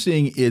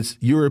forcing its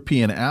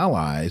European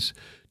allies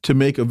to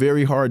make a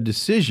very hard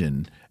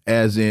decision,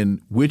 as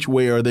in which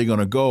way are they going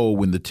to go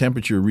when the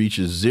temperature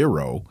reaches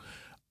zero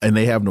and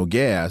they have no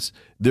gas?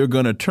 They're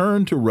going to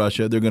turn to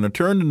Russia. They're going to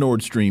turn to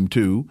Nord Stream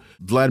 2.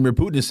 Vladimir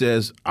Putin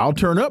says, I'll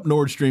turn up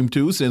Nord Stream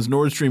 2 since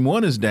Nord Stream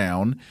 1 is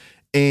down.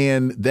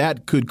 And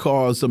that could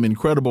cause some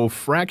incredible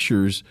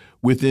fractures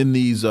within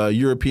these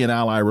European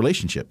ally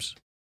relationships.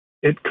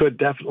 It could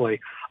definitely.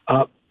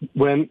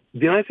 When the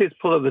United States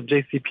pulled out of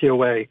the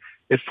JCPOA,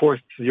 it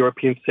forced the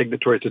European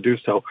signatories to do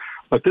so.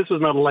 But this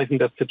was not a life and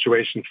death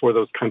situation for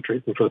those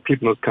countries and for the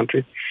people in those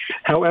countries.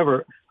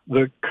 However,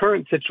 the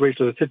current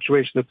situation, the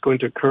situation that's going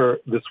to occur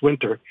this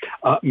winter,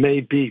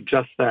 may be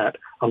just that,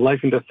 a life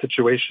and death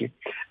situation.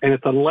 And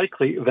it's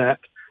unlikely that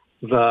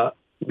the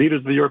leaders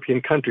of the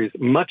European countries,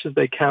 much as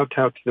they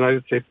kowtow to the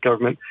United States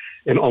government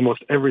in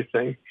almost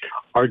everything,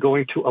 are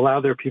going to allow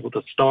their people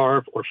to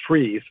starve or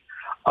freeze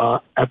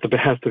at the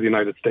behest of the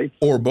United States.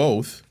 Or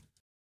both.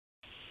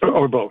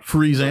 Or both.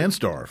 Freeze and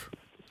starve.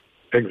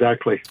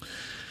 Exactly.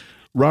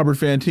 Robert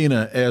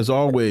Fantina, as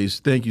always,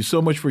 thank you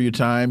so much for your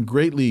time.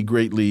 Greatly,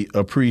 greatly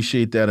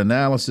appreciate that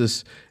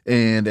analysis.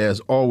 And as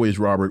always,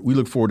 Robert, we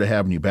look forward to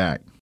having you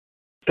back.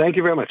 Thank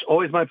you very much.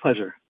 Always my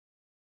pleasure.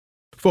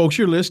 Folks,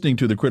 you're listening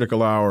to the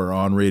Critical Hour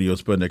on Radio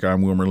Sputnik.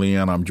 I'm Wilmer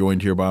Leon. I'm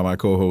joined here by my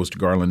co-host,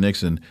 Garland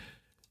Nixon.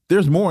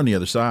 There's more on the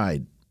other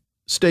side.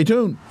 Stay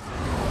tuned.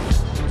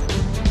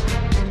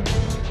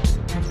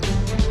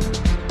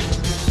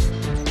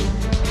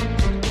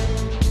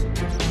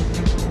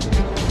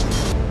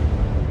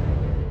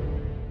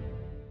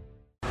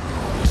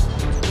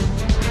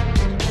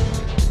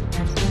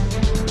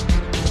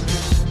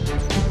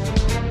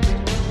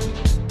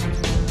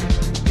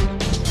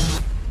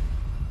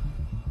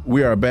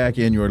 We are back,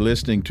 and you're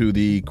listening to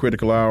the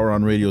Critical Hour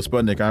on Radio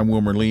Sputnik. I'm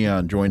Wilmer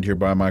Leon, joined here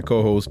by my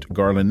co-host,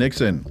 Garland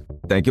Nixon.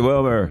 Thank you,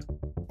 Wilmer.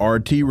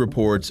 RT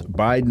reports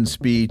Biden's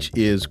speech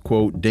is,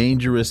 quote,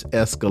 dangerous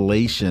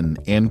escalation,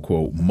 end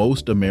quote.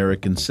 Most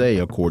Americans say,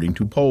 according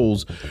to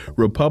polls.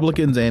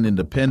 Republicans and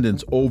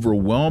independents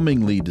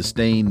overwhelmingly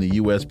disdain the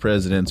U.S.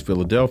 president's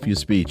Philadelphia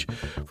speech.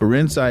 For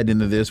insight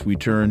into this, we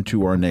turn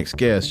to our next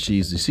guest.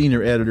 She's the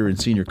senior editor and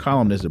senior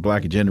columnist at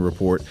Black Agenda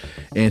Report,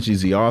 and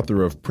she's the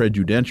author of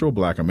Prejudential,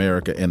 Black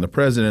America and the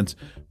Presidents,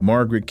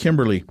 Margaret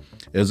Kimberly.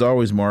 As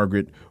always,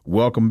 Margaret,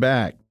 welcome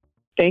back.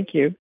 Thank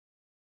you.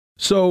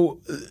 So,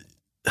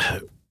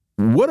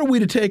 what are we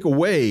to take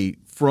away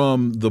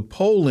from the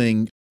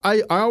polling?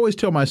 I always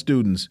tell my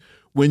students,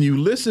 when you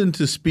listen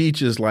to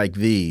speeches like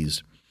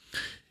these,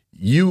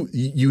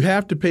 you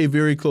have to pay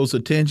very close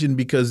attention,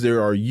 because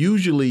there are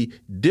usually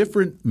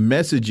different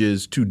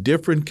messages to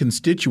different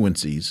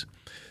constituencies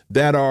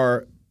that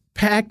are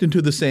packed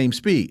into the same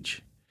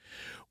speech.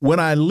 When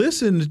I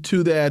listened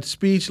to that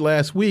speech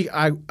last week,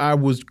 I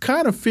was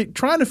kind of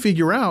trying to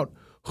figure out,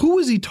 who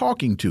is he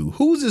talking to?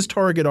 Who's his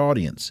target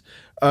audience?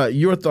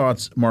 Your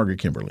thoughts, Margaret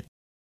Kimberly?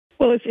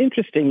 Well, it's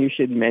interesting you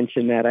should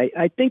mention that.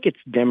 I think it's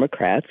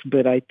Democrats,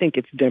 but I think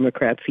it's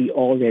Democrats he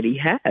already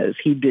has.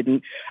 He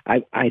didn't.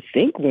 I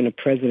think when a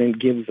president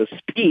gives a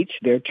speech,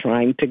 they're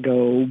trying to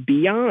go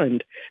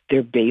beyond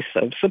their base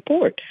of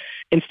support.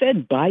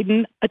 Instead,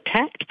 Biden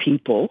attacked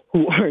people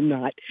who are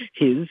not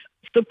his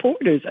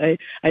supporters. I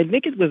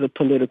think it was a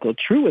political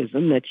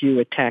truism that you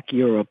attack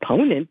your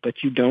opponent,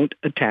 but you don't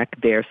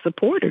attack their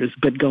supporters.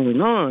 But going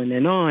on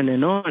and on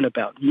and on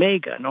about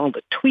MAGA and all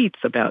the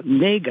tweets about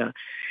MAGA,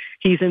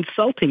 he's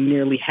insulting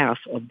nearly half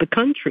of the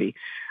country.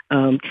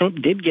 Trump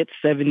did get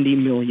 70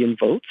 million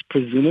votes.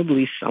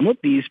 Presumably some of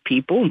these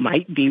people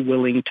might be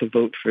willing to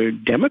vote for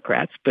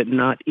Democrats, but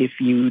not if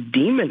you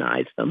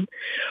demonize them.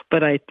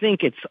 But I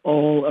think it's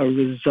all a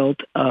result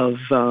of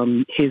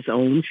his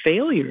own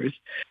failures.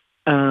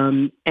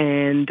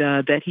 And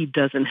that he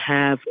doesn't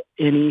have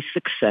any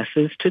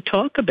successes to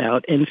talk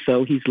about. And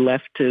so he's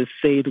left to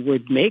say the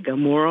word MAGA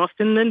more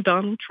often than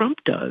Donald Trump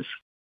does.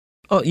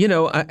 Oh, you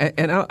know,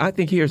 I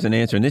think here's an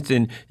answer, and it's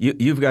in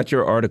you've got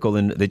your article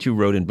that you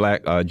wrote in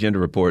Black Agenda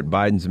Report,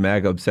 Biden's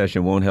MAGA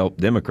obsession won't help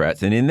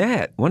Democrats. And in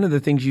that, one of the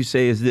things you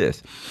say is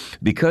this: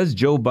 because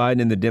Joe Biden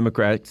and the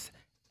Democrats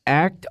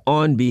act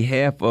on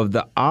behalf of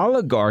the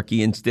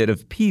oligarchy instead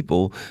of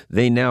people,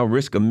 they now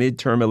risk a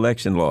midterm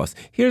election loss.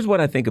 Here's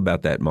what I think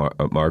about that,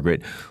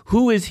 Margaret.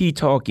 Who is he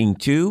talking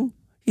to?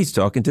 He's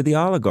talking to the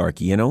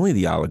oligarchy and only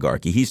the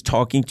oligarchy. He's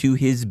talking to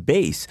his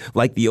base,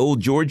 like the old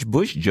George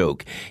Bush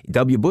joke,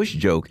 W. Bush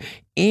joke.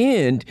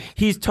 And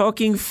he's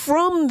talking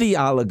from the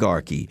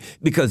oligarchy,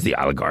 because the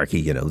oligarchy,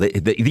 you know,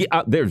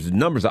 there's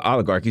numbers of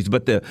oligarchies,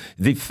 but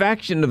the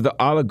faction of the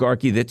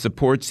oligarchy that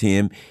supports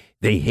him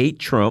They hate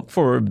Trump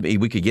for,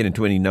 we could get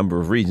into any number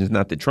of reasons,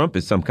 not that Trump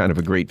is some kind of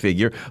a great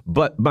figure.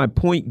 But my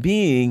point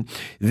being,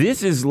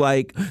 this is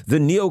like the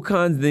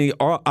neocons, the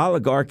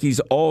oligarchies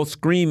all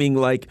screaming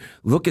like,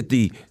 look at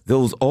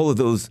all of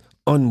those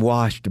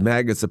unwashed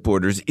MAGA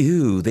supporters.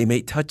 Ew, they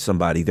may touch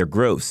somebody. They're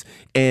gross.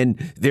 And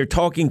they're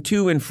talking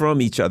to and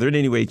from each other. And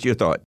anyway, it's your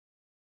thought.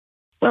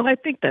 Well, I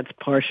think that's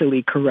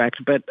partially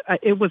correct, but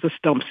it was a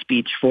stump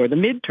speech for the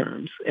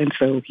midterms. And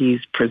so he's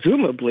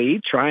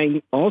presumably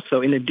trying also,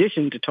 in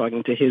addition to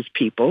talking to his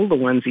people, the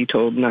ones he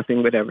told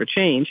nothing would ever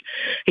change,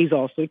 he's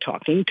also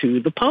talking to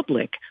the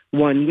public,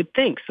 one would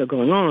think. So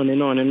going on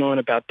and on and on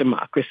about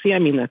democracy, I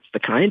mean, that's the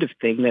kind of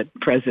thing that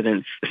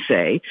presidents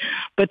say.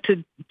 But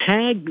to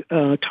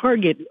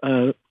target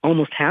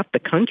almost half the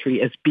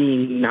country as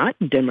being not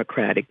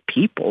democratic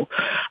people,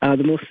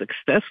 the most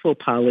successful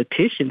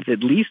politicians at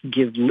least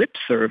give lip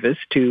service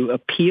to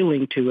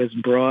appealing to as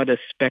broad a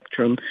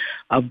spectrum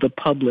of the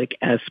public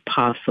as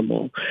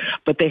possible.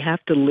 But they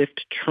have to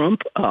lift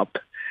Trump up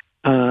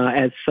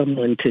as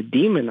someone to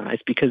demonize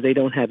because they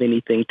don't have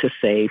anything to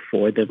say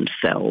for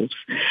themselves.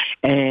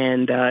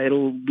 And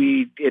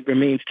it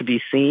remains to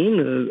be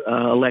seen.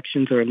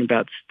 Elections are in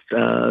about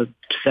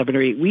 7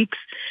 or 8 weeks,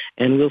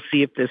 and we'll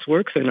see if this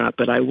works or not,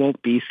 but I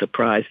won't be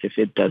surprised if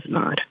it does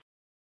not.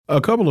 A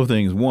couple of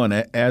things. One,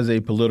 as a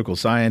political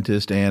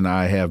scientist, and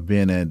I have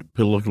been a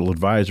political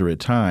advisor at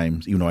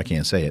times, even though I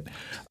can't say it,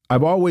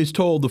 I've always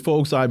told the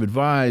folks I've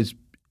advised,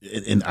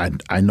 and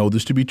I know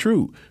this to be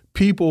true,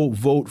 people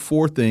vote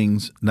for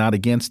things, not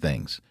against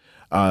things.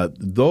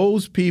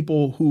 Those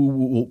people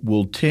who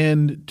will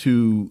tend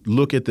to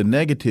look at the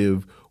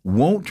negative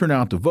won't turn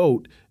out to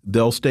vote.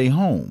 They'll stay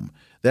home.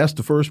 That's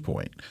the first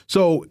point.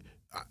 So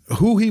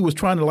who he was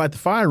trying to light the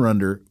fire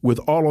under with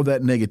all of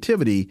that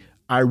negativity,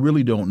 I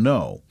really don't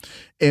know.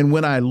 And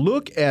when I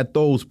look at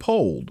those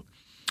polled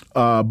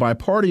by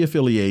party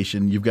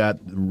affiliation, you've got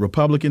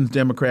Republicans,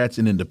 Democrats,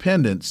 and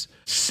independents.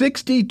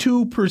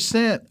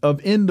 62% of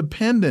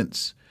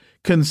independents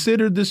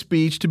considered the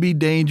speech to be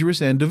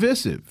dangerous and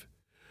divisive.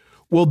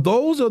 Well,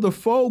 those are the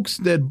folks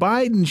that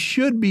Biden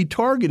should be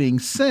targeting,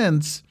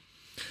 since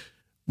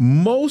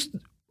most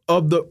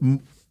of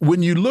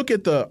when you look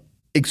at the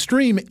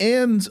extreme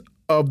ends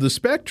of the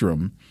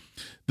spectrum,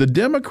 the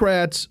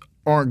Democrats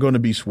aren't going to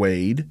be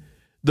swayed.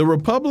 The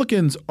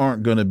Republicans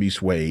aren't going to be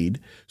swayed.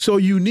 So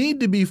you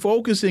need to be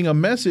focusing a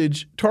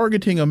message,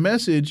 targeting a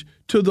message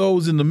to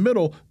those in the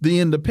middle, the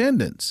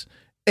independents.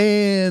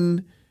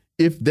 And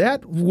if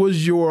that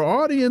was your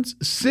audience,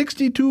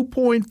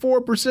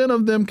 62.4%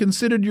 of them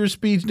considered your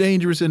speech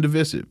dangerous and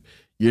divisive.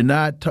 You're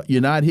not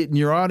hitting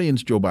your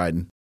audience, Joe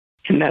Biden.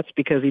 And that's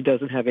because he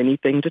doesn't have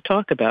anything to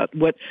talk about. A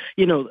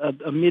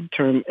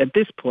midterm at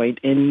this point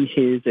in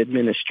his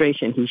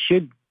administration, he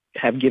should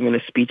have given a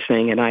speech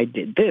saying, and I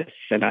did this,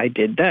 and I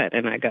did that,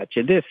 and I got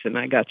you this, and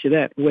I got you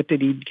that. What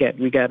did he get?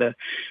 We got a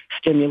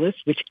stimulus,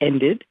 which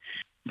ended.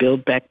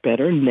 Build Back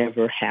Better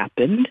never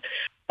happened.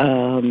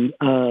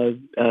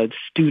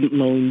 Student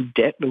loan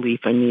debt relief.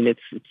 I mean, it's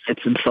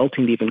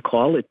insulting to even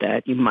call it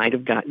that. You might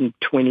have gotten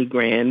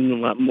 $20,000. A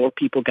lot more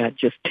people got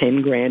just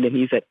 $10,000, and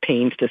he's at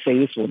pains to say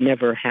this will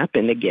never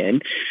happen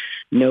again.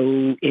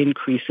 No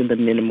increase in the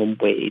minimum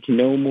wage.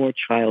 No more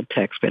child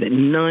tax credit.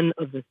 None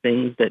of the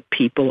things that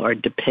people are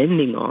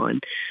depending on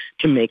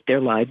to make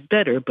their lives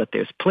better. But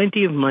there's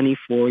plenty of money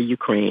for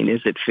Ukraine.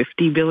 Is it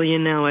 $50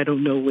 billion now? I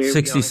don't know where.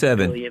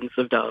 67 billions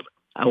of dollars.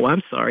 Oh,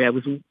 I'm sorry. I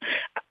was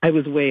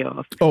way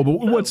off. Oh, but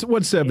what's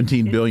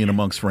 $17 billion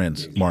amongst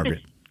friends,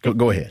 Margaret?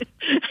 Go ahead.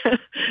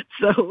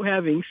 So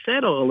having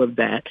said all of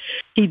that,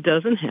 he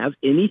doesn't have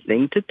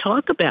anything to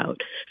talk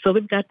about. So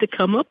they've got to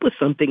come up with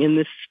something in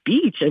this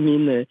speech. I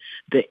mean,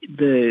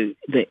 the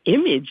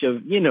image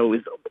of,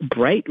 is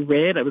bright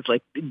red. I was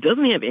like,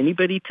 doesn't he have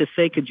anybody to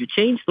say, could you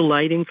change the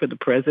lighting for the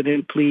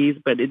president, please?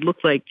 But it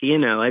looked like,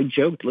 I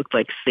joked, looked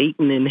like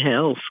Satan in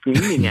hell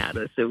screaming at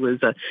us. It was,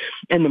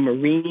 and the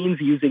Marines,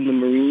 using the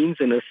Marines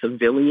in a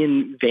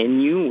civilian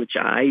venue, which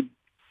I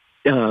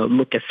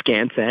look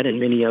askance at,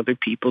 and many other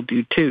people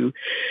do too.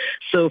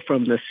 So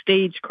from the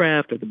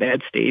stagecraft or the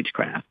bad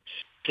stagecraft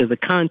to the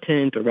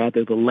content, or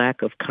rather the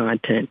lack of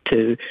content,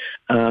 to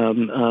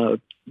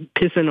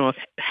pissing off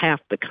half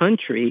the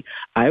country,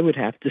 I would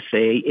have to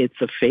say it's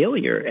a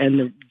failure. And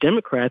the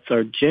Democrats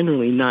are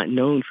generally not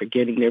known for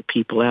getting their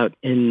people out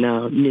in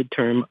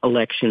midterm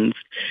elections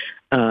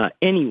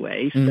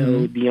anyway.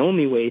 So the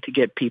only way to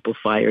get people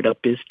fired up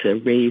is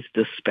to raise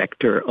the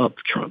specter of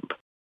Trump.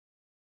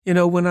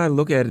 When I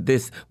look at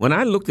when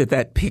I looked at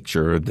that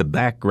picture, the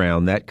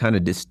background, that kind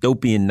of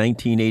dystopian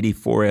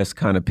 1984-esque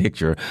kind of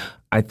picture,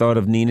 I thought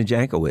of Nina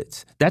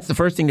Jankowicz. That's the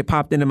first thing that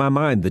popped into my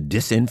mind, the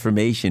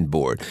disinformation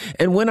board.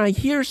 And when I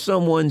hear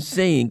someone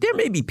saying, there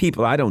may be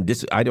people I don't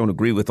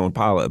agree with on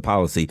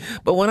policy,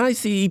 but when I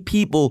see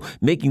people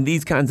making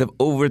these kinds of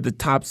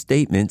over-the-top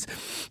statements,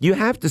 you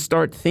have to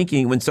start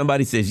thinking, when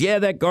somebody says, yeah,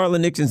 that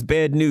Garland Nixon's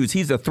bad news,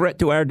 he's a threat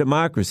to our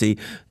democracy,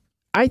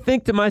 I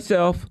think to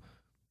myself,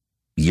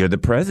 you're the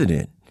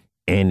president,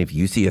 And if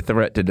you see a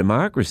threat to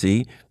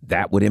democracy,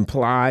 that would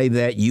imply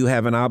that you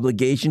have an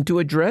obligation to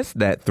address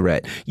that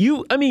threat.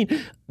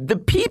 The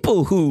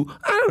people who,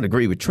 I don't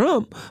agree with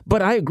Trump,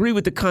 but I agree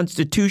with the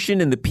Constitution,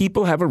 and the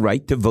people have a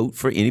right to vote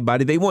for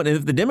anybody they want. And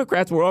if the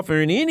Democrats were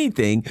offering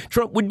anything,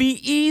 Trump would be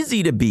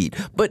easy to beat.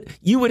 But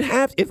you would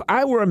have, if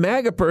I were a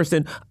MAGA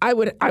person, I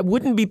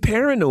wouldn't be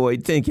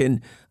paranoid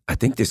thinking, I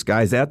think this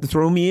guy's out to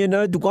throw me in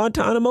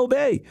Guantanamo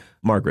Bay.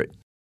 Margaret.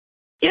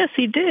 Yes,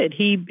 he did.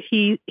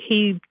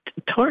 He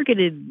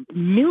targeted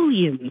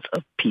millions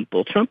of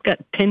people. Trump got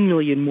 10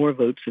 million more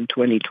votes in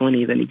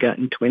 2020 than he got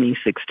in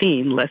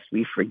 2016, lest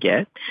we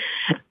forget.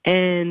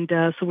 And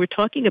so we're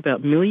talking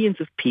about millions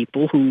of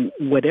people who,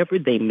 whatever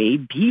they may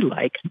be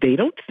like, they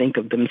don't think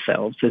of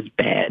themselves as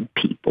bad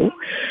people.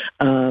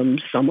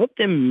 Some of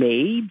them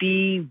may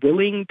be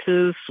willing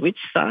to switch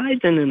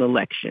sides in an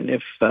election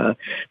if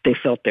they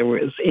felt there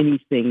was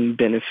anything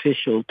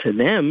beneficial to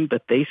them,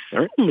 but they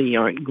certainly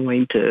aren't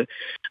going to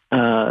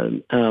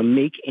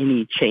make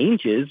any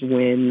changes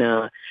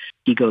when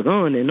he goes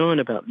on and on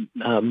about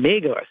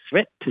MAGA, a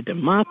threat to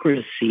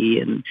democracy,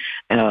 and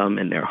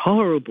they're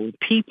horrible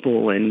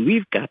people, and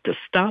we've got to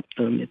stop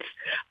them.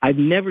 I've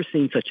never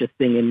seen such a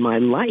thing in my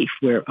life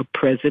where a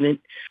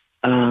president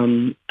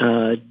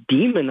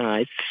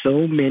demonized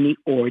so many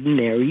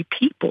ordinary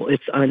people.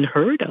 It's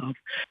unheard of.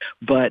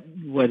 But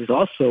what is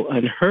also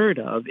unheard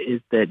of is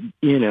that,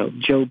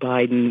 Joe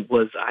Biden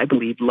was, I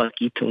believe,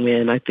 lucky to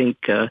win. I think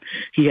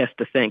he has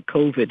to thank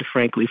COVID,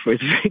 frankly, for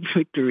his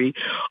victory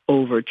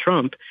over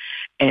Trump.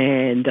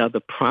 And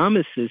the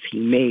promises he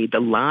made, the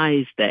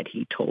lies that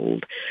he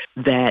told,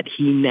 that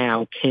he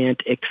now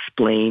can't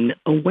explain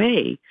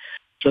away.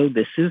 So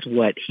this is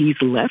what he's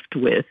left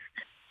with.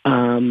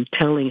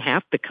 Telling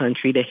half the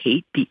country to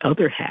hate the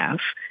other half,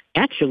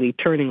 actually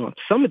turning off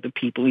some of the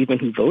people even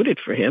who voted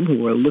for him,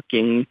 who are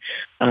looking,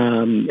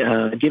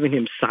 giving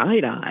him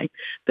side eye,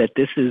 that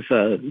this is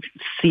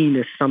seen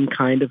as some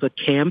kind of a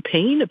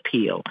campaign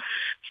appeal.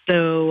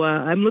 So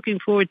I'm looking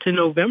forward to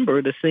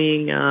November to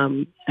seeing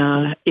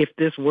if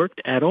this worked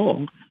at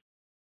all.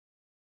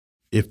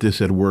 If this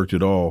had worked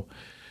at all.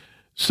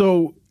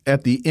 So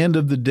at the end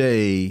of the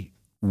day,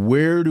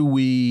 where do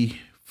we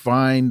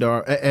find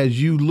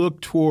as you look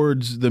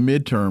towards the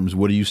midterms,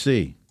 what do you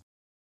see?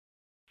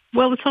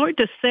 Well, it's hard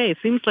to say. It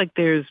seems like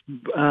it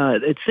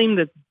seemed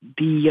that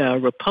the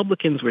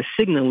Republicans were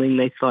signaling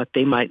they thought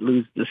they might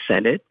lose the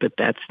Senate, but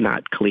that's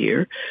not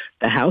clear.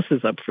 The House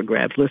is up for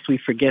grabs. Lest we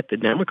forget the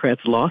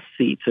Democrats lost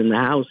seats in the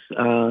House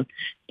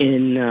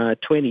in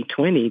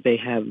 2020. They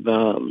have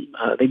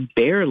they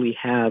barely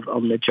have a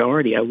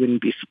majority. I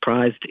wouldn't be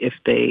surprised if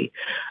they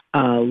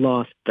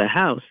lost the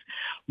House.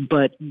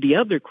 But the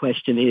other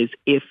question is,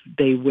 if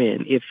they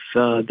win, if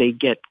they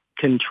get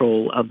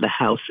control of the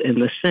House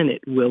and the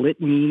Senate, will it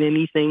mean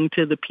anything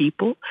to the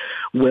people?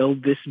 Will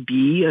this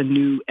be a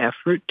new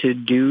effort to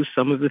do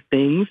some of the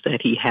things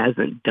that he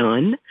hasn't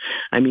done?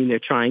 I mean, they're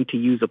trying to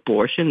use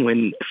abortion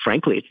when,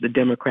 frankly, it's the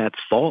Democrats'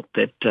 fault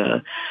that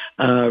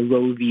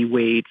Roe v.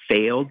 Wade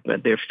failed,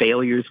 but their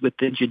failures with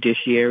the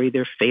judiciary,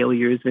 their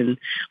failures in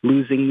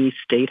losing these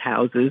state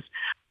houses.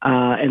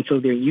 And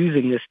so they're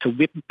using this to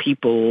whip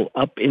people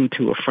up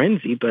into a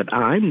frenzy, but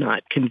I'm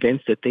not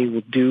convinced that they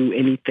will do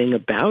anything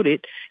about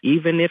it,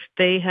 even if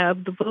they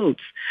have the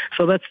votes.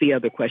 So that's the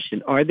other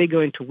question. Are they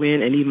going to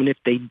win? And even if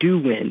they do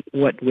win,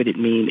 what would it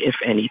mean, if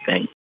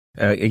anything?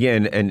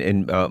 Again,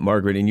 and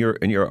Margaret, in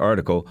your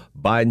article,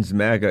 Biden's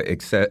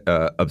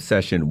MAGA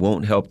obsession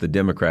won't help the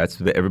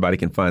Democrats. Everybody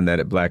can find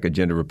that at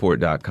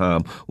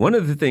blackagendareport.com. One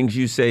of the things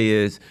you say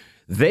is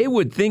they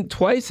would think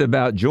twice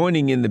about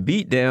joining in the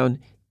beatdown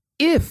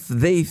if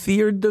they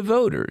feared the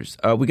voters.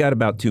 We got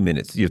about 2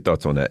 minutes. Your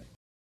thoughts on that?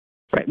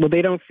 Right. Well,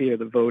 they don't fear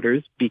the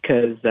voters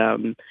because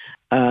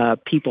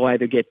people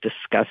either get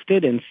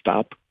disgusted and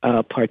stop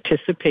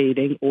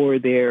participating, or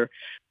they're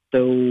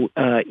so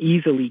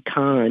easily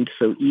conned,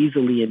 so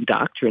easily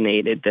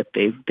indoctrinated that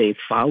they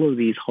follow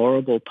these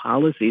horrible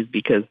policies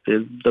because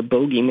the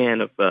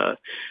bogeyman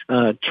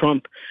of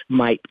Trump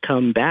might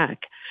come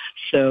back.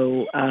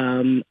 So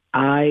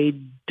I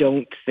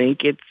don't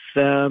think it's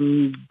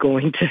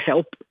going to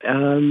help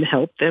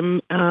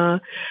them.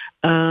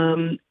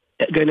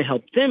 Going to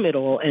help them at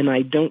all, and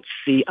I don't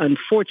see,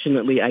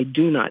 unfortunately, I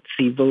do not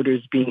see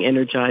voters being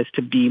energized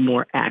to be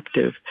more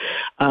active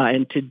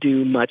and to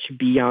do much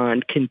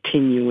beyond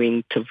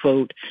continuing to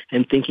vote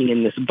and thinking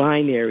in this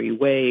binary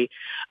way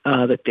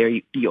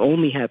that you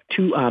only have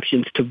two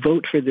options: to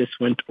vote for this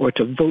one or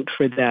to vote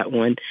for that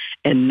one,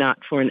 and not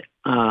for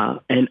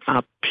an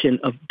option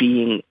of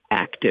being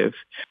active,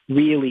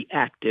 really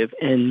active,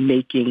 and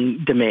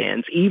making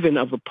demands, even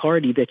of a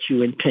party that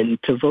you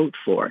intend to vote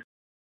for.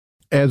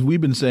 As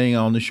we've been saying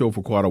on the show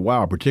for quite a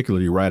while,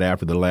 particularly right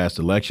after the last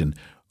election,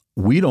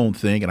 we don't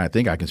think, and I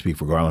think I can speak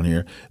for Garland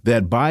here,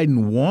 that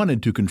Biden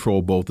wanted to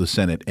control both the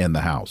Senate and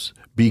the House,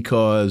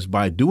 because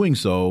by doing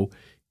so,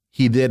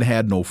 he then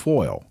had no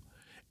foil.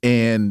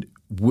 And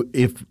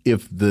if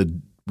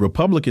the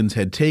Republicans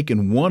had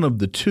taken one of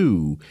the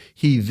two,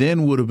 he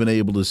then would have been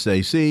able to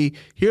say, see,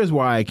 here's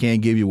why I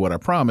can't give you what I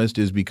promised,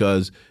 is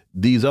because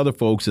these other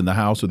folks in the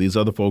House or these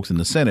other folks in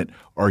the Senate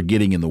are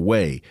getting in the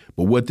way.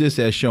 But what this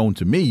has shown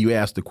to me, you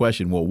asked the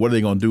question, well, what are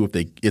they going to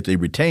do if they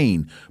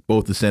retain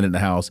both the Senate and the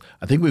House?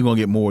 I think we're going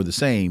to get more of the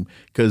same,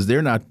 because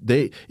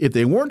if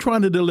they weren't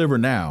trying to deliver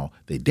now,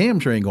 they damn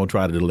sure ain't going to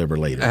try to deliver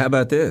later. How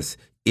about this?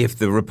 If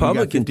the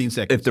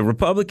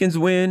Republicans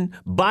win,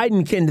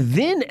 Biden can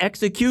then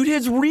execute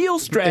his real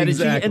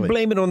strategy and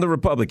blame it on the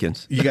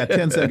Republicans. You got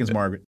 10 seconds,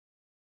 Margaret.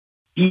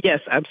 Yes,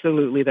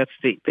 absolutely. That's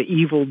the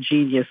evil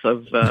genius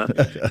of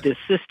this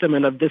system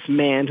and of this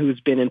man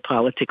who's been in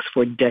politics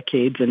for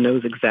decades and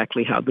knows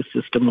exactly how the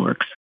system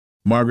works.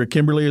 Margaret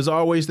Kimberly, as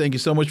always, thank you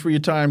so much for your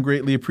time.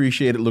 Greatly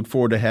appreciate it. Look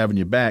forward to having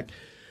you back.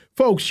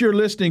 Folks, you're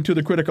listening to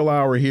the Critical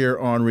Hour here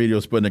on Radio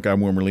Sputnik.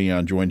 I'm Wilmer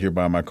Leon, joined here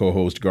by my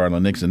co-host,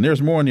 Garland Nixon.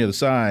 There's more on the other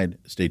side.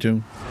 Stay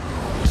tuned.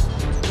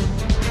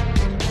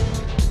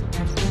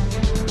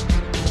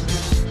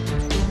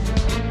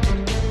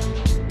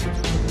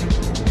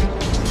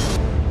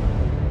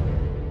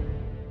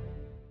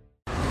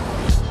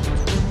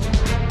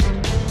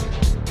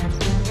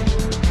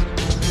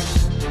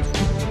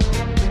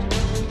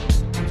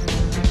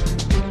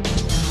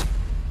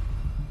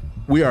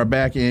 We are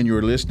back, and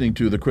you're listening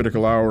to the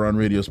Critical Hour on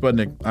Radio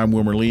Sputnik. I'm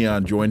Wilmer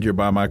Leon, joined here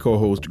by my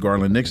co-host,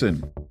 Garland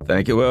Nixon.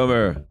 Thank you,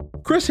 Wilmer.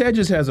 Chris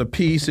Hedges has a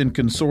piece in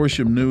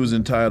Consortium News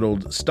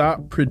entitled,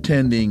 Stop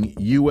Pretending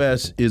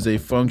U.S. is a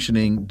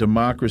Functioning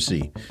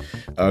Democracy.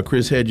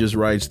 Chris Hedges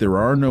writes, there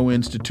are no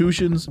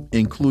institutions,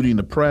 including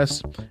the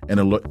press, an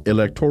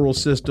electoral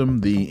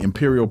system, the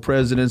imperial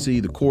presidency,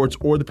 the courts,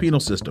 or the penal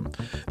system,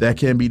 that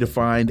can be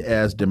defined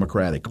as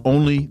democratic.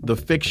 Only the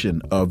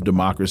fiction of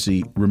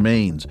democracy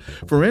remains.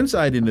 For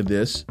insight into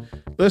this,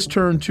 let's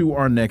turn to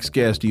our next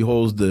guest. He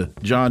holds the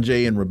John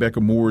J. and Rebecca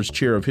Moores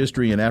Chair of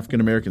History and African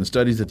American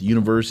Studies at the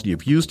University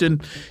of Houston.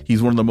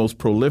 He's one of the most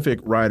prolific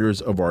writers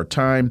of our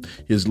time.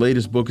 His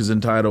latest book is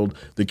entitled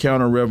The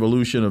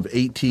Counter-Revolution of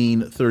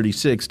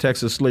 1836,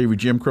 Texas Slavery,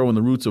 Jim Crow, and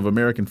the Roots of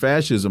American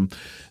Fascism.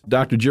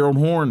 Dr. Gerald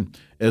Horne,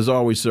 as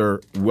always,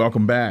 sir,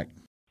 welcome back.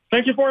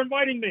 Thank you for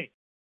inviting me.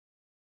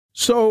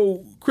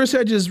 So Chris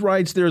Hedges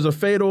writes, there's a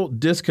fatal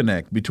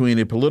disconnect between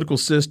a political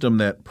system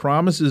that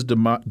promises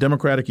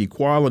democratic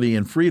equality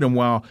and freedom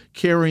while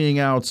carrying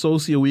out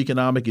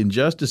socioeconomic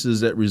injustices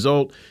that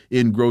result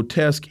in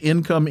grotesque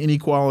income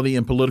inequality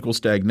and political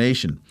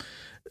stagnation.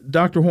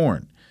 Dr.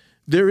 Horne,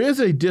 there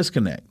is a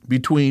disconnect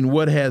between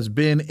what has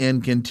been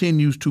and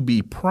continues to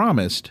be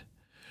promised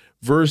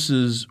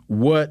versus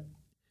what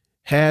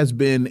has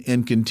been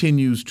and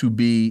continues to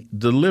be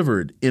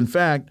delivered. In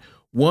fact,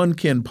 one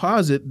can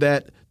posit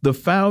that the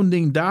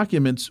founding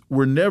documents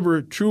were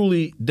never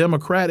truly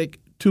democratic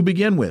to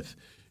begin with.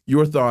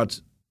 Your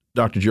thoughts,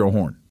 Dr. Gerald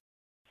Horne?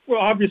 Well,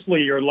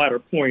 obviously, your latter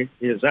point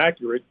is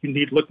accurate. You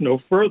need look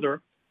no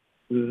further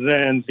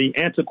than the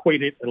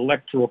antiquated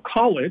Electoral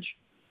College,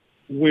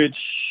 which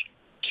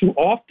too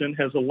often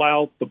has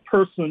allowed the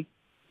person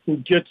who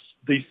gets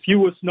the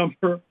fewest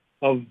number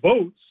of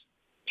votes,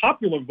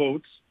 popular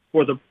votes,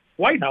 for the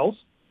White House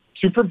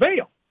to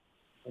prevail.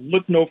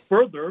 Look no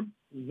further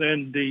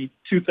than the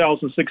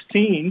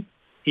 2016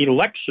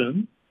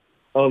 election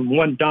of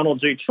one Donald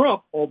J.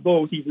 Trump,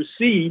 although he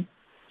received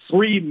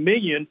 3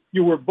 million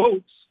fewer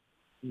votes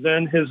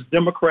than his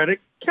Democratic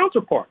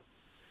counterpart.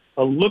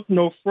 Look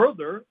no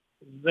further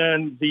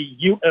than the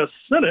U.S.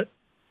 Senate,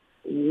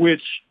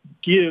 which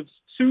gives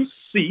 2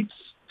 seats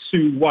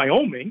to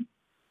Wyoming,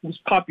 whose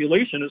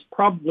population is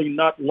probably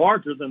not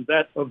larger than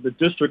that of the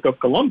District of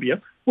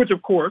Columbia, which,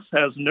 of course,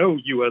 has no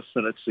U.S.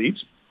 Senate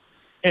seats,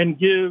 and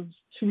gives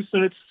 2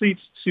 Senate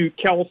seats to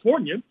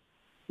California,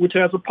 which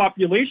has a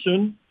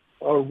population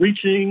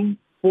reaching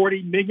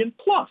 40 million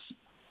plus.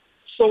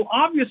 So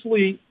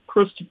obviously,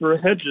 Christopher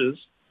Hedges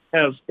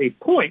has a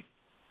point,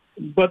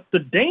 but the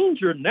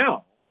danger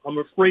now, I'm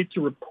afraid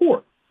to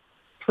report,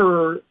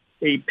 per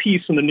a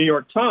piece in the New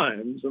York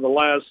Times in the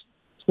last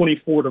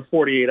 24 to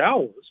 48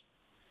 hours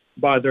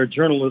by their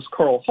journalist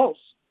Carl Hulse,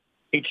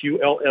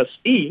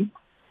 Hulse,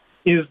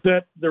 is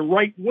that the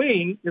right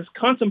wing is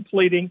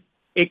contemplating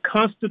a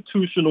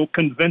constitutional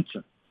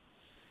convention.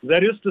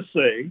 That is to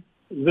say,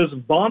 this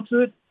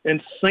vaunted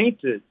and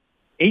sainted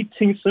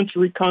 18th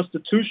century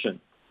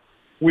Constitution,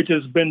 which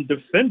has been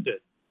defended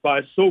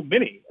by so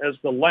many as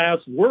the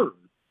last word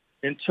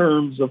in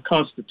terms of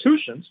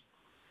constitutions,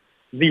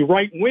 the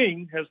right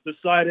wing has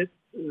decided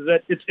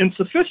that it's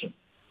insufficient.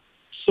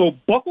 So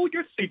buckle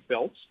your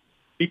seatbelts,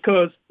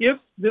 because if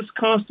this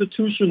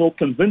constitutional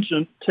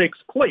convention takes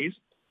place,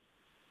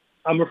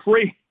 I'm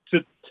afraid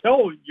to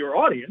tell your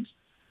audience,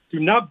 do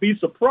not be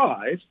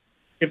surprised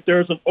if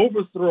there's an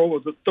overthrow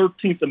of the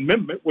 13th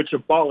Amendment, which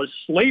abolished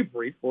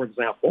slavery, for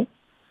example.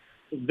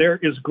 There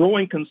is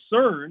growing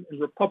concern in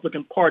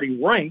Republican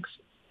Party ranks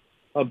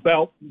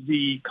about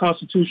the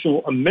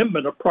constitutional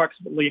amendment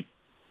approximately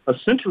a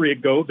century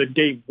ago that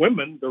gave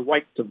women the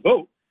right to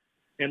vote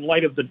in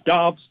light of the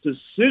Dobbs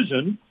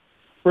decision,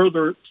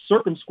 further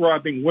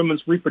circumscribing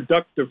women's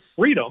reproductive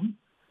freedom.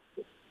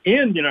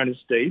 in the United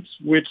States,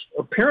 which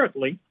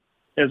apparently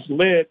has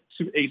led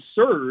to a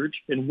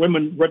surge in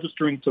women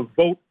registering to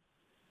vote,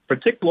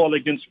 particularly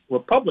against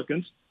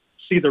Republicans.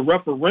 See the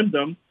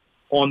referendum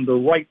on the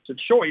right to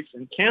choice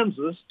in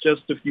Kansas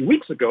just a few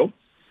weeks ago.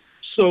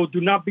 So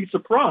do not be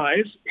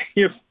surprised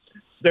if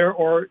there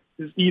are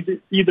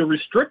either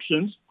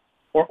restrictions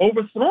or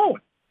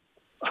overthrowing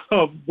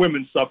of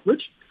women's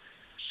suffrage.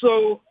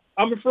 So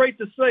I'm afraid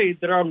to say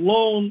that our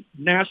lone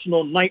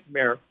national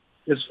nightmare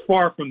is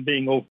far from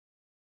being over.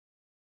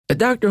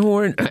 Dr.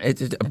 Horne,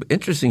 it's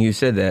interesting you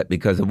said that,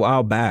 because a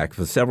while back,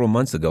 for several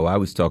months ago, I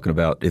was talking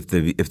about if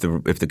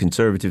the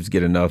conservatives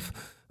get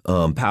enough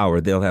power,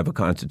 they'll have a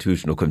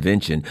constitutional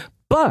convention.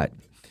 But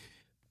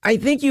I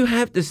think you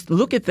have to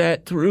look at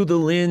that through the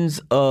lens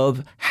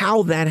of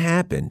how that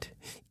happened,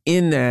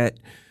 in that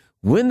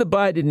when the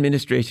Biden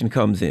administration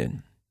comes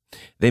in,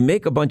 they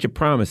make a bunch of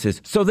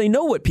promises, so they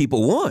know what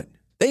people want.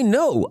 They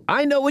know,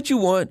 I know what you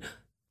want.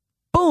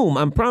 Boom,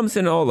 I'm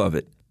promising all of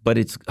it. But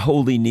it's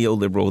wholly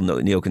neoliberal,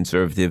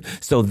 neoconservative.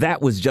 So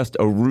that was just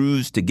a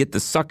ruse to get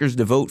the suckers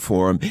to vote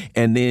for him.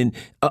 And then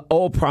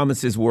all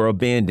promises were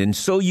abandoned.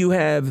 So you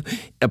have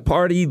a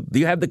party,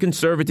 you have the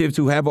conservatives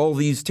who have all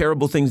these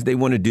terrible things they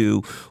want to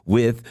do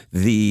with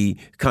the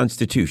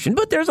Constitution.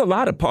 But there's a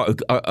lot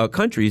of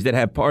countries that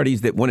have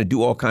parties that want to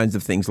do all kinds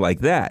of things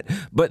like that.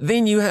 But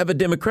then you have a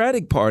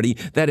Democratic Party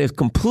that has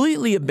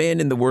completely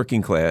abandoned the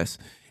working class.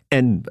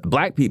 And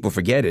black people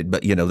forget it,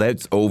 but,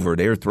 that's over.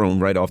 They're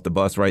thrown right off the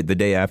bus right the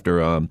day after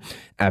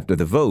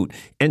the vote.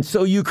 And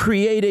so you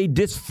create a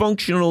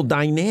dysfunctional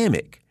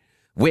dynamic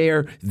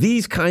where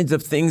these kinds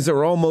of things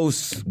are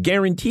almost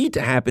guaranteed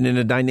to happen in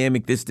a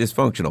dynamic this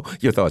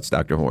dysfunctional. Your thoughts,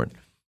 Dr. Horne?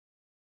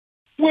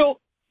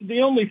 Well,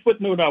 the only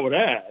footnote I would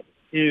add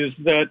is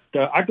that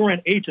I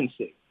grant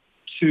agency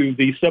to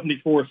the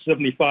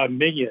 75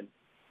 million,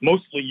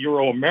 mostly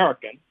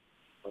Euro-American,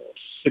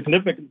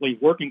 significantly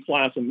working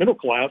class and middle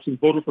class who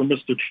voted for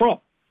Mr. Trump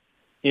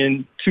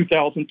in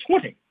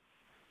 2020.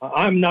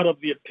 I'm not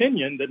of the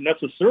opinion that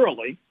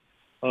necessarily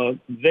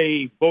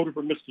they voted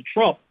for Mr.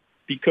 Trump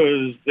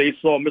because they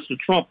saw Mr.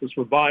 Trump as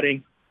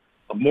providing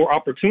more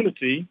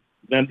opportunity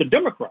than the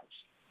Democrats.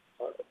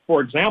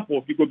 For example,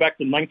 if you go back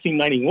to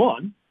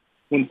 1991,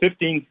 when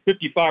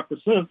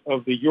 55%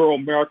 of the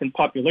Euro-American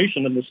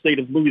population in the state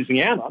of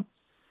Louisiana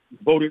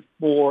voted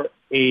for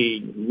a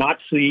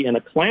Nazi and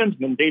a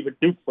Klansman, David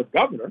Duke, for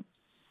governor,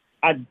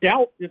 I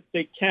doubt if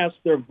they cast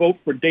their vote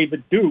for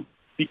David Duke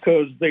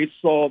because they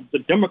saw the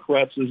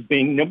Democrats as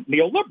being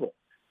neoliberal.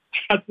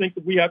 I think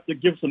that we have to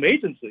give some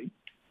agency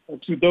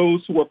to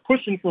those who are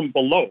pushing from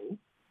below,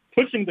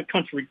 pushing the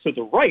country to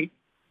the right,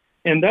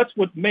 and that's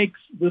what makes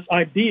this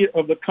idea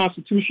of the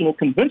Constitutional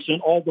Convention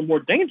all the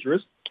more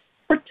dangerous,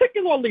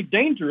 particularly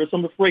dangerous,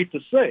 I'm afraid to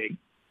say,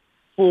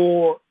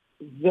 for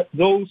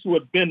those who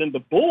have been in the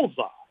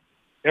bullseye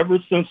ever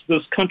since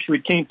this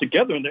country came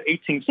together in the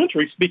 18th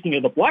century, speaking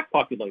of the black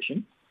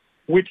population,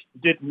 which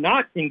did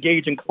not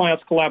engage in class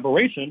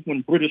collaboration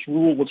when British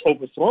rule was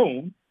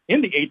overthrown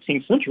in the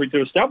 18th century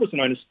to establish the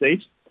United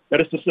States.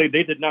 That is to say,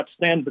 they did not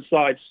stand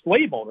beside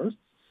slave owners.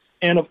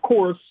 And of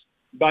course,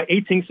 by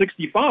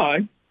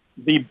 1865,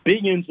 the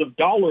billions of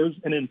dollars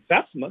in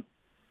investment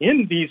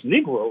in these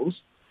Negroes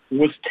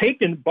was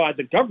taken by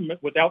the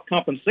government without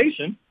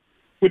compensation,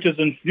 which has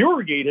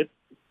infuriated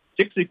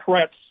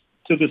Dixiecrats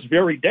to this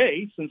very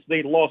day since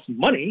they lost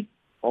money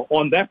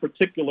on that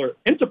particular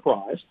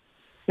enterprise.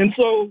 And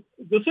so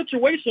the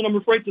situation, I'm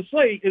afraid to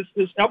say,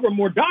 is ever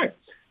more dire.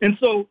 And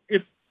so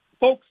if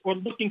folks are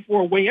looking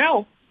for a way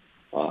out,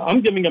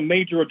 I'm giving a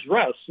major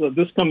address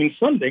this coming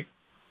Sunday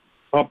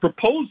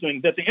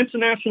proposing that the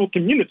international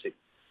community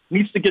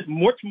needs to get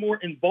much more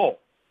involved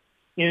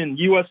in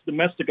U.S.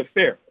 domestic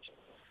affairs.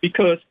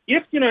 Because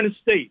if the United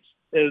States,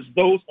 as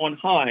those on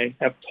high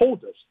have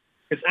told us,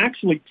 is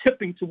actually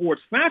tipping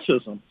towards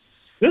fascism,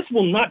 this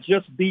will not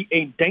just be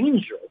a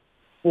danger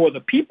for the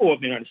people of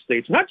the United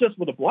States, not just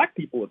for the black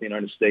people of the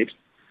United States,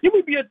 it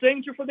would be a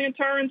danger for the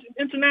entire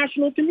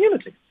international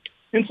community.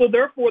 And so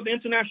therefore, the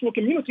international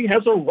community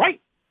has a right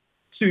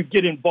to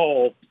get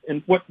involved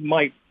in what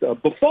might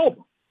befall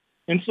them.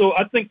 And so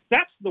I think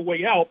that's the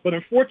way out. But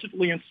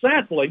unfortunately and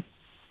sadly,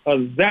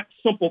 that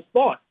simple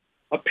thought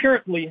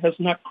apparently has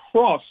not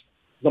crossed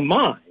the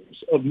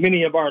minds of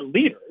many of our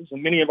leaders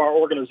and many of our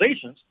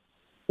organizations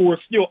who are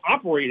still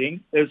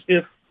operating as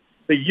if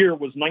the year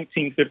was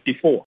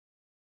 1954.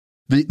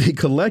 The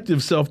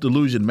collective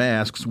self-delusion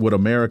masks what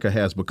America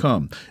has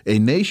become, a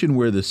nation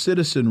where the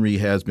citizenry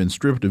has been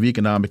stripped of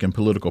economic and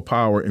political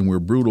power and where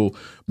brutal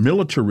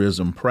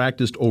militarism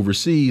practiced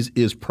overseas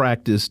is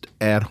practiced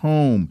at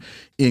home.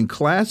 In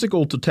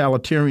classical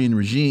totalitarian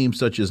regimes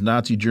such as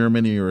Nazi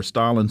Germany or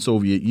Stalin's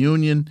Soviet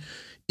Union,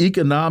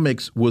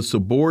 economics was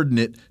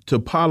subordinate to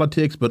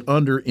politics, but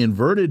under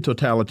inverted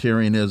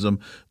totalitarianism,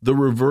 the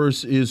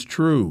reverse is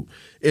true.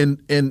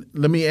 And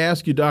let me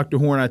ask you, Dr.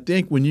 Horne, I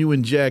think when you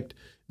inject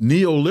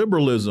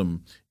neoliberalism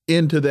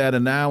into that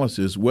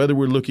analysis, whether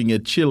we're looking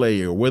at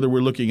Chile or whether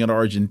we're looking at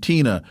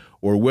Argentina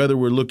or whether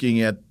we're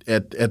looking at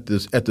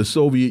the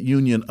Soviet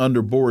Union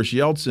under Boris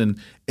Yeltsin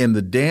and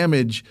the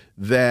damage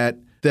that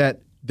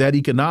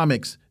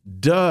economics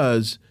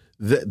does,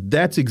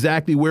 that's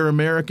exactly where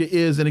America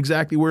is and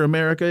exactly where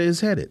America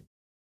is headed.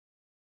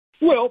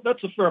 Well,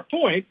 that's a fair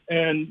point,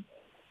 and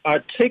I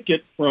take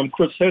it from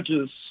Chris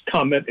Hedges'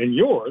 comment and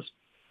yours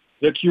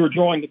that you're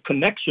drawing a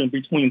connection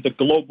between the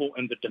global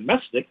and the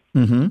domestic.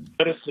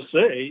 That is to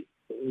say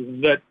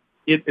that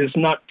it is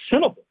not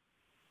tenable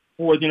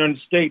for the United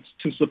States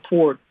to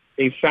support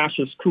a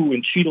fascist coup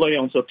in Chile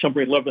on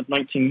September 11,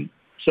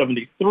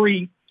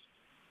 1973,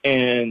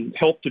 and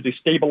help to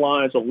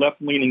destabilize a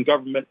left-leaning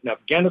government in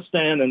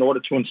Afghanistan in order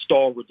to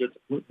install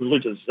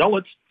religious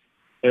zealots,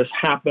 as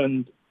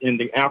happened in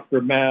the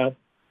aftermath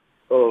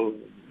of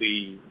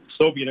the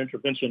Soviet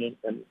intervention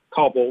in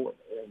Kabul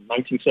in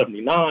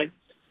 1979.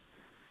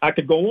 I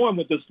could go on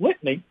with this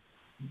litany,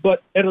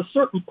 but at a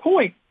certain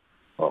point,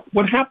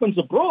 what happens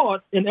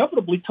abroad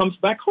inevitably comes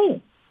back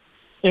home.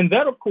 And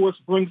that, of course,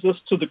 brings us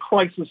to the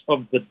crisis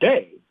of the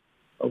day,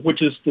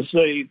 which is to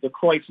say the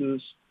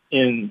crisis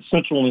in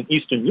Central and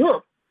Eastern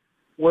Europe,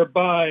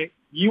 whereby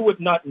you would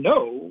not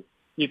know,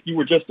 if you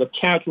were just a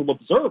casual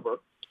observer,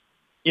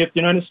 if the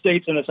United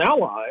States and its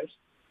allies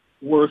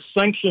were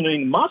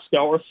sanctioning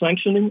Moscow or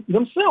sanctioning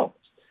themselves.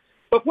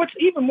 But what's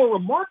even more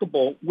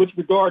remarkable with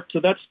regard to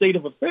that state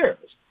of affairs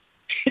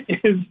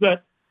is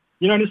that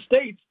the United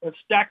States has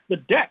stacked the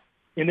deck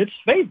in its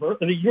favor,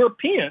 and the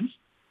Europeans,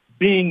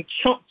 being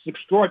chumps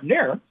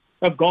extraordinaire,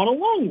 have gone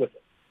along with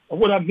it. And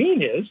what I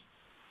mean is,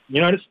 the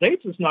United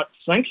States is not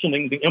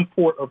sanctioning the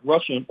import of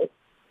Russian,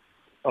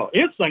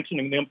 is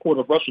sanctioning the import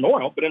of Russian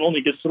oil, but it only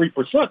gets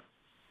 3%.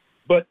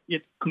 But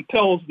it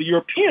compels the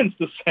Europeans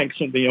to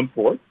sanction the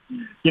import.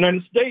 The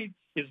United States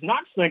is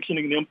not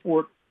sanctioning the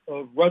import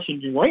of Russian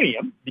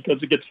uranium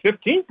because it gets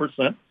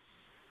 15%,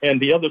 and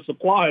the other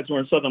supplies are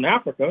in Southern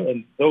Africa,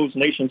 and those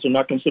nations are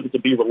not considered to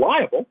be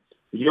reliable.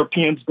 The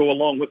Europeans go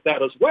along with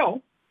that as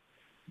well.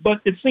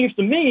 But it seems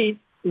to me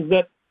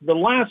that the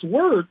last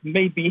word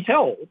may be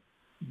held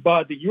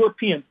by the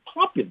European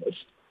populace.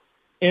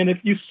 And if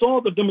you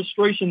saw the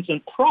demonstrations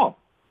in Prague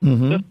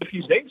just a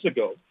few days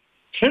ago,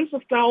 tens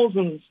of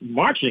thousands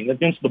marching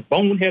against the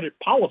boneheaded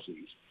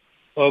policies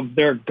of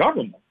their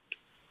government,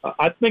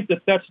 I think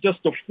that that's just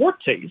a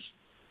foretaste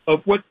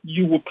of what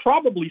you will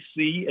probably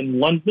see in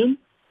London,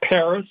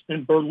 Paris,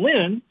 and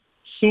Berlin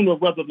sooner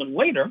rather than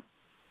later.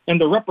 And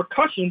the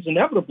repercussions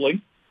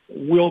inevitably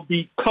will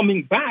be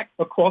coming back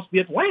across the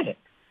Atlantic.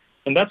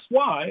 And that's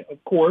why,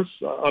 of course,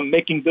 I'm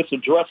making this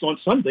address on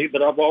Sunday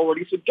that I've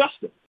already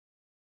suggested.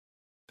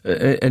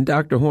 And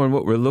Dr. Horne,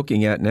 what we're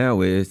looking at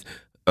now is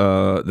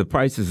the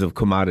prices of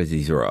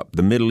commodities are up.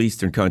 The Middle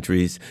Eastern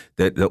countries,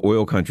 the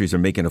oil countries are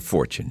making a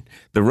fortune.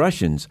 The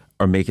Russians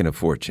are making a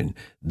fortune.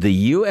 The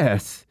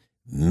U.S.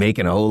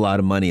 making a whole lot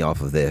of money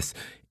off of this.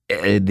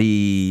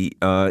 The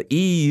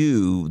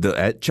EU,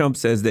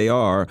 chumps as they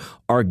are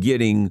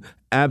getting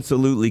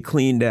absolutely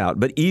cleaned out.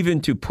 But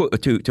even to put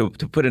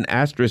an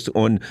asterisk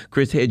on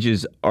Chris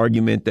Hedges'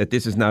 argument that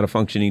this is not a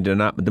functioning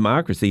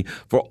democracy,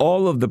 for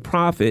all of the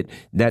profit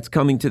that's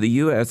coming to the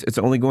U.S., it's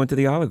only going to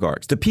the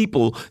oligarchs. The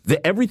people,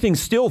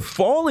 everything's still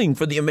falling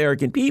for the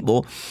American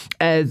people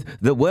as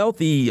the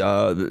wealthy,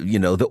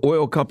 the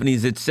oil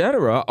companies, et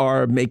cetera,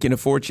 are making a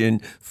fortune,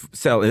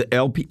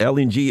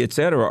 LNG, et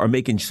cetera, are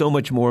making so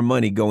much more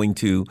money going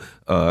to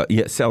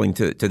selling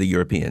to the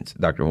Europeans.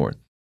 Dr. Horne.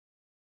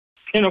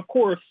 And of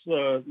course,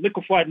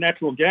 liquefied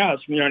natural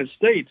gas from the United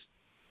States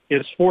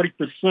is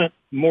 40%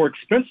 more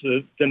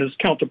expensive than its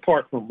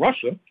counterpart from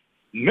Russia,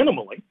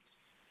 minimally.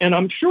 And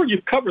I'm sure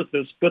you've covered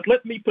this, but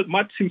let me put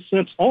my 2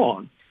 cents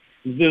on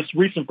this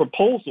recent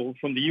proposal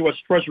from the U.S.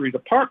 Treasury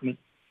Department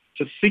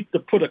to seek to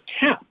put a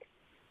cap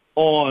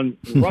on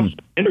Russian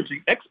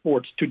energy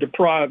exports to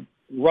deprive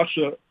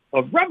Russia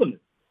of revenue.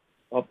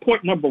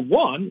 Point number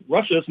one,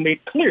 Russia has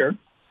made clear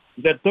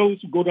that those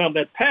who go down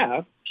that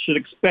path should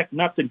expect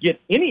not to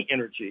get any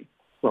energy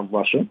from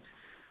Russia.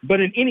 But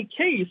in any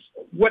case,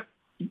 what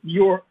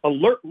your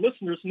alert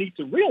listeners need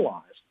to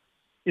realize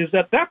is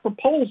that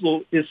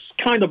proposal is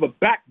kind of a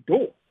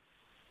backdoor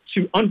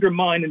to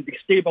undermine and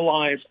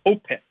destabilize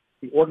OPEC,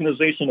 the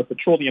Organization of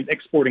Petroleum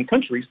Exporting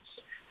Countries.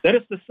 That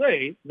is to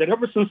say that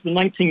ever since the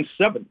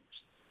 1970s,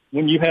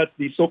 when you had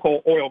the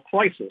so-called oil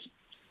crisis,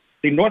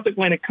 the North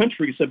Atlantic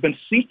countries have been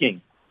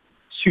seeking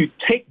to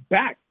take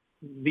back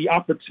the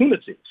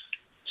opportunity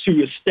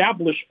to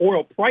establish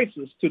oil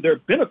prices to their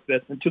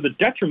benefit and to the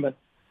detriment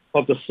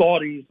of the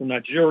Saudis, the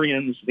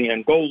Nigerians, the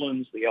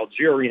Angolans, the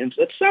Algerians,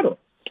 etc.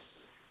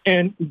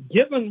 And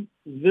given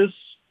this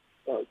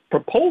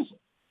proposal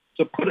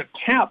to put a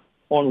cap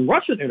on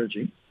Russian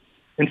energy,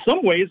 in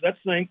some ways that's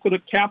saying put a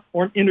cap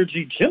on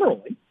energy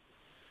generally,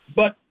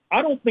 but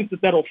I don't think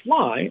that that'll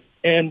fly,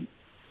 and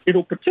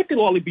it'll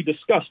particularly be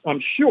discussed,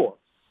 I'm sure,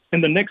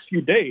 in the next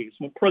few days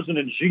when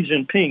President Xi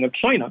Jinping of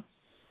China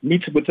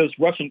meets with his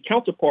Russian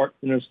counterpart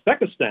in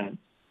Uzbekistan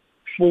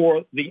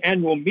for the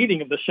annual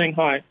meeting of the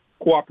Shanghai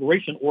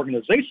cooperation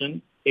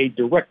organization, a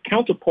direct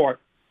counterpart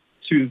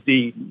to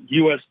the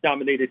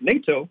U.S.-dominated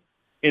NATO,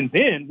 and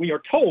then we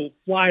are told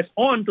flies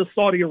on to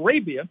Saudi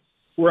Arabia,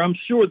 where I'm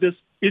sure this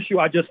issue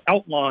I just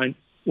outlined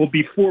will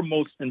be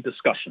foremost in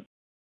discussion.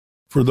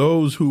 For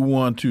those who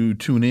want to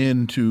tune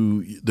in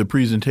to the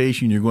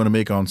presentation you're going to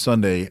make on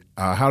Sunday,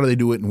 how do they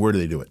do it and where do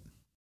they do it?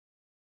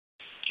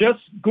 Just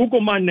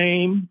Google my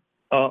name,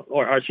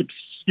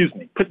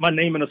 put my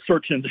name in a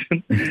search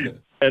engine.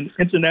 An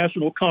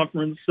international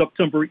conference,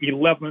 September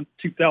 11th,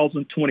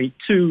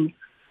 2022.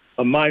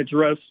 My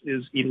address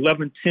is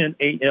 11:10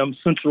 a.m.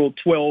 Central,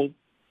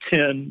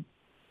 12:10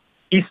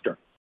 Eastern.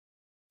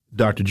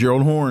 Dr.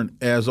 Gerald Horne,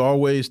 as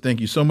always, thank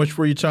you so much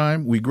for your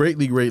time. We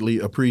greatly, greatly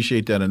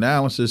appreciate that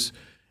analysis,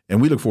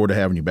 and we look forward to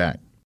having you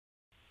back.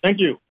 Thank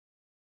you.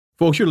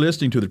 Folks, you're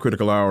listening to the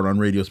Critical Hour on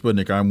Radio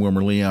Sputnik. I'm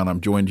Wilmer Leon. I'm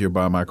joined here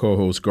by my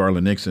co-host,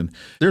 Garland Nixon.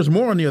 There's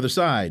more on the other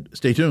side.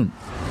 Stay tuned.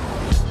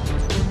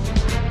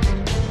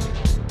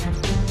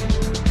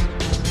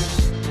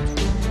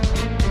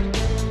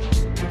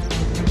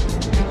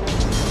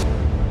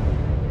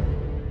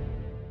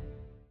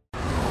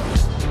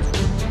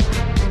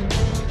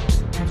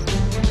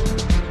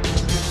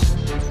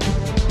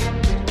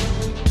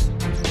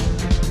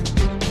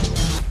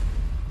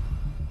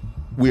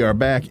 We are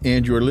back,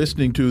 and you're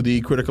listening to the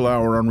Critical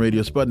Hour on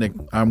Radio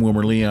Sputnik. I'm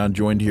Wilmer Leon,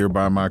 joined here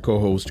by my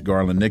co-host,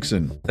 Garland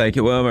Nixon. Thank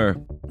you, Wilmer.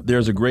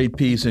 There's a great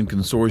piece in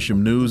Consortium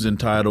News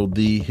entitled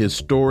 "The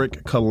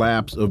Historic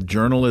Collapse of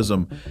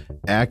Journalism.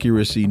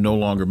 Accuracy No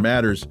Longer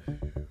Matters.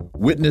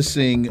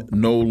 Witnessing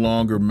no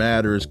longer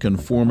matters,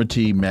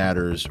 conformity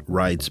matters,"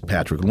 writes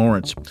Patrick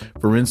Lawrence.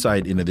 For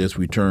insight into this,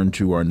 we turn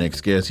to our next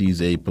guest.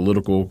 He's a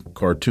political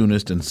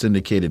cartoonist and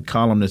syndicated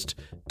columnist,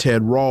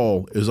 Ted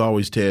Rall. As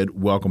always, Ted,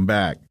 welcome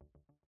back.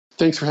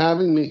 Thanks for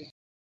having me.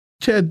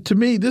 Ted, to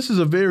me, this is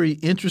a very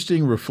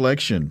interesting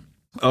reflection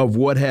of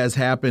what has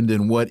happened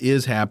and what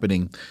is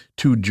happening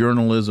to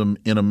journalism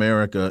in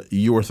America.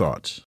 Your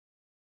thoughts?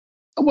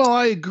 Well,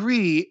 I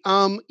agree.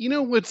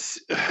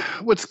 What's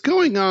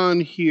going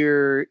on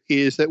here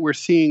is that we're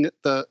seeing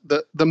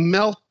the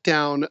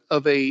meltdown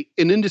of an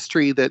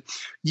industry that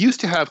used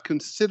to have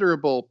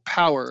considerable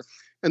power,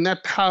 and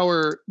that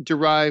power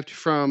derived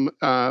from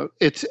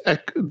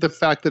the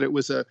fact that it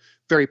was a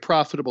very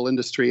profitable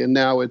industry, and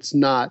now it's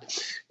not.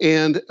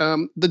 And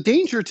the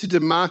danger to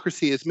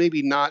democracy is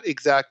maybe not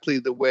exactly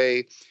the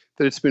way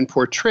that it's been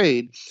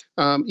portrayed.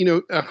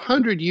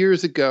 100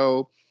 years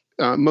ago,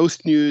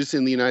 most news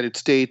in the United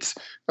States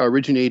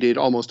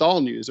almost all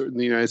news in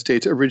the United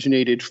States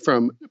originated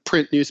from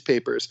print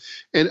newspapers.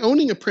 And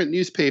owning a print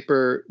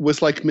newspaper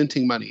was like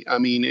minting money. I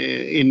mean,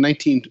 in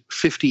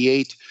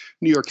 1958,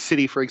 New York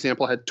City, for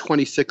example, had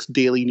 26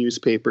 daily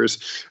newspapers.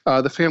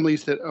 The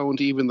families that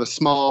owned even the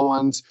small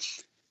ones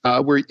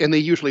and they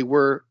usually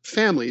were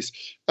families,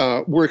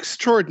 were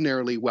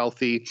extraordinarily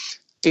wealthy.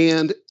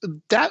 And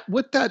there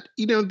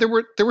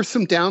were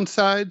some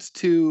downsides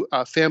to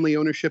family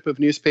ownership of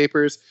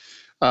newspapers.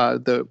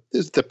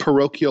 The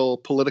parochial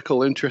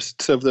political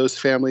interests of those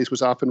families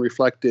was often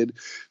reflected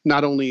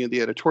not only in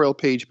the editorial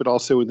page, but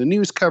also in the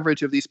news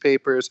coverage of these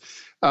papers.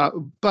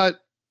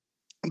 But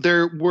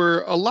there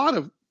were a lot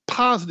of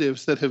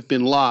positives that have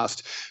been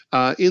lost.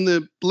 In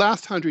the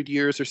last 100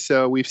 years or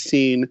so, we've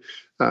seen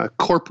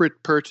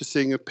corporate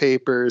purchasing of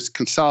papers,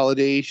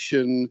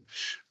 consolidation,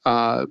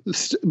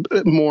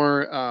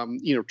 more,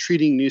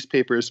 treating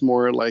newspapers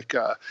more like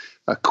a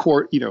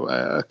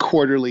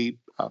quarterly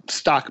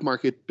stock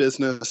market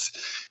business,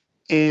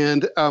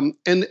 and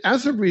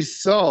as a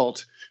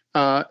result,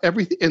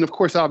 everything, and of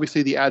course,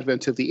 obviously, the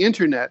advent of the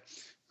internet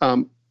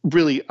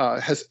really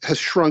has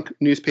shrunk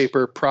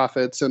newspaper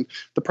profits and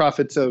the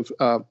profits of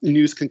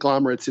news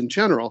conglomerates in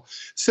general.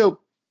 So.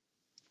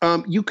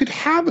 You could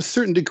have a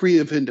certain degree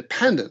of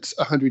independence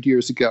 100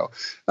 years ago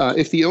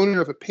if the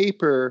owner of a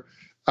paper,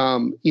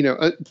 was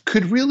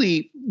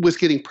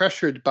getting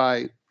pressured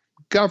by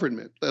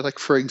government. Like,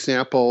 for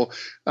example,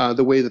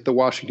 the way that the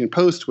Washington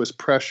Post was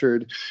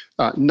pressured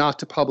not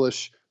to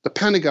publish the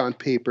Pentagon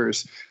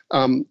Papers.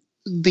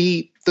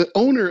 The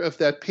owner of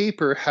that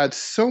paper had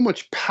so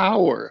much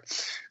power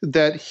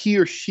that he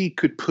or she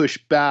could push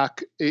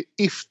back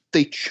if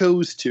they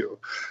chose to.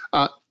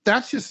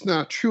 That's just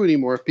not true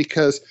anymore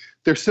because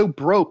they're so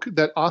broke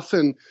that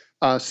often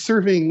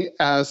serving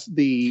as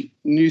the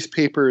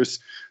newspapers,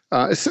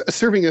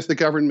 serving as the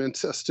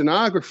government's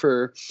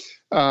stenographer,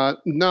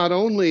 not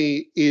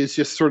only is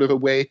just sort of a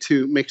way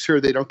to make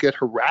sure they don't get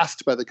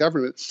harassed by the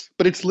government,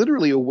 but it's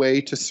literally a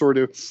way to sort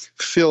of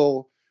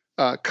fill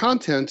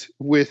content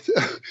with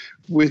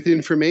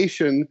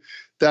information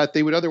that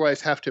they would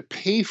otherwise have to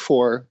pay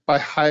for by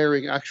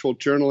hiring actual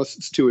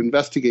journalists to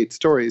investigate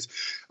stories.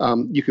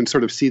 You can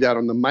sort of see that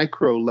on the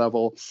micro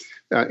level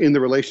in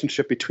the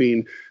relationship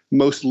between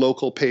most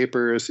local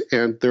papers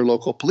and their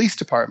local police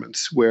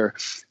departments, where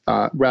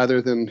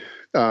rather than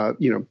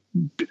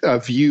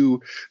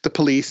view the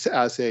police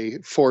as a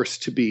force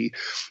to be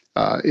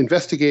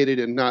investigated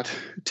and not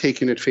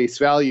taken at face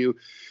value,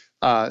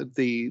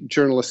 the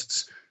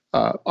journalists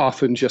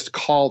often just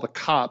call the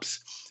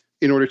cops.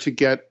 in order to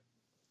get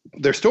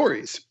their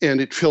stories.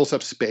 And it fills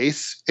up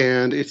space,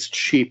 and it's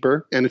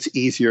cheaper, and it's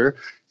easier,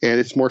 and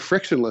it's more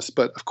frictionless.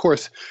 But of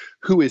course,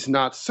 who is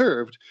not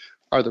served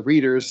are the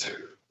readers,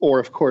 or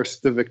of course,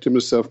 the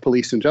victims of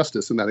police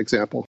injustice in that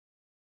example.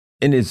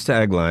 In his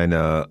tagline,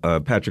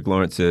 Patrick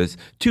Lawrence says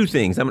two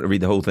things. I'm going to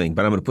read the whole thing,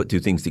 but I'm going to put two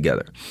things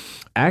together.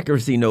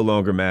 Accuracy no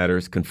longer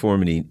matters.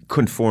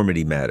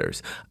 Conformity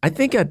matters. I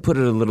think I'd put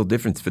it a little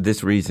different for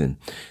this reason.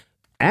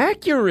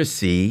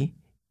 Accuracy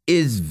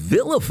is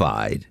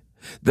vilified.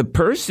 The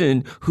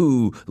person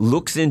who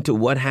looks into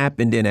what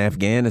happened in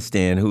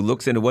Afghanistan, who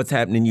looks into what's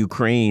happening in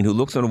Ukraine, who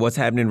looks into what's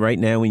happening right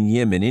now in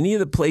Yemen, any of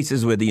the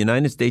places where the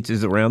United States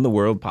is around the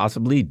world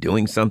possibly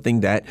doing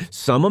something that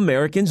some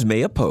Americans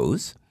may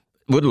oppose,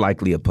 would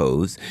likely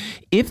oppose.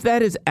 If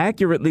that is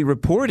accurately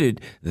reported,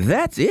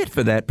 that's it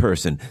for that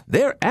person.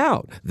 They're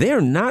out.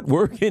 They're not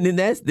working in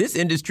this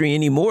industry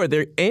anymore.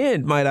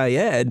 And might I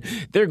add,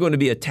 they're going to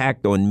be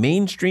attacked on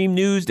mainstream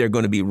news. They're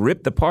going to be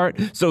ripped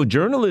apart. So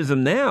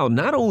journalism now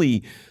not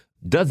only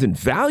doesn't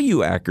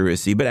value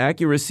accuracy, but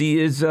accuracy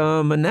is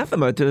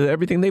anathema to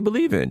everything they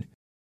believe in.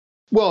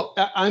 Well,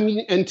 I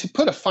mean, and to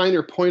put a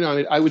finer point on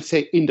it, I would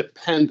say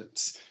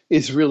independence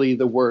is really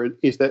the word,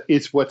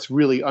 is what's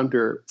really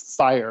under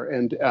fire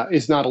and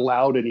is not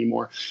allowed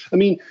anymore. I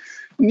mean,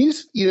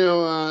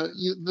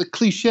 the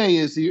cliche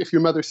is if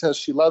your mother says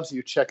she loves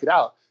you, check it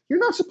out. You're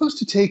not supposed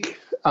to take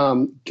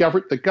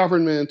the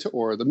government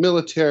or the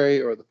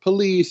military or the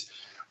police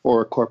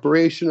or a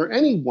corporation or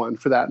anyone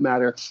for that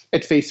matter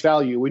at face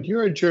value. When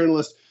you're a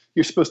journalist,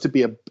 you're supposed to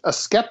be a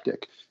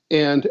skeptic.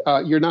 And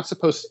you're not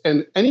supposed,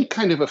 and any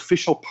kind of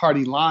official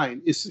party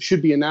line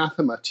should be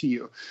anathema to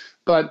you.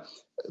 But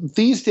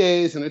these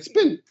days,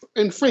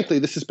 and frankly,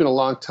 this has been a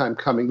long time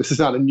coming. This is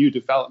not a new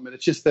development.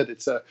 It's just that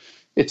it's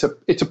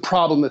a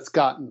problem that's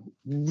gotten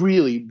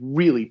really,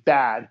 really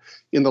bad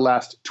in the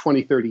last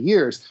 20, 30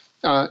 years.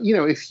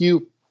 If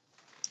you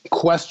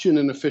question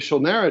an official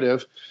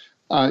narrative,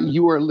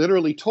 you are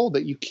literally told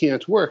that you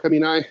can't work. I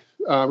mean, I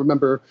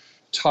remember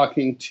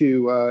talking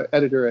to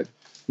editor at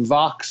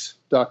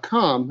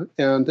Vox.com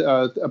and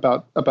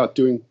about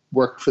doing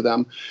work for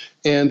them,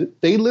 and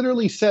they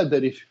literally said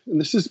that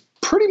and this is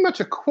pretty much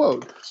a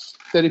quote,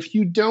 that if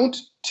you don't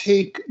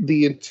take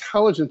the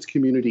intelligence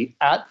community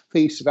at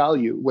face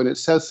value when it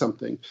says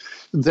something,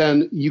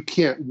 then you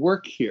can't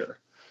work here.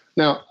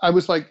 Now, I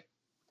was like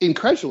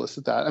incredulous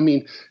at that. I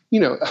mean,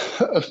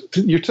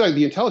 you're telling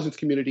the intelligence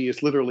community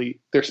is literally,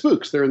 they're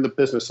spooks. They're in the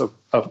business of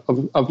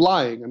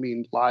lying. I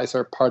mean, lies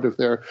are part of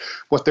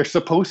what they're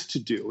supposed to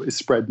do is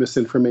spread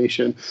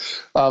misinformation.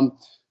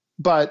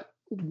 But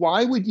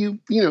why would you,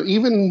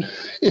 even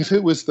if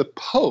it was the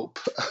Pope,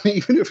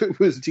 even if it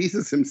was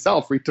Jesus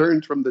himself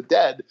returned from the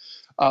dead,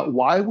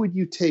 why would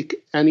you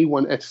take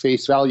anyone at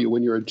face value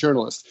when you're a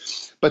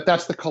journalist? But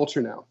that's the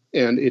culture now,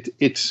 and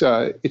it's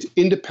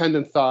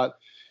independent thought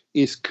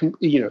is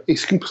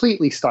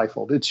completely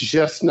stifled. It's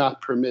just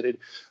not permitted.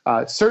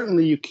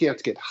 Certainly, you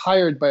can't get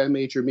hired by a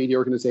major media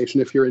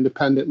organization if you're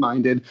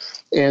independent-minded,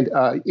 and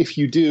if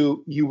you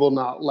do, you will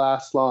not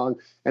last long.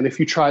 And if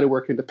you try to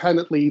work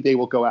independently, they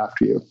will go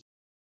after you.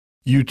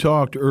 You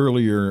talked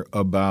earlier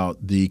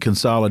about the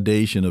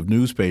consolidation of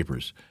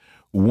newspapers.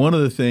 One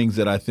of the things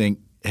that I think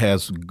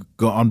has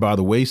gone by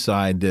the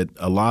wayside that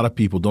a lot of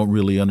people don't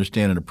really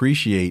understand and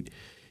appreciate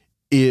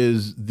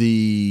is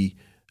the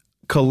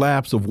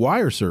collapse of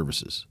wire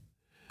services.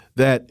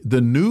 That the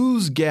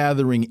news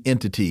gathering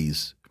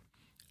entities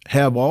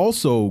have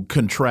also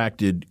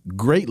contracted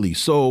greatly.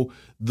 So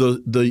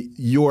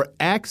your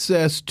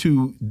access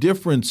to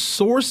different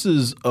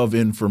sources of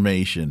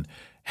information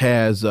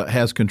has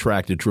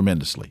contracted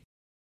tremendously.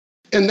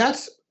 And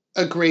that's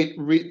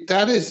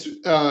that is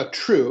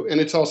true. And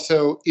it's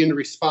also in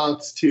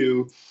response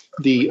to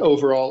the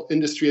overall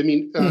industry. I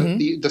mean,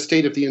 the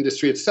state of the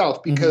industry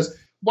itself, because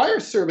wire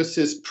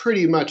services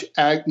pretty much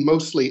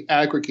mostly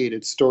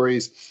aggregated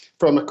stories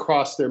from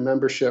across their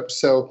membership.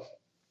 So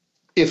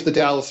if the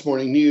Dallas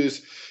Morning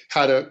News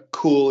had a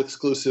cool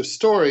exclusive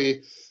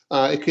story,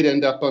 it could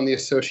end up on the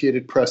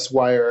Associated Press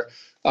wire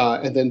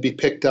and then be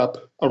picked up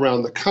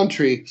around the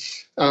country.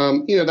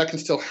 That can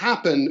still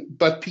happen,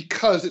 but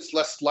because it's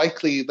less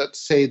likely, let's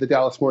say the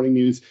Dallas Morning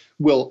News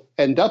will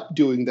end up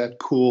doing that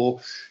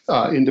cool,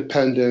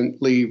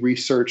 independently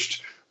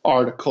researched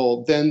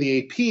article, then the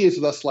AP is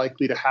less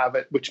likely to have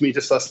it, which means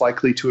it's less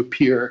likely to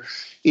appear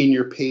in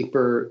your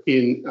paper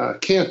in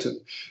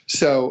Canton.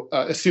 So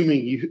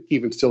assuming you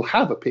even still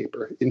have a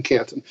paper in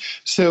Canton.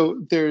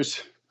 So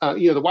there's,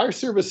 the wire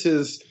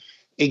services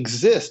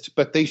exist,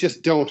 but they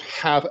just don't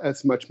have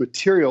as much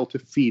material to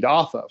feed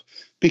off of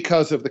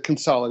because of the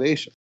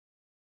consolidation.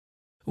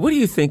 What do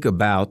you think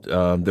about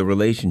the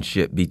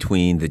relationship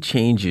between the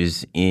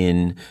changes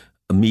in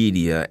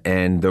media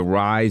and the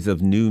rise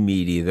of new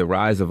media, the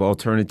rise of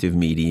alternative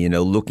media?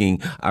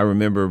 I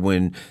remember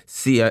when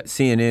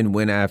CNN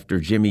went after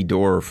Jimmy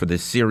Dore for the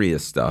Syria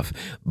stuff,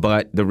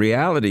 but the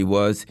reality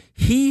was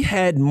he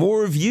had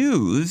more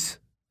views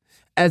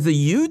as a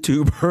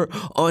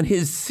YouTuber on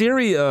his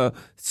Syria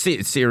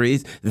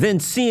series than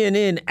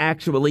CNN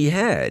actually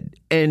had.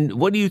 And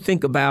what do you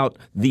think about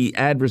the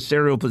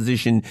adversarial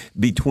position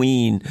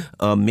between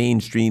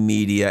mainstream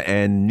media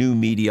and new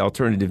media,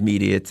 alternative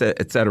media,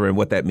 et cetera, and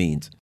what that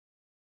means?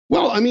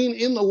 Well, I mean,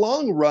 in the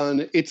long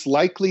run, it's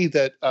likely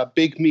that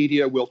big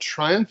media will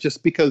triumph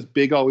just because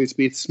big always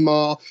beats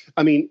small.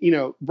 I mean,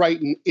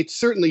 it's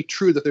certainly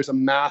true that there's a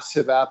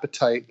massive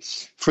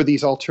appetite for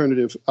these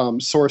alternative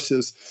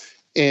sources.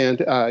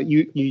 And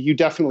you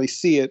definitely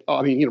see it.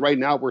 I mean, right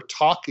now we're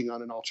talking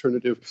on an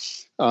alternative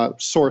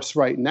source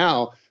right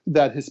now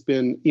that has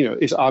been,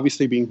 is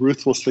obviously being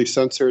ruthlessly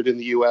censored in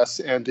the U.S.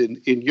 and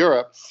in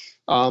Europe.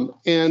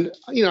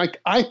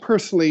 I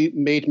personally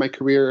made my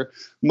career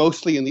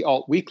mostly in the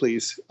alt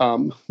weeklies,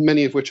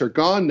 many of which are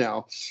gone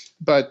now.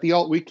 But the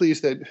alt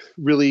weeklies that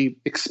really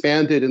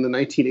expanded in the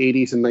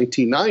 1980s and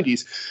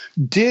 1990s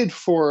did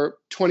for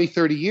 20,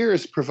 30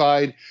 years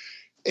provide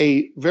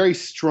a very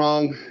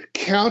strong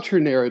counter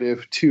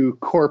narrative to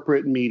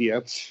corporate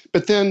media.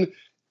 But then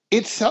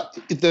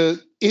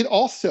it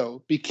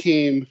also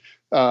became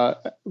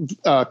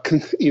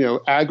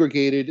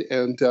aggregated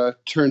and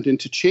turned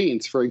into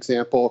chains. For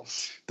example,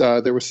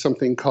 there was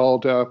something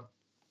called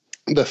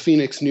the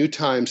Phoenix New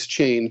Times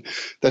chain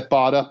that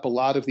bought up a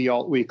lot of the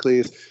alt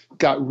weeklies,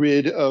 got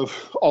rid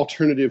of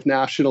alternative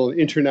national and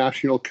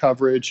international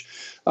coverage,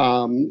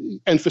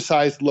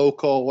 emphasized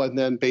local, and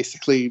then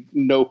basically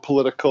no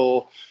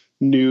political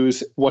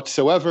news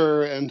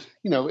whatsoever. And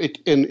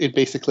it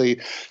basically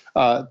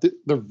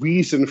the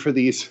reason for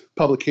these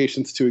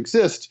publications to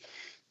exist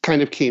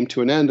kind of came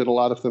to an end, and a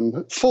lot of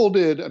them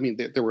folded. I mean,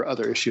 there were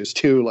other issues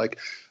too, like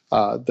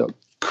the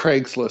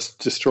Craigslist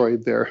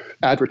destroyed their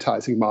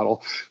advertising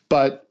model.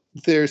 But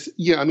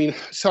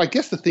so I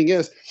guess the thing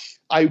is,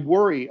 I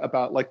worry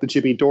about like the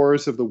Jimmy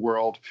Dores of the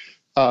world,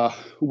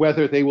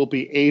 whether they will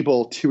be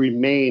able to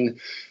remain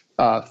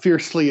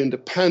fiercely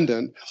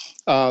independent,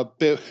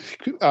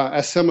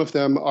 as some of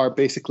them are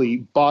basically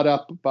bought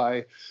up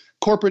by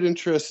corporate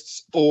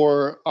interests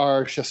or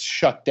are just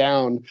shut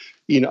down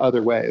in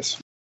other ways.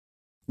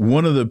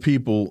 One of the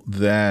people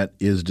that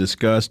is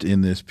discussed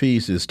in this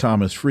piece is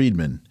Thomas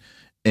Friedman.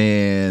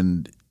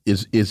 And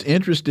it's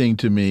interesting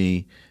to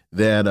me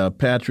that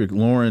Patrick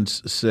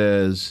Lawrence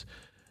says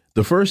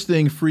the first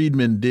thing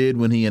Friedman did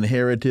when he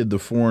inherited the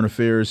foreign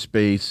affairs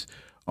space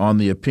on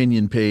the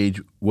opinion page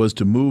was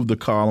to move the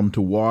column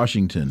to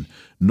Washington.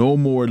 No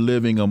more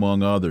living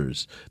among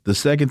others. The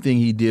second thing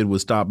he did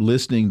was stop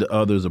listening to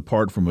others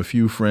apart from a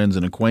few friends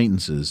and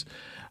acquaintances.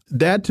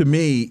 That to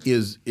me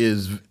is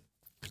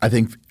I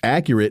think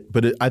accurate,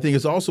 but I think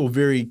it's also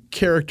very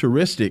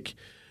characteristic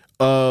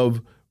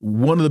of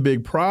one of the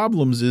big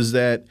problems is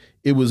that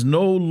it was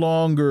no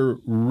longer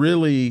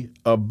really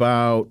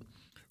about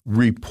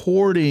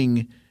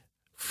reporting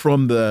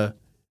from the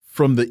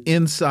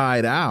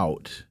inside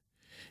out.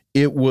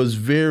 It was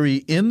very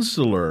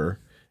insular,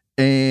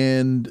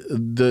 and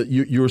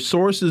your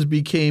sources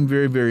became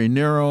very, very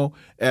narrow,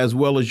 as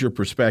well as your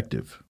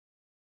perspective.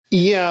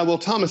 Yeah, well,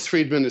 Thomas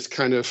Friedman is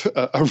kind of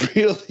a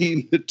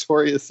really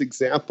notorious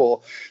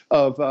example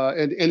of,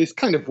 and is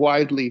kind of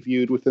widely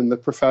viewed within the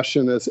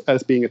profession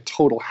as being a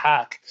total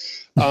hack.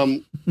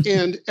 And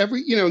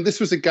this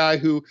was a guy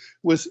who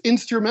was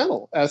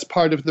instrumental as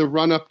part of the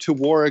run-up to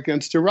war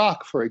against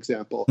Iraq, for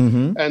example,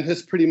 and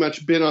has pretty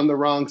much been on the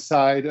wrong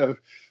side of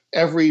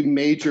every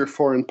major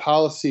foreign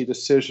policy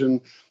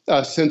decision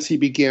since he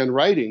began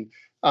writing.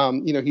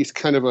 He's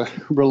kind of a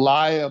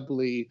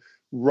reliably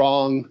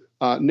wrong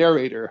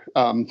narrator,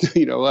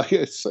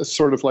 it's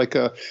sort of like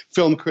a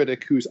film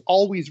critic who's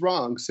always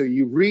wrong. So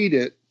you read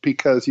it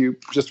because you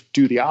just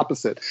do the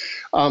opposite.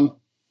 But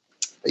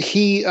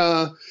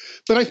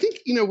I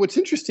think, what's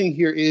interesting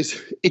here is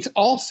it's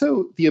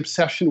also the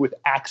obsession with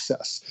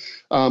access.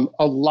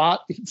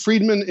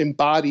 Friedman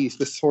embodies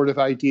this sort of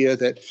idea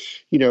that,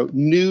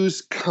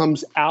 news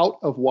comes out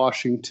of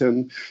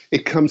Washington.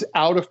 It comes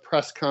out of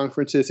press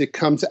conferences. It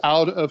comes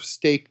out of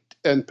steak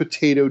and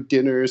potato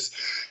dinners,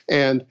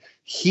 and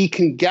he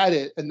can get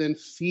it and then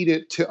feed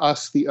it to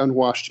us, the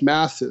unwashed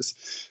masses.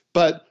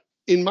 But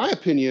in my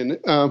opinion,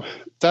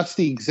 that's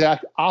the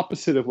exact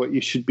opposite of what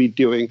you should be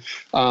doing.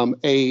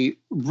 A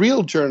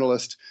real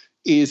journalist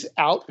is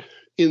out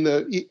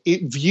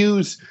it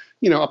views,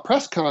 a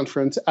press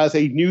conference as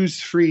a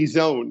news-free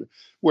zone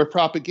where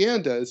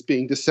propaganda is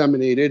being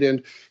disseminated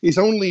and is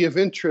only of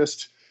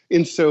interest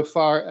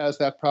insofar as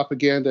that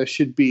propaganda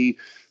should be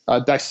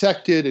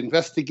dissected,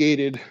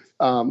 investigated,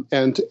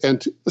 and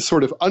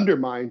sort of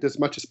undermined as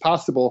much as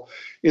possible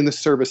in the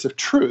service of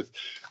truth.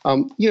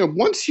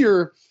 Once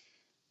you're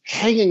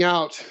hanging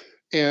out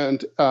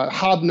and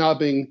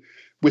hobnobbing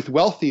with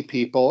wealthy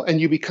people,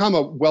 and you become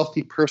a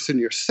wealthy person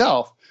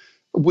yourself,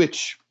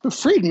 which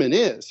Friedman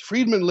is.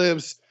 Friedman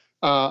lives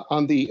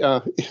in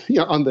a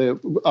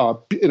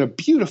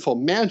beautiful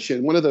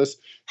mansion, one of those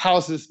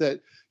houses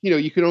that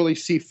you can only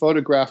see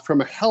photographed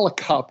from a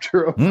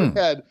helicopter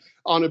overhead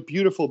on a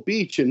beautiful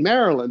beach in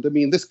Maryland. I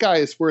mean, this guy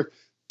is worth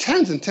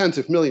tens and tens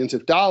of millions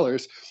of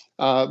dollars,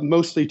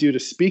 mostly due to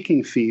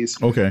speaking fees.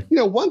 Okay.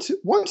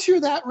 Once you're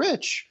that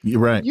rich, you're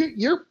right.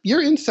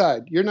 You're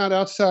inside. You're not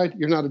outside.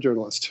 You're not a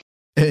journalist.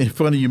 And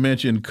funny you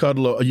mentioned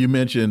Kudlow. You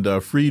mentioned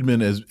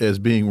Friedman as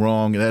being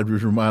wrong, and that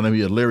reminded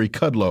me of Larry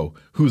Kudlow,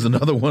 who's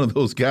another one of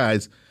those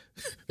guys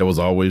that was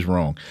always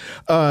wrong.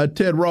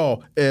 Ted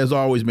Rall, as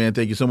always, man,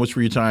 thank you so much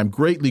for your time.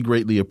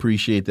 Greatly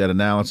appreciate that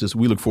analysis.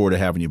 We look forward to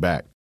having you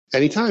back.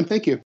 Anytime.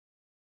 Thank you.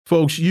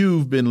 Folks,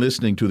 you've been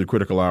listening to the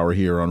Critical Hour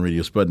here on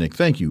Radio Sputnik.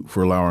 Thank you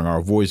for allowing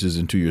our voices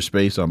into your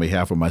space. On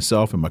behalf of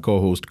myself and my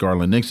co-host,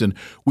 Garland Nixon,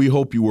 we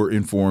hope you were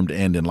informed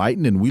and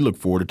enlightened, and we look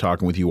forward to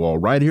talking with you all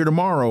right here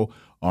tomorrow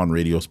on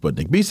Radio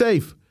Sputnik. Be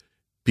safe.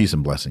 Peace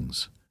and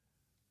blessings.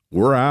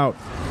 We're out.